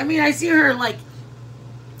off. I mean, I see her like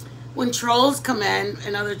when trolls come in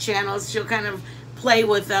other channels, she'll kind of play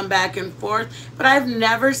with them back and forth, but I've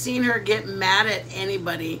never seen her get mad at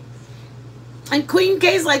anybody. And Queen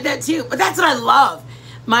K's like that too, but that's what I love.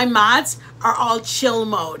 My mods are all chill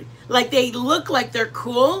mode. Like, they look like they're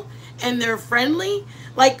cool and they're friendly,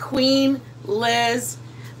 like Queen, Liz,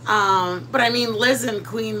 but I mean Liz and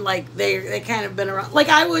Queen, like they kind of been around. Like,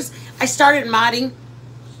 I started modding.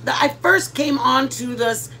 I first came onto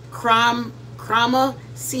this crama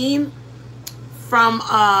scene from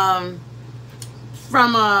a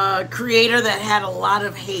creator that had a lot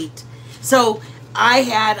of hate. So I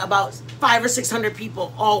had about 500 or 600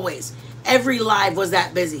 people always. every live was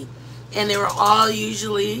that busy. And they were all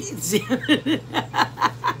usually, they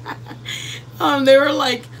were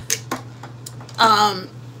like,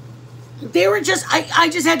 they were just, I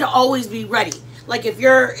just had to always be ready. Like if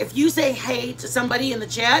you say hey to somebody in the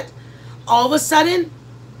chat, all of a sudden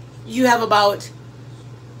you have about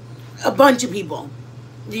a bunch of people.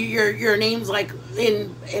 Your name's like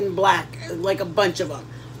in black, like a bunch of them,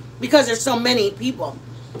 because there's so many people.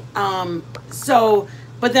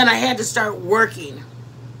 But then I had to start working.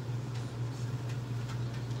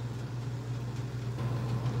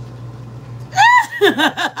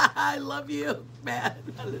 I love you, man.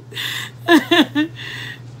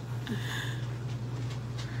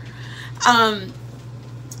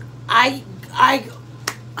 I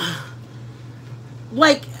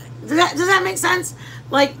like, does that make sense?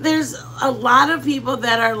 Like, there's a lot of people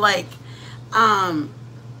that are like, I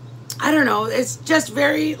don't know, it's just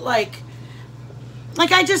very like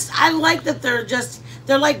I like that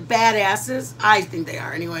they're like badasses. I think they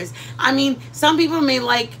are anyways. I mean, some people may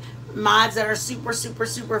like mods that are super, super,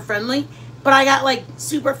 super friendly, but I got like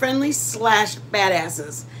super friendly /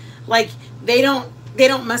 badasses. Like they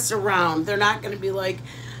don't mess around. They're not gonna be like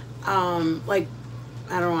I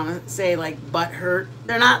don't want to say like butt hurt.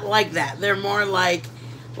 They're not like that. They're more like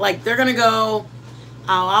they're gonna go,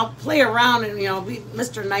 I'll play around and, you know, be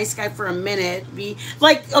Mr. Nice Guy for a minute. Be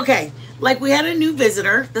like, okay, like we had a new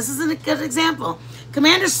visitor. This is a good example.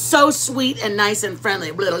 Commander's so sweet and nice and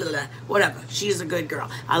friendly. Blah, blah, blah, whatever. She's a good girl.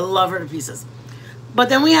 I love her to pieces. But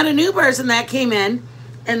then we had a new person that came in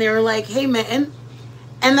and they were like, hey, Mitten.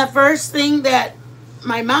 And the first thing that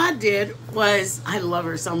my mod did was, I love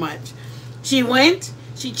her so much. She went,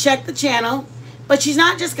 she checked the channel, but she's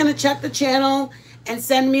not just going to check the channel and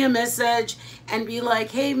send me a message and be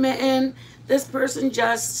like, hey, Mitten, this person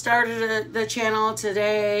just started the channel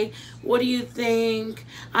today. What do you think?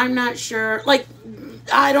 I'm not sure. Like,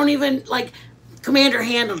 I don't even, like, Commander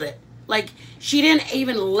handled it. Like, she didn't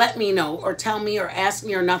even let me know or tell me or ask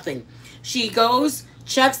me or nothing. She goes,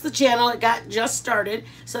 checks the channel. It got just started.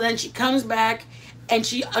 So then she comes back and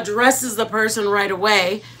she addresses the person right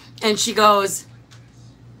away. And she goes,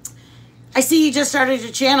 I see you just started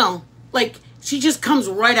your channel. Like, she just comes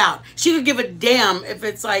right out. She could give a damn if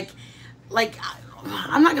it's like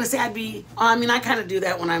I'm not gonna say I'd be. I mean, I kind of do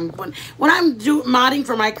that when I'm modding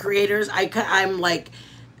for my creators. I'm like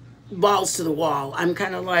balls to the wall. I'm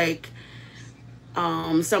kind of like,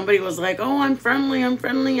 somebody was like, oh, I'm friendly, I'm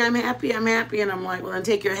happy, and I'm like, well, then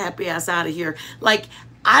take your happy ass out of here. Like,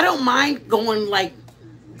 I don't mind going, like,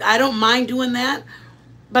 I don't mind doing that.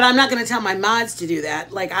 But I'm not going to tell my mods to do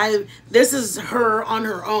that. Like, this is her on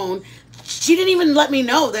her own. She didn't even let me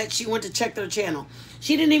know that she went to check their channel.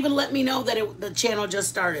 She didn't even let me know that the channel just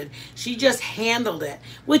started. She just handled it.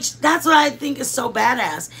 Which, that's what I think is so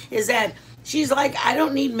badass. Is that she's like, I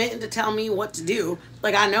don't need Mitten to tell me what to do.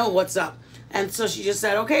 Like, I know what's up. And so she just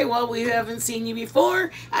said, okay, well, we haven't seen you before.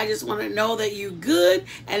 I just want to know that you good.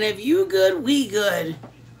 And if you good, we good.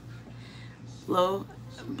 Blow,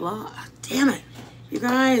 blah. Damn it. You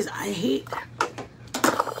guys, I hate.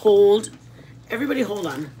 Hold. Everybody hold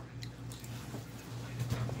on.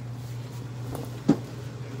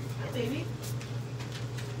 Hi, baby.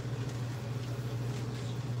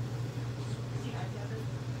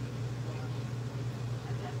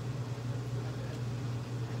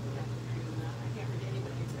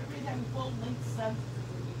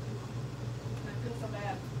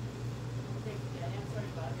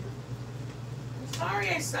 Sorry,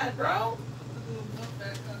 I said, bro.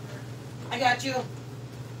 I got you.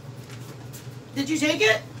 Did you take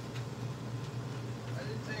it? I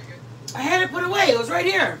didn't take it. I had it put away. It was right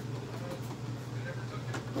here.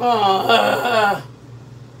 Oh,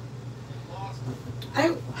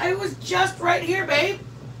 I was just right here, babe.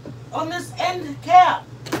 On this end cap.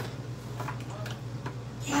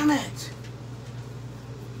 Damn it.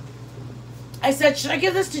 I said, should I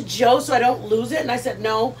give this to Joe so I don't lose it? And I said,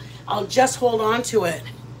 no, I'll just hold on to it.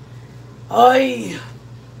 Oy.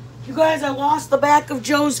 You guys, I lost the back of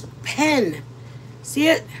Joe's pen. See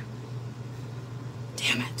it?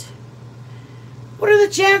 Damn it. What are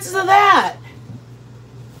the chances of that?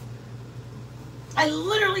 I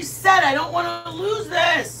literally said I don't want to lose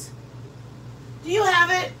this. Do you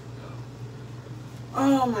have it?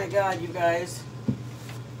 Oh my God, you guys.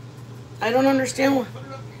 I don't understand what. Put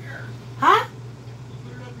it up here. Huh?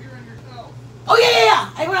 Put it up here on your shelf. Oh,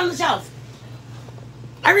 yeah. I went on the shelf.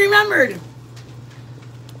 I remembered.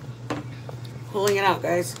 Pulling it out,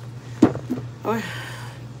 guys.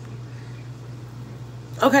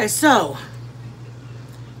 Okay, so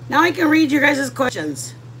now I can read your guys'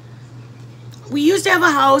 questions. we used to have a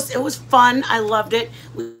house. It was fun. I loved it.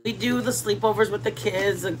 We do the sleepovers with the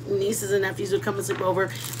kids. The nieces and nephews would come and sleep over.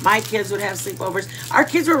 My kids would have sleepovers. Our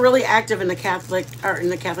kids were really active in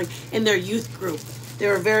in their youth group. They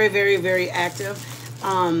were very, very, very active.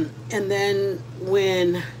 And then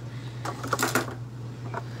when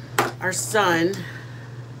our son,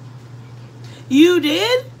 you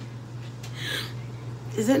did?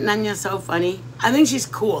 Isn't Nanya so funny? I think she's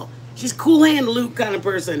cool. She's Cool Hand Luke kind of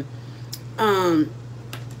person.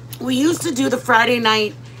 We used to do the Friday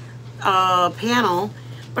night panel,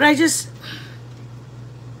 but I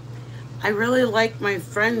really like my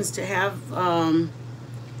friends to have, I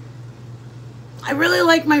really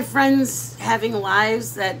like my friends having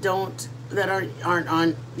lives that aren't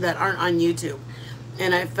on YouTube.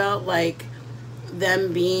 And I felt like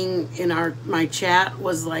them being in my chat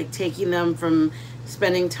was like taking them from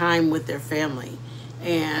spending time with their family.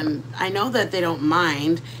 And I know that they don't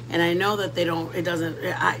mind, and I know that they don't,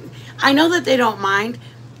 I know that they don't mind,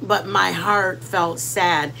 but my heart felt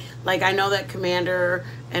sad. Like, I know that Commander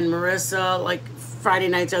and Marissa, like, Friday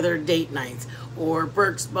nights are their date nights, or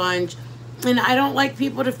Burke's Bunch, and I don't like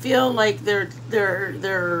people to feel like they're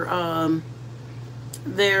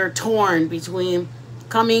torn between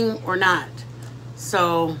coming or not.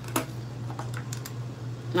 So,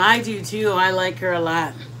 I do too. I like her a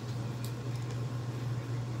lot.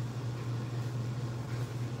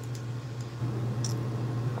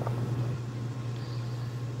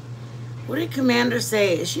 What did Commander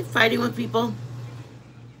say? Is she fighting with people?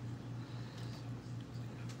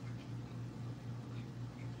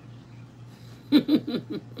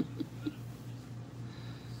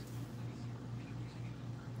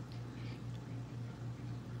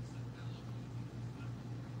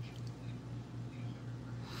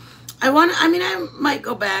 I might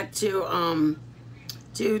go back to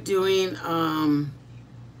doing I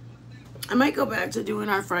might go back to doing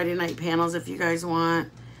our Friday night panels if you guys want.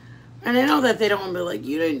 And I know that they don't want to be like,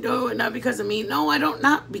 you didn't do it, not because of me. No, I don't,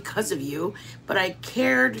 not because of you, but I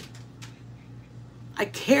care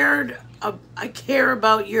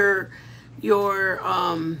about your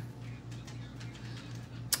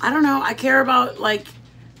I don't know, I care about, like,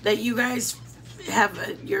 that you guys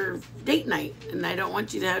have your date night, and I don't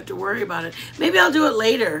want you to have to worry about it. Maybe I'll do it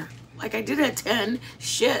later. Like I did at 10.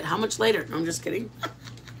 Shit, how much later? No, I'm just kidding.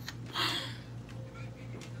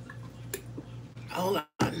 Hold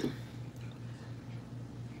on.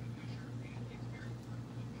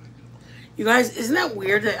 You guys, isn't that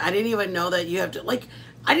weird that I didn't even know that you have to, like,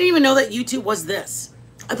 I didn't even know that YouTube was this.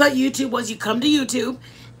 I thought YouTube was you come to YouTube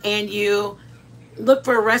and you look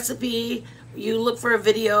for a recipe, you look for a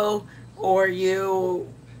video, or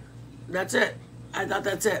that's it. I thought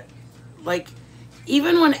that's it. Like,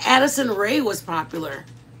 even when Addison Rae was popular,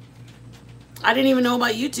 I didn't even know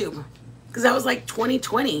about YouTube because that was like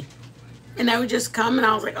 2020. And I would just come and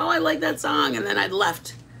I was like, oh, I like that song. And then I'd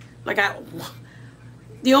left. Like,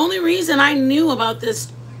 the only reason I knew about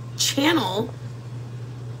this channel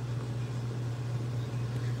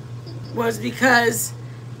was because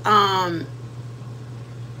I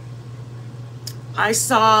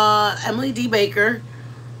saw Emily D. Baker,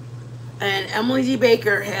 and Emily D.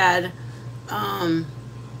 Baker had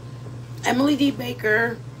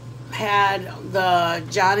the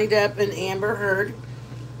Johnny Depp and Amber Heard.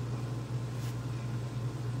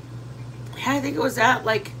 I think it was at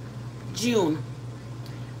like June.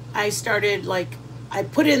 I started, like, I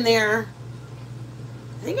put in there,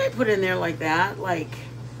 I think I put in there like that, like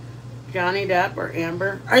Johnny Depp or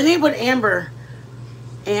Amber. I think I put Amber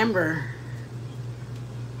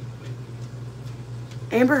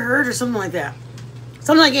Heard or something like that.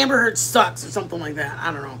 Something like Amber Heard sucks or something like that.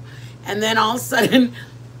 I don't know. And then all of a sudden,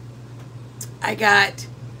 I got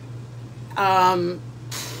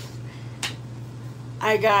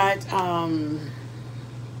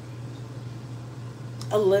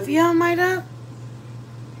Olivia might have.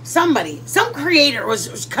 Some creator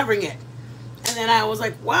was covering it. And then I was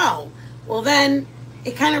like, wow. Well, then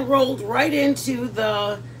it kind of rolled right into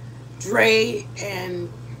the Dre and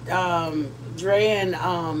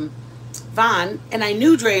Von, and I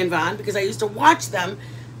knew Dre and Von because I used to watch them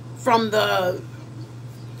from the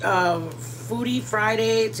Foodie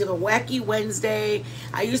Friday to the Wacky Wednesday.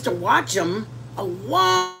 I used to watch them a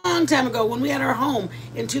long time ago when we had our home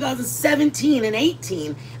in 2017 and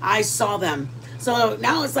 18. I saw them. So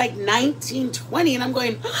now it's like 1920, and I'm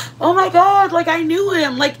going, oh my God, like I knew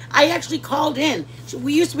him. Like I actually called in.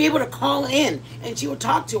 We used to be able to call in, and she would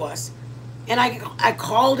talk to us. And I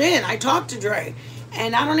called in. I talked to Dre.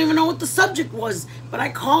 And I don't even know what the subject was, but I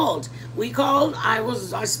called. We called.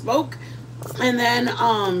 I spoke. And then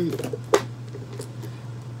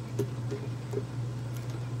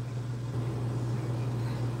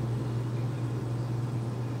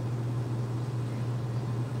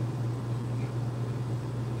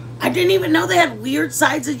didn't even know they had weird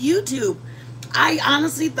sides of YouTube. I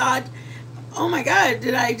honestly thought, oh my God,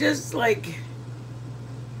 did I just like,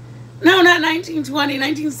 no, not 1920,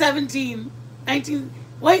 1917,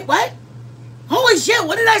 wait, what? Holy shit,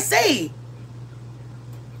 what did I say?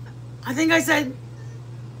 I think I said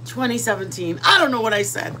 2017. I don't know what I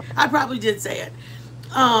said. I probably did say it.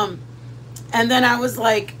 And then I was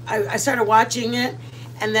like, I started watching it,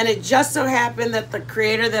 and then it just so happened that the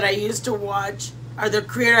creator that I used to watch, or the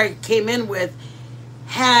creator I came in with,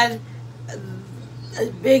 had a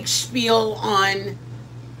big spiel on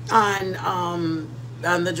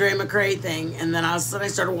the Dre McRae thing, and then I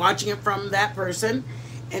started watching it from that person,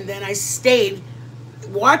 and then I stayed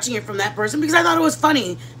watching it from that person because I thought it was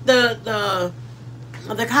funny. The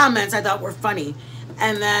comments I thought were funny,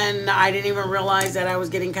 and then I didn't even realize that I was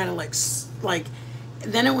getting kind of like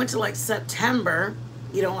then it went to like September,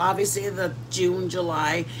 you know, obviously the June,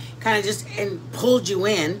 July kind of just and pulled you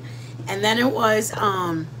in, and then it was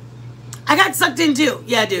I got sucked in too.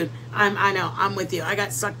 Yeah, dude, I know, I'm with you. I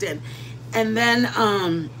got sucked in, and then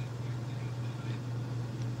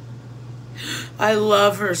I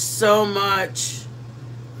love her so much,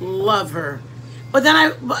 love her. But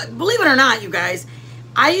then believe it or not, you guys,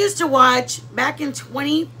 I used to watch back in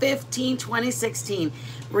 2015, 2016,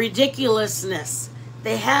 Ridiculousness.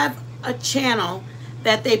 They have a channel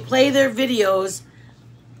that they play their videos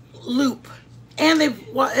loop, and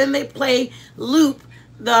they play loop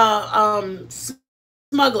the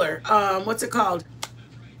smuggler. What's it called?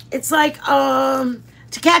 It's like To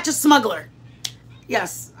Catch a Smuggler.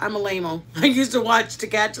 Yes, I'm a lame-o. I used to watch To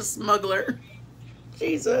Catch a Smuggler.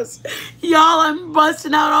 Jesus. Y'all, I'm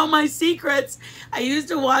busting out all my secrets. I used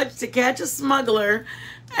to watch To Catch a Smuggler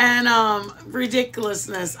and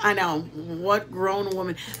Ridiculousness. I know. What grown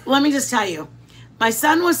woman. Let me just tell you. My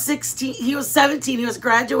son was 16. He was 17. He was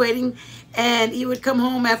graduating, and he would come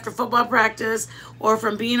home after football practice or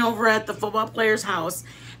from being over at the football player's house,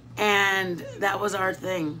 and that was our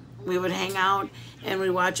thing. We would hang out, and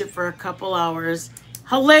we'd watch it for a couple hours.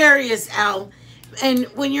 Hilarious, Al. And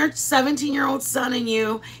when your 17-year-old son and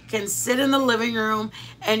you can sit in the living room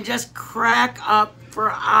and just crack up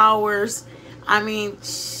for hours, I mean,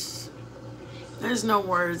 there's no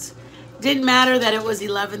words. Didn't matter that it was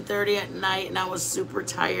 11:30 at night and I was super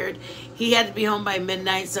tired. He had to be home by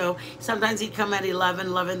midnight, so sometimes he'd come at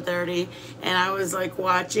 11:30, and I was like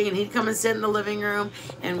watching, and he'd come and sit in the living room,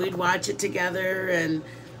 and we'd watch it together, and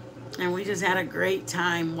we just had a great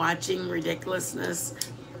time watching Ridiculousness.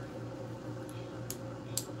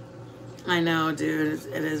 I know, dude.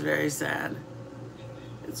 It is very sad.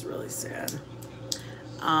 It's really sad.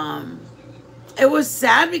 It was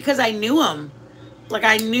sad because I knew him. Like,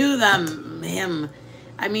 I knew him.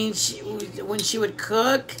 I mean, when she would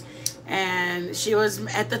cook, and she was,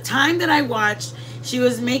 at the time that I watched, she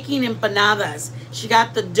was making empanadas. She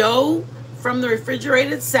got the dough from the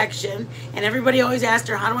refrigerated section, and everybody always asked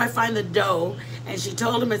her, how do I find the dough? And she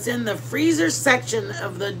told them it's in the freezer section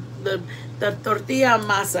of the tortilla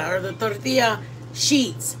masa, or the tortilla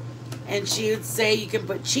sheets. And she would say you can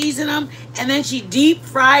put cheese in them, and then she deep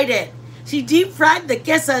fried it. She deep fried the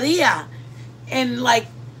quesadilla, and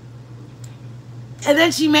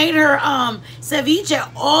then she made her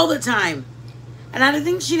ceviche all the time. And I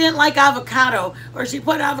think she didn't like avocado, or she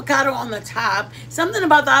put avocado on the top. Something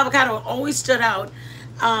about the avocado always stood out.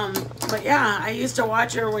 But yeah, I used to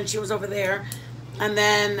watch her when she was over there. And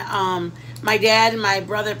then my dad and my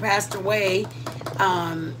brother passed away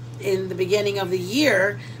in the beginning of the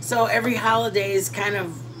year. So every holiday is kind of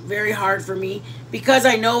very hard for me because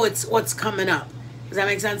I know it's what's coming up. Does that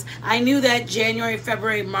make sense? I knew that January,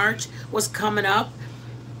 February, March was coming up,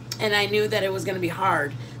 and I knew that it was going to be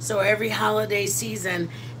hard. So every holiday season,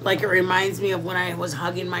 like, it reminds me of when I was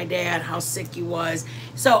hugging my dad, how sick he was.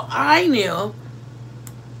 So I knew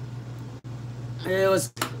it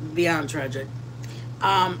was beyond tragic.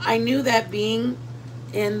 I knew that being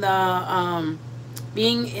in the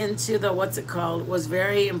being into the what's it called was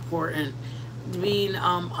very important. Being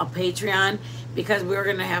a Patreon, because we were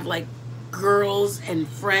gonna have like girls and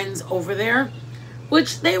friends over there,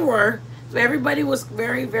 which they were. So everybody was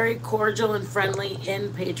very, very cordial and friendly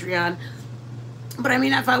in Patreon. But I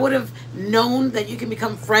mean, if I would have known that you can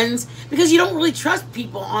become friends, because you don't really trust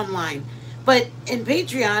people online. But in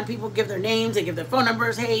Patreon, people give their names, they give their phone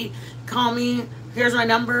numbers. Hey, call me. Here's my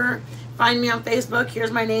number. Find me on Facebook.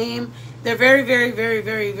 Here's my name. They're very, very, very,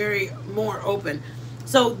 very, very more open.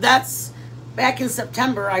 So that's back in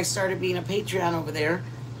September, I started being a Patreon over there.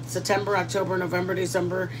 September, October, November,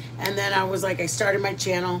 December. And then I was like, I started my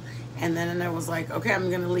channel. And then I was like, okay, I'm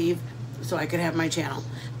going to leave so I could have my channel.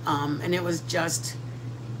 And it was just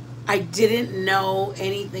I didn't know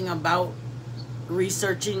anything about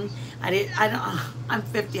researching. I'm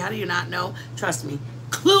 50. How do you not know? Trust me.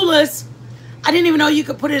 Clueless. I didn't even know you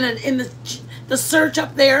could put in the search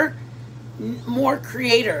up there, more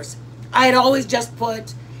creators. I had always just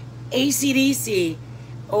put AC/DC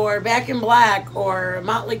or Back in Black or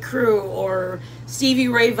Motley Crue or Stevie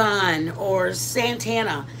Ray Vaughan or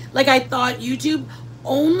Santana. Like, I thought YouTube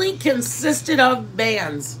only consisted of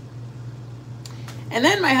bands. And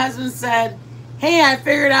then my husband said, hey, I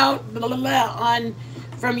figured out blah, blah, blah,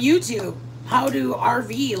 from YouTube how to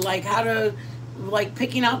RV, like how to, like,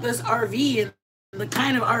 picking out this RV and the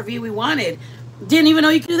kind of RV we wanted. Didn't even know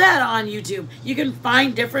you could do that on YouTube. You can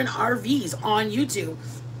find different RVs on YouTube.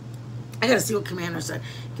 I gotta see what Commander said.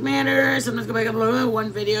 Commander, sometimes go back up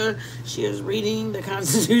one video. She is reading the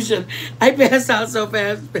Constitution. I passed out so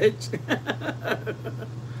fast, bitch.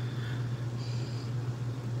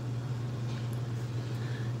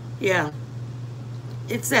 Yeah.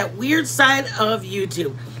 It's that weird side of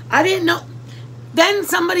YouTube. I didn't know. Then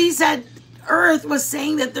somebody said Earth was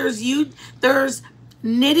saying that there's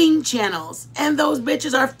knitting channels, and those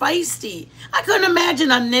bitches are feisty. I couldn't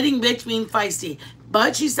imagine a knitting bitch being feisty,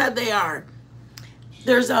 but she said they are.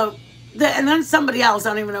 And then somebody else, I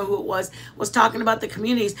don't even know who it was talking about the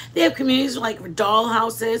communities. They have communities like doll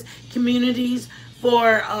houses, communities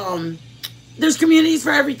for, there's communities for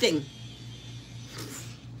everything.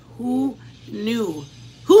 Who knew?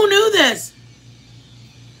 Who knew this?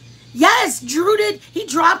 Yes, Drew did. He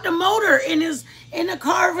dropped a motor in the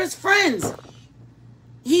car of his friends.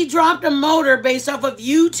 He dropped a motor based off of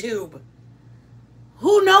YouTube.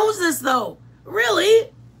 Who knows this though? Really?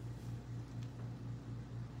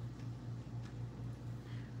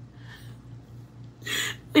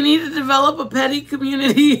 We need to develop a petty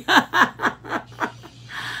community.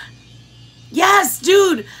 Yes,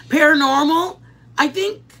 dude. Paranormal. I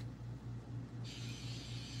think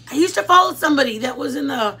I used to follow somebody that was in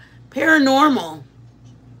the paranormal.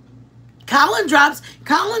 Colin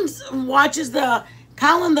watches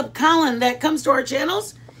Colin that comes to our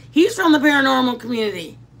channels. He's from the paranormal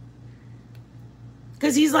community.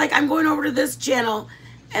 Because he's like, I'm going over to this channel,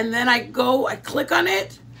 and then I click on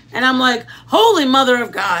it, and I'm like, holy mother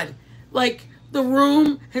of God. Like, the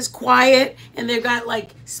room is quiet, and they've got like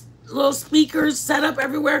little speakers set up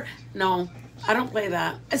everywhere. No, I don't play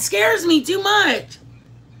that. It scares me too much.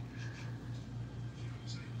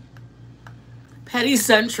 Petty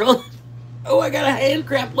Central. Oh, I got a hand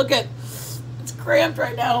cramp. Look at, it's cramped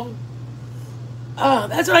right now. Oh,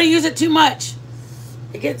 that's when I use it too much.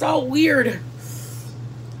 It gets all weird.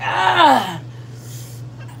 Ah.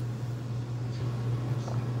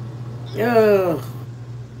 Oh.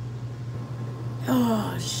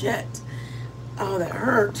 Oh, shit. Oh, that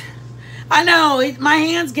hurt. I know. My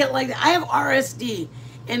hands get like that. I have RSD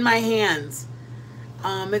in my hands.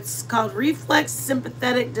 It's called reflex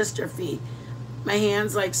sympathetic dystrophy. My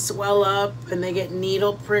hands like swell up and they get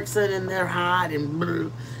needle pricks in and they're hot and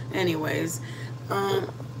bleh. Anyways.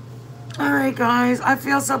 Alright guys, I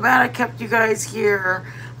feel so bad I kept you guys here.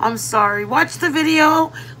 I'm sorry. Watch the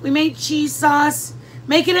video. We made cheese sauce.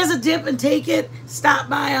 Make it as a dip and take it. Stop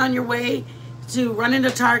by on your way to run into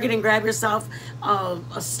Target and grab yourself a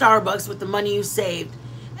Starbucks with the money you saved.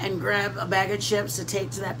 And grab a bag of chips to take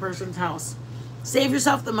to that person's house. Save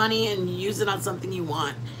yourself the money and use it on something you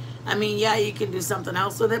want. I mean, yeah, you can do something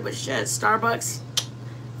else with it, but shit, Starbucks.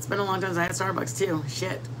 It's been a long time since I had Starbucks too.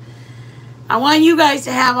 Shit. I want you guys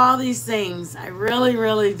to have all these things. I really,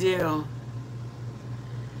 really do.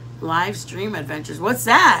 Live stream adventures. What's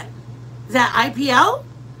that? Is that IPL?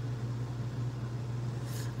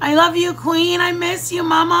 I love you, Queen. I miss you,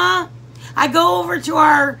 Mama. I go over to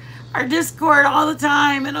our Discord all the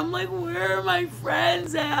time, and I'm like, where are my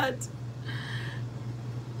friends at?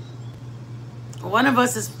 One of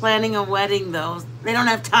us is planning a wedding, though. They don't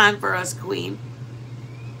have time for us, Queen.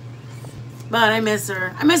 But I miss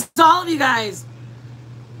her. I miss all of you guys.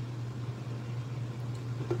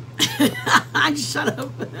 Shut up.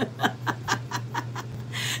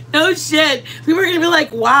 No shit. We were going to be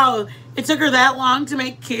like, wow, it took her that long to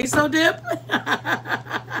make queso dip?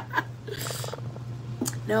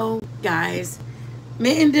 No, guys.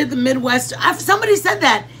 Mitten did the Midwest. Somebody said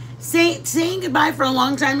that. Saying goodbye for a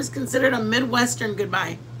long time is considered a Midwestern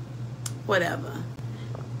goodbye. Whatever.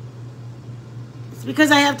 It's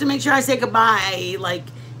because I have to make sure I say goodbye. Like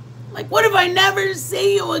what if I never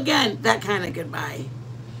see you again? That kind of goodbye.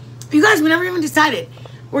 You guys, we never even decided.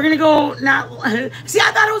 We're going to go not... See,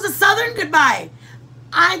 I thought it was a Southern goodbye.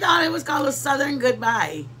 I thought it was called a Southern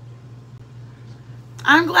goodbye.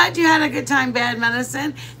 I'm glad you had a good time, Bad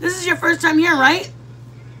Medicine. This is your first time here, right?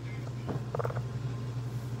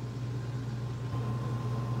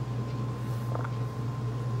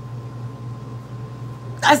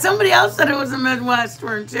 Somebody else said it was a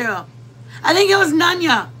Midwestern too. I think it was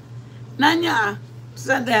Nanya. Nanya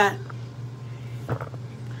said that.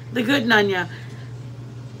 The good Nanya.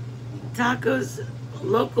 Tacos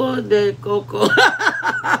Loco de Coco.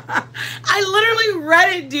 I literally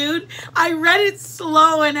read it, dude. I read it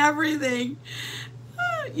slow and everything.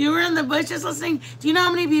 You were in the bushes listening. Do you know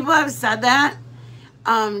how many people have said that?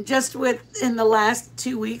 Just in the last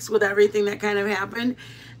 2 weeks with everything that kind of happened.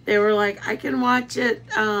 They were like, I can watch it.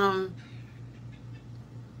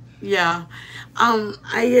 Yeah.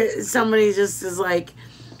 Somebody just is like,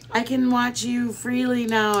 I can watch you freely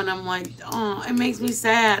now. And I'm like, oh, it makes me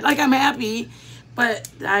sad. Like, I'm happy, but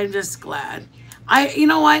I'm just glad. You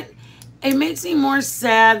know what? It makes me more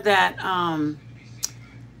sad that, I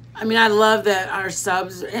mean, I love that our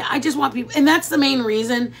subs, I just want people, and that's the main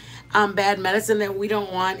reason, Bad Medicine, that we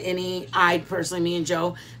don't want any, I personally, me and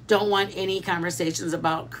Joe, don't want any conversations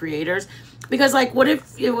about creators. Because, like, what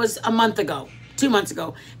if it was a month ago, 2 months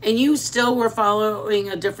ago, and you still were following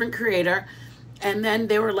a different creator, and then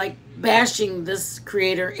they were, like, bashing this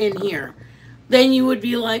creator in here? Then you would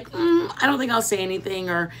be like, I don't think I'll say anything,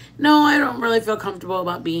 or no, I don't really feel comfortable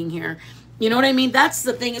about being here. You know what I mean? That's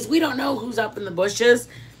the thing, is we don't know who's up in the bushes.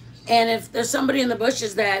 And if there's somebody in the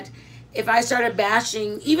bushes that, if I started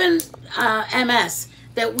bashing, even MS,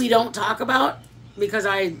 that we don't talk about, because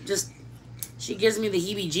she gives me the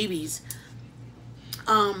heebie-jeebies.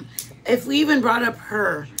 If we even brought up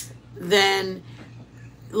her, then,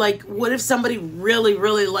 like, what if somebody really,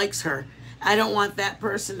 really likes her? I don't want that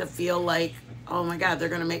person to feel like, oh my God, they're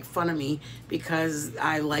going to make fun of me because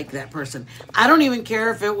I like that person. I don't even care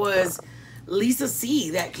if it was Lisa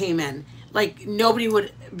C that came in. Like, nobody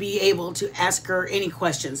would be able to ask her any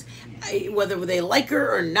questions, whether they like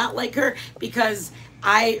her or not like her, because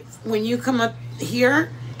when you come up here,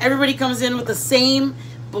 everybody comes in with the same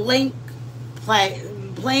blank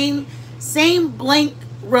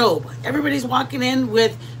robe. Everybody's walking in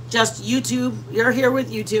with just YouTube. You're here with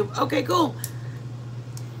YouTube. Okay, cool.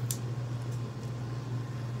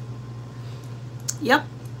 Yep.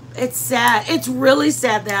 It's sad. It's really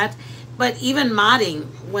sad that, but even modding,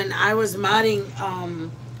 when I was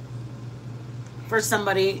modding for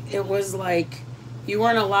somebody, it was like you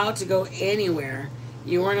weren't allowed to go anywhere.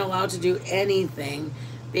 You weren't allowed to do anything,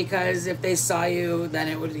 because if they saw you, then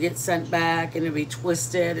it would get sent back and it'd be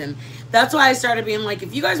twisted. And that's why I started being like,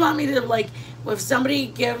 if you guys want me to, like, if somebody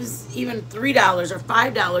gives even $3 or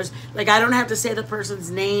 $5, like, I don't have to say the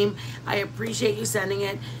person's name. I appreciate you sending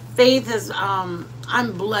it. Faith is, I'm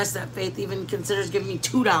blessed that Faith even considers giving me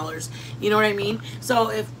 $2. You know what I mean? So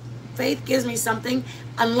if Faith gives me something,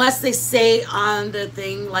 unless they say on the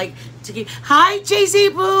thing, like, hi,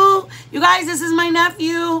 JC Boo. You guys, this is my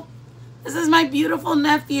nephew. This is my beautiful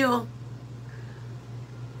nephew.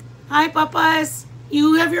 Hi, papas.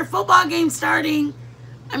 You have your football game starting.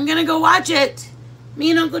 I'm going to go watch it.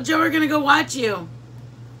 Me and Uncle Joe are going to go watch you.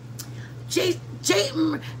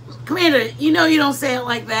 Commander, you know you don't say it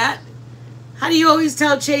like that. How do you always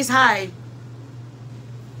tell Chase hi?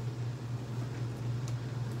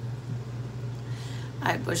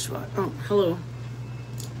 Hi, Bushwa. Oh, hello.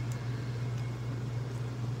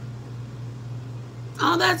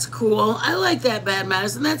 Oh, that's cool. I like that, Bad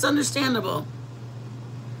Medicine. That's understandable.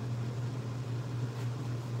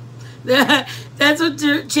 That's what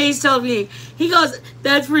Chase told me. He goes,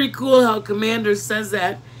 that's pretty cool how Commander says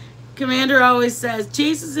that. Commander always says,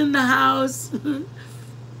 Chase is in the house.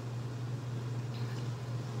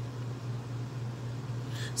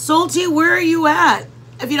 Salty, where are you at?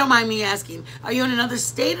 If you don't mind me asking. Are you in another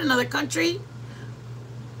state, another country?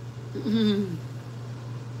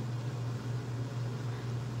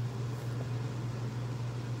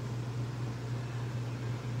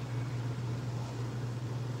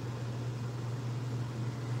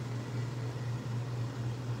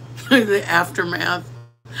 The aftermath.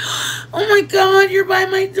 Oh my God, you're by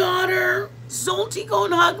my daughter. Salty, go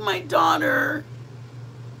and hug my daughter.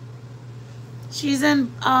 She's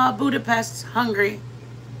in Budapest, Hungary.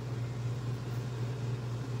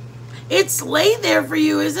 It's late there for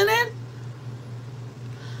you, isn't it?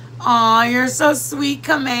 Aw, you're so sweet,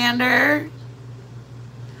 Commander.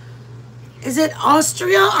 Is it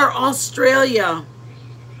Austria or Australia?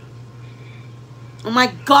 Oh my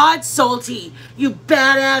God, Salty, you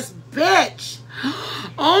badass bitch.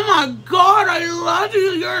 Oh my God, I love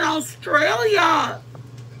you. You're in Australia.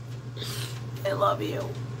 I love you.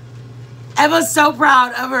 Eva's so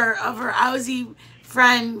proud of her Aussie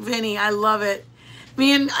friend, Vinny. I love it.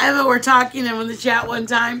 Me and Eva were talking in the chat one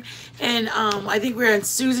time, and I think we were in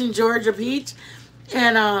Susan, Georgia Beach,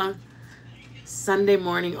 and Sunday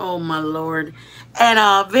morning. Oh my Lord.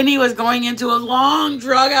 And Vinny was going into a long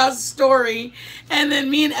drug house story. And then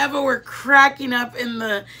me and Eva were cracking up in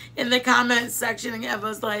the comment section. And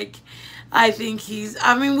Eva's like, I think he's,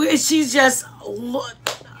 I mean, she's just,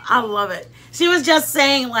 I love it. She was just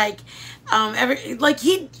saying like,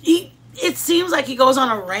 it seems like he goes on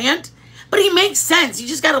a rant, but he makes sense. You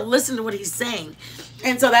just got to listen to what he's saying.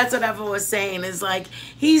 And so that's what Eva was saying, is like,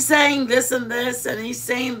 he's saying this and this, and he's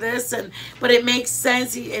saying this, but it makes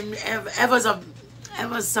sense. And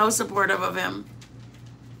Eva's so supportive of him.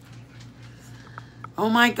 Oh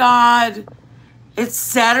my God. It's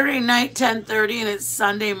Saturday night, 10:30, and it's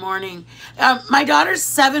Sunday morning. My daughter's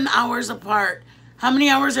 7 hours apart. How many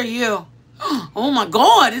hours are you? Oh my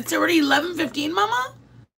God, it's already 11:15, Mama?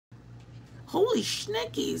 Holy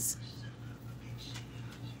schnickies.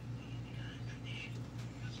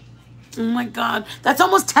 Oh my God, that's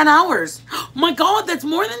almost 10 hours. Oh my God, that's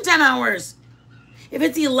more than 10 hours. If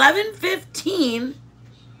it's 11:15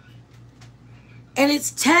 and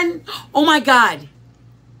it's 10, oh my God.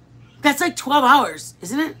 That's like 12 hours,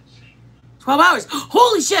 isn't it? 12 hours.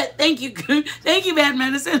 Holy shit, thank you. Thank you, Bad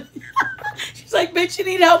Medicine. She's like, bitch, you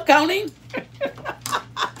need help counting?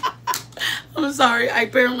 I'm sorry,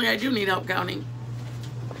 apparently I do need help counting.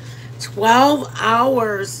 12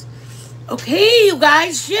 hours. Okay, you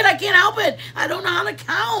guys, shit, I can't help it. I don't know how to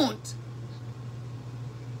count.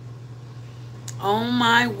 Oh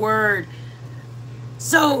my word.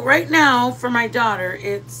 So right now for my daughter,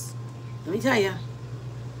 it's, let me tell you,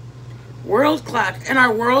 world clock. And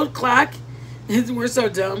our world clock, we're so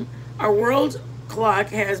dumb. Our world clock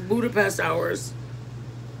has Budapest hours.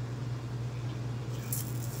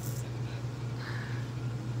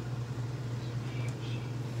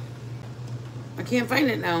 I can't find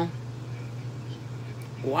it now.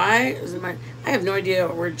 Why is it I have no idea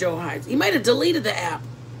where Joe hides. He might have deleted the app.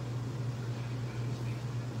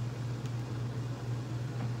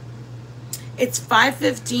 It's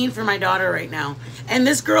 5:15 for my daughter right now. And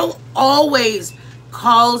this girl always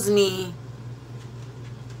calls me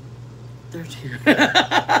 13. I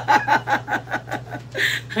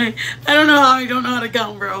don't know how I don't know how to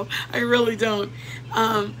count, bro. I really don't.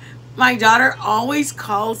 My daughter always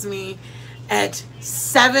calls me at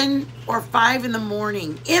 7 or 5 in the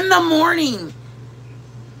morning. In the morning.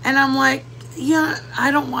 And I'm like, yeah,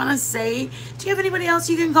 I don't want to say, do you have anybody else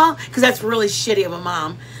you can call? Because that's really shitty of a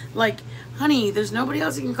mom. Like, honey, there's nobody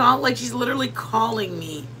else you can call? Like, she's literally calling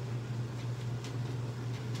me.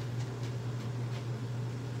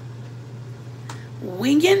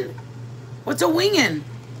 Wingin'? What's a wingin'?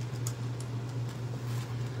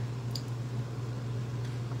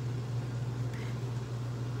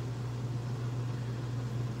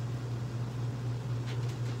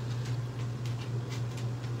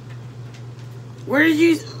 Where did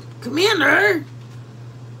you... Commander?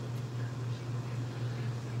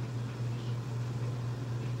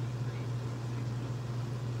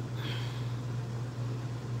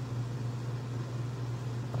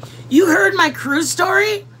 You heard my cruise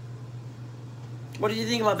story? What did you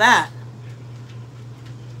think about that?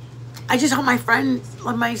 I just hope my friend,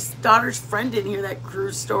 my daughter's friend didn't hear that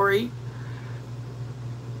cruise story.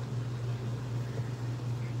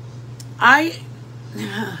 I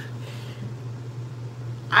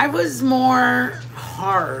was more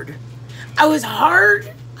hard. I was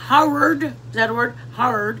hard, is that a word?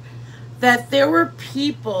 Hard, that there were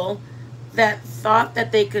people that thought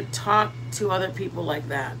that they could talk to other people like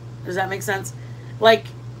that. Does that make sense? Like,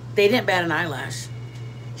 they didn't bat an eyelash.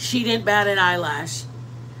 She didn't bat an eyelash.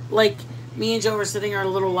 Like, me and Joe were sitting in our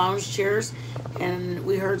little lounge chairs, and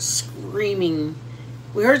we heard screaming.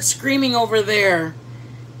 We heard screaming over there.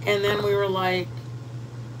 And then we were like,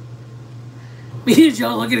 me and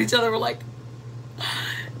Joe look at each other, we're like,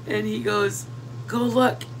 and he goes, go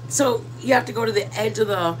look. So you have to go to the edge of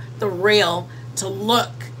the rail to look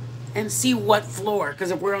and see what floor. Because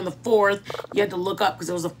if we're on the 4th, you had to look up because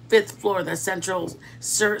it was the 5th floor, the central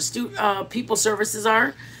people services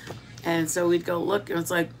are. And so we'd go look, and it's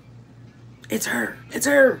like, it's her. It's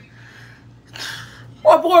her.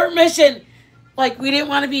 Abort mission. Like, we didn't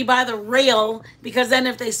want to be by the rail because then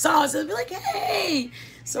if they saw us, they'd be like, hey.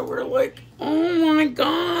 So we're like, oh my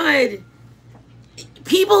God.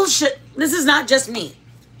 People should, this is not just me,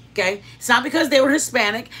 okay? It's not because they were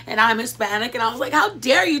Hispanic and I'm Hispanic and I was like, how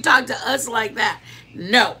dare you talk to us like that?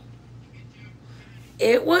 No.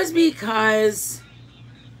 It was because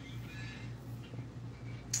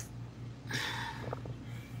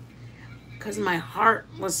my heart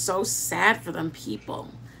was so sad for them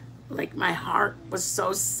people. Like, my heart was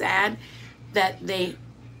so sad that this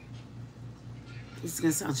is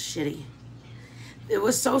gonna sound shitty, It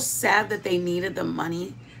was so sad that they needed the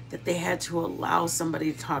money that they had to allow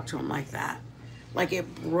somebody to talk to them like that. Like,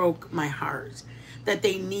 it broke my heart that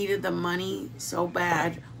they needed the money so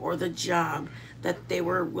bad, or the job, that they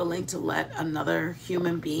were willing to let another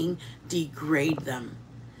human being degrade them.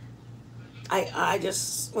 I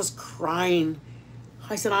just was crying.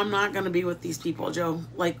 I said, I'm not going to be with these people, Joe.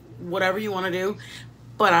 Like, whatever you want to do,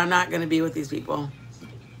 but I'm not going to be with these people.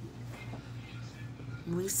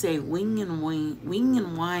 We say wing and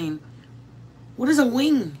wine. What is a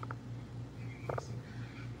wing?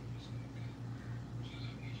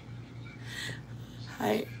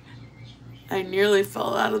 I nearly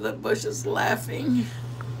fell out of the bushes laughing.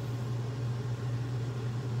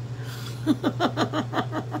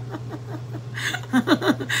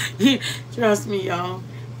 Trust me, y'all.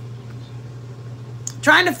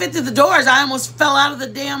 Trying to fit through the doors, I almost fell out of the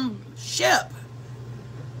damn ship.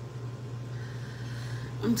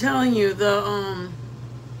 I'm telling you, the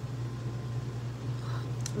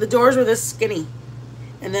doors were this skinny,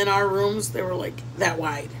 and then our rooms, they were like that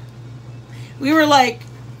wide. We were like,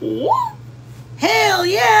 what? Hell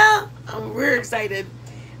yeah! We're excited.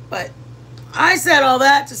 But I said all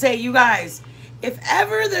that to say, you guys, if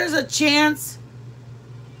ever there's a chance,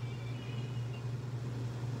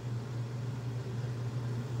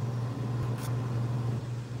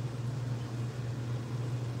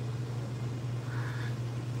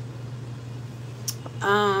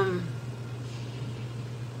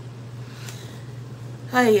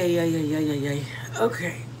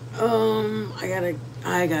 okay.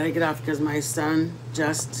 I gotta get off because my son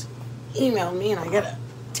just emailed me and I gotta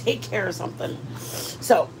take care of something.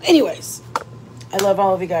 So, anyways, I love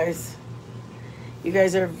all of you guys. You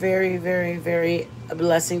guys are very, very, very a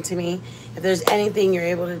blessing to me. If there's anything you're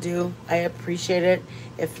able to do, I appreciate it.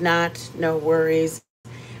 If not, no worries.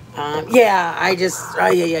 Yeah,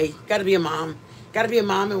 gotta be a mom. Gotta be a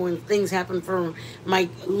mom, and when things happen for my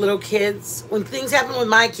little kids, when things happen with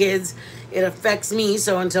my kids, it affects me.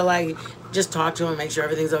 So until I just talk to him and make sure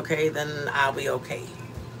everything's okay, then I'll be okay.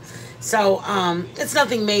 So, it's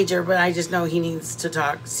nothing major, but I just know he needs to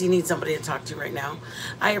talk. He needs somebody to talk to right now.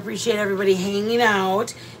 I appreciate everybody hanging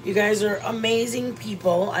out. You guys are amazing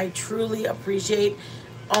people. I truly appreciate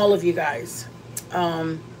all of you guys.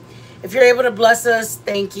 If you're able to bless us,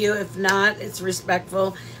 thank you. If not, it's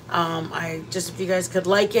respectful. If you guys could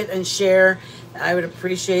like it and share, I would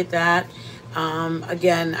appreciate that.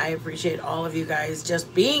 Again, I appreciate all of you guys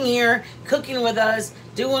just being here, cooking with us,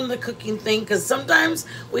 doing the cooking thing, because sometimes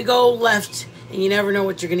we go left and you never know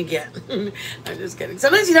what you're going to get. I'm just kidding.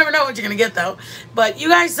 Sometimes you never know what you're going to get, though. But you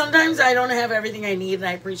guys, sometimes I don't have everything I need, and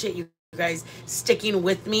I appreciate you guys sticking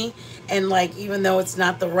with me. And, like, even though it's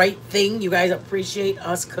not the right thing, you guys appreciate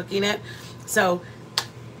us cooking it. So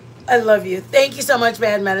I love you. Thank you so much,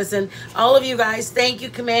 Bad Medicine. All of you guys, thank you,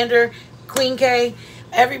 Commander, Queen K,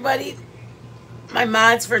 everybody, my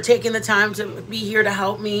mods, for taking the time to be here to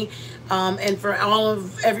help me, and for all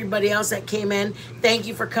of everybody else that came in. Thank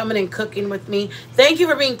you for coming and cooking with me. Thank you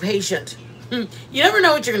for being patient. You never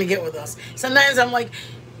know what you're going to get with us. Sometimes I'm like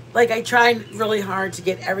I try really hard to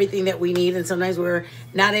get everything that we need, and sometimes we're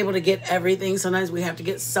not able to get everything. Sometimes we have to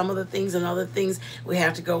get some of the things, and other things we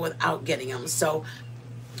have to go without getting them. So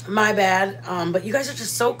my bad. But you guys are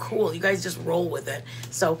just so cool. You guys just roll with it.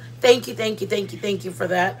 So thank you for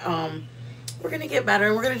that. We're going to get better,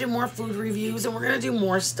 and we're going to do more food reviews, and we're going to do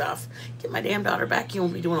more stuff. Get my damn daughter back here,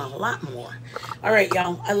 and we'll be doing a lot more. All right,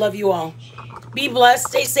 y'all. I love you all. Be blessed.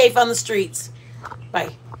 Stay safe on the streets.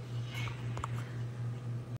 Bye.